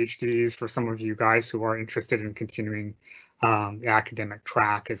eventually into PhDs for some of you guys who are interested in continuing the academic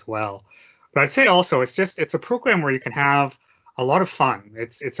track as well. But I'd say also it's a program where you can have a lot of fun.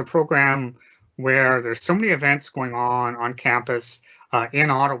 It's a program where there's so many events going on campus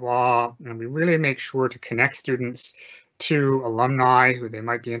in Ottawa, and we really make sure to connect students to alumni who they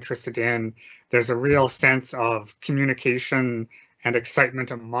might be interested in. There's a real sense of communication and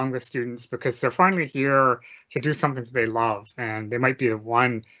excitement among the students because they're finally here to do something that they love, and they might be the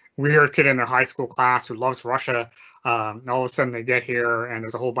one weird kid in their high school class who loves Russia, All of a sudden they get here and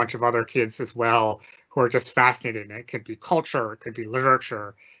there's a whole bunch of other kids as well who are just fascinated. It could be culture, it could be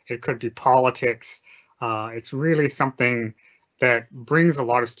literature, it could be politics. It's really something that brings a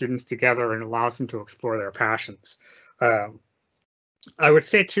lot of students together and allows them to explore their passions. I would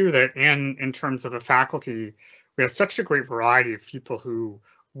say too that in terms of the faculty, we have such a great variety of people who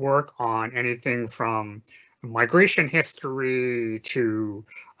work on anything from migration history to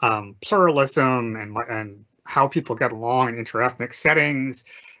pluralism and how people get along in interethnic settings,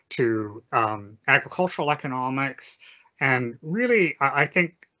 to agricultural economics. And really, I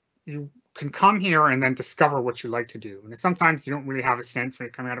think you can come here and then discover what you like to do. And sometimes you don't really have a sense when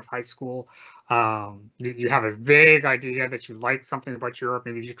you're coming out of high school. You have a vague idea that you like something about Europe,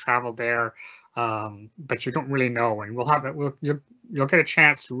 maybe you traveled there, but you don't really know. And you'll get a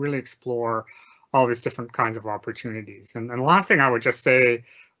chance to really explore all these different kinds of opportunities. And the last thing I would just say,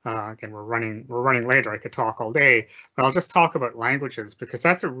 again, we're running later, I could talk all day, but I'll just talk about languages, because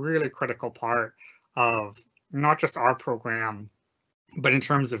that's a really critical part of not just our program, but in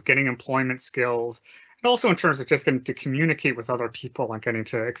terms of getting employment skills, and also in terms of just getting to communicate with other people and getting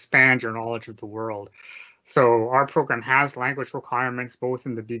to expand your knowledge of the world. So our program has language requirements, both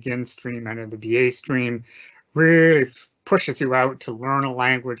in the Begin stream and in the BA stream, really pushes you out to learn a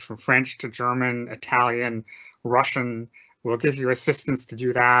language from French to German, Italian, Russian. We'll give you assistance to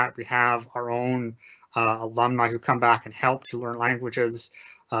do that. We have our own alumni who come back and help to learn languages.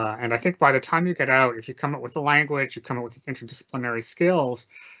 And I think by the time you get out, if you come up with a language, you come up with these interdisciplinary skills,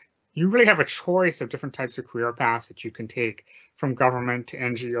 you really have a choice of different types of career paths that you can take, from government to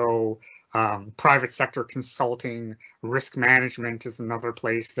NGO, private sector consulting, risk management is another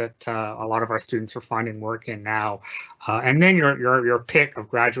place that a lot of our students are finding work in now. And then your pick of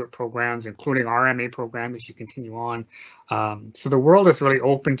graduate programs, including our MA program as you continue on. So the world is really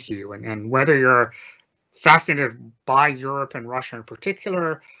open to you, and whether you're fascinated by Europe and Russia in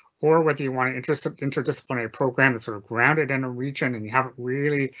particular, or whether you want an interdisciplinary program that's sort of grounded in a region and you haven't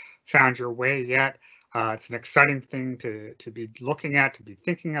really found your way yet, it's an exciting thing to be looking at, to be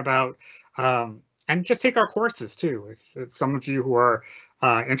thinking about, and just take our courses too. If some of you who are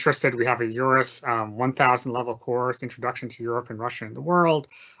interested, we have a EURIS 1000 level course, Introduction to Europe and Russia and the World,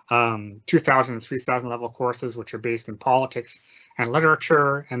 2000 and 3000 level courses, which are based in politics and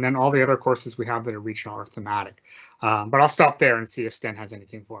literature, and then all the other courses we have that are regional or thematic. But I'll stop there and see if Sten has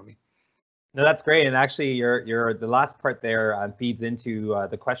anything for me. No, that's great. And actually, the last part there feeds into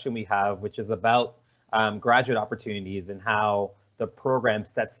the question we have, which is about graduate opportunities and how the program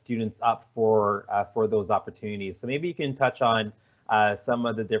sets students up for those opportunities. So maybe you can touch on some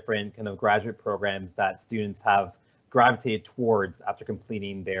of the different kind of graduate programs that students have gravitated towards after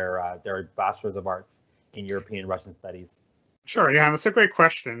completing their Bachelor's of Arts in European Russian Studies. Sure, yeah, that's a great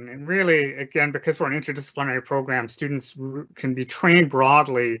question. And really, again, because we're an interdisciplinary program, students can be trained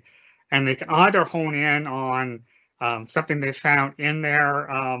broadly, and they can either hone in on something they found in their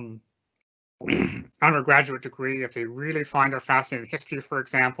undergraduate degree. If they really find they're fascinated in history, for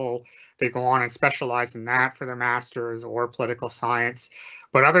example, they go on and specialize in that for their master's, or political science.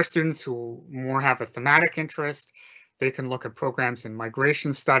 But other students who more have a thematic interest, they can look at programs in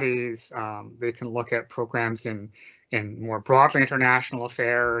migration studies. They can look at programs in more broadly international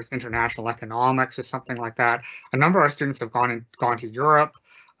affairs, international economics, or something like that. A number of our students have gone to Europe.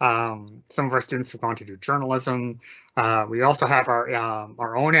 Some of our students have gone to do journalism. We also have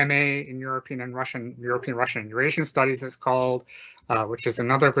our own MA in European, Russian, and Eurasian Studies, it's called, which is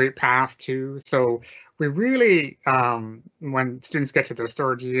another great path too. So we really, when students get to their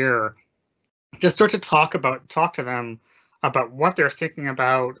third year, just start to talk to them about what they're thinking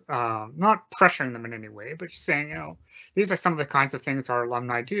about, not pressuring them in any way, but just saying, these are some of the kinds of things our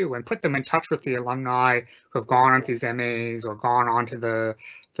alumni do, and put them in touch with the alumni who have gone on to these MAs or gone on to the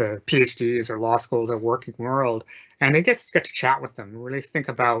PhDs or law schools or working world, and they get to chat with them, really think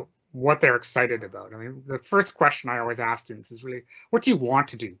about what they're excited about. I mean, the first question I always ask students is really, what do you want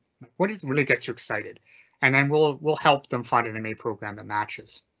to do? What really gets you excited? And then we'll help them find an MA program that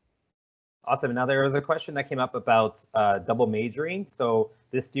matches. Awesome. Now there was a question that came up about double majoring. So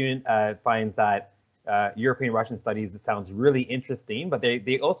this student finds that European Russian Studies sounds really interesting, but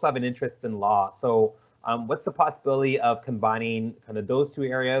they also have an interest in law. So what's the possibility of combining kind of those two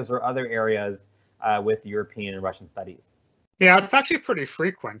areas or other areas with European and Russian Studies? Yeah, it's actually pretty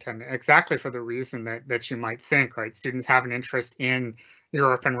frequent, and exactly for the reason that you might think, right? Students have an interest in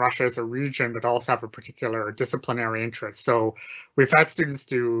Europe and Russia as a region, but also have a particular disciplinary interest. So we've had students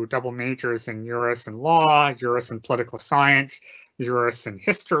do double majors in Juris and law, Juris and political science, Juris and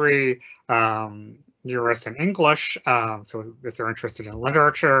history, US and English, so if they're interested in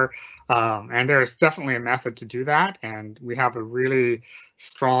literature, and there's definitely a method to do that, and we have a really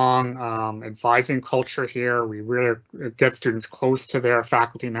strong advising culture here. We really get students close to their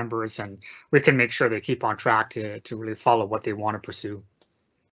faculty members, and we can make sure they keep on track to really follow what they want to pursue.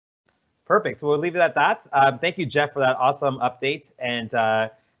 Perfect. So we'll leave it at that. Thank you, Jeff, for that awesome update.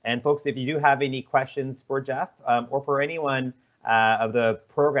 And folks, if you do have any questions for Jeff or for anyone of the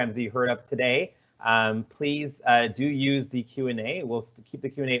programs that you heard of today, please do use the Q&A. We'll keep the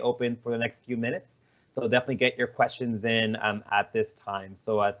Q&A open for the next few minutes. So definitely get your questions in at this time.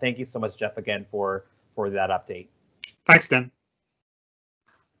 So thank you so much, Jeff, again for that update. Thanks, Dan.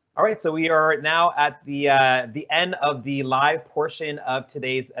 All right, so we are now at the end of the live portion of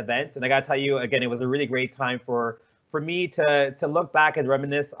today's event, and I gotta tell you again, it was a really great time for me to look back and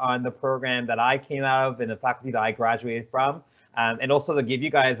reminisce on the program that I came out of and the faculty that I graduated from, and also to give you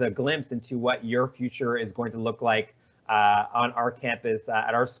guys a glimpse into what your future is going to look like on our campus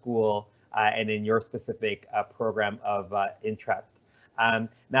at our school and in your specific program of interest.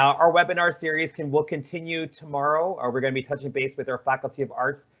 Now, our webinar series will continue tomorrow. We're going to be touching base with our Faculty of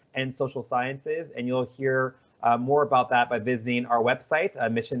Arts and Social Sciences, and you'll hear more about that by visiting our website,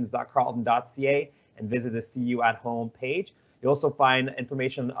 admissions.carleton.ca, and visit the CU at Home page. You'll also find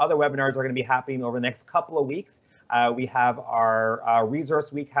information on other webinars that are going to be happening over the next couple of weeks. We have our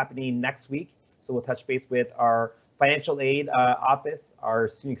Resource Week happening next week, so we'll touch base with our Financial Aid Office, our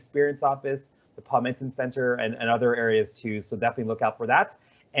Student Experience Office, the Palmenton Center, and other areas too, so definitely look out for that.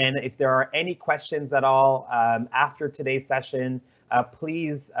 And if there are any questions at all after today's session,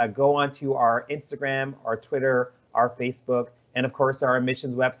 please go onto our Instagram, our Twitter, our Facebook, and of course our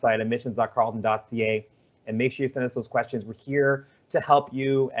admissions website, admissions.carleton.ca, and make sure you send us those questions. We're here to help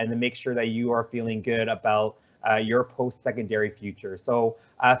you and to make sure that you are feeling good about your post-secondary future. So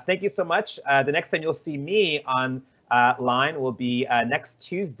thank you so much. The next time you'll see me on line will be next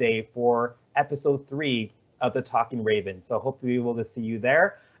Tuesday for episode 3 of the Talking Raven. So hopefully we'll be able to see you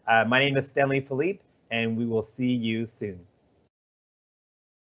there. My name is Stanley Philippe, and we will see you soon.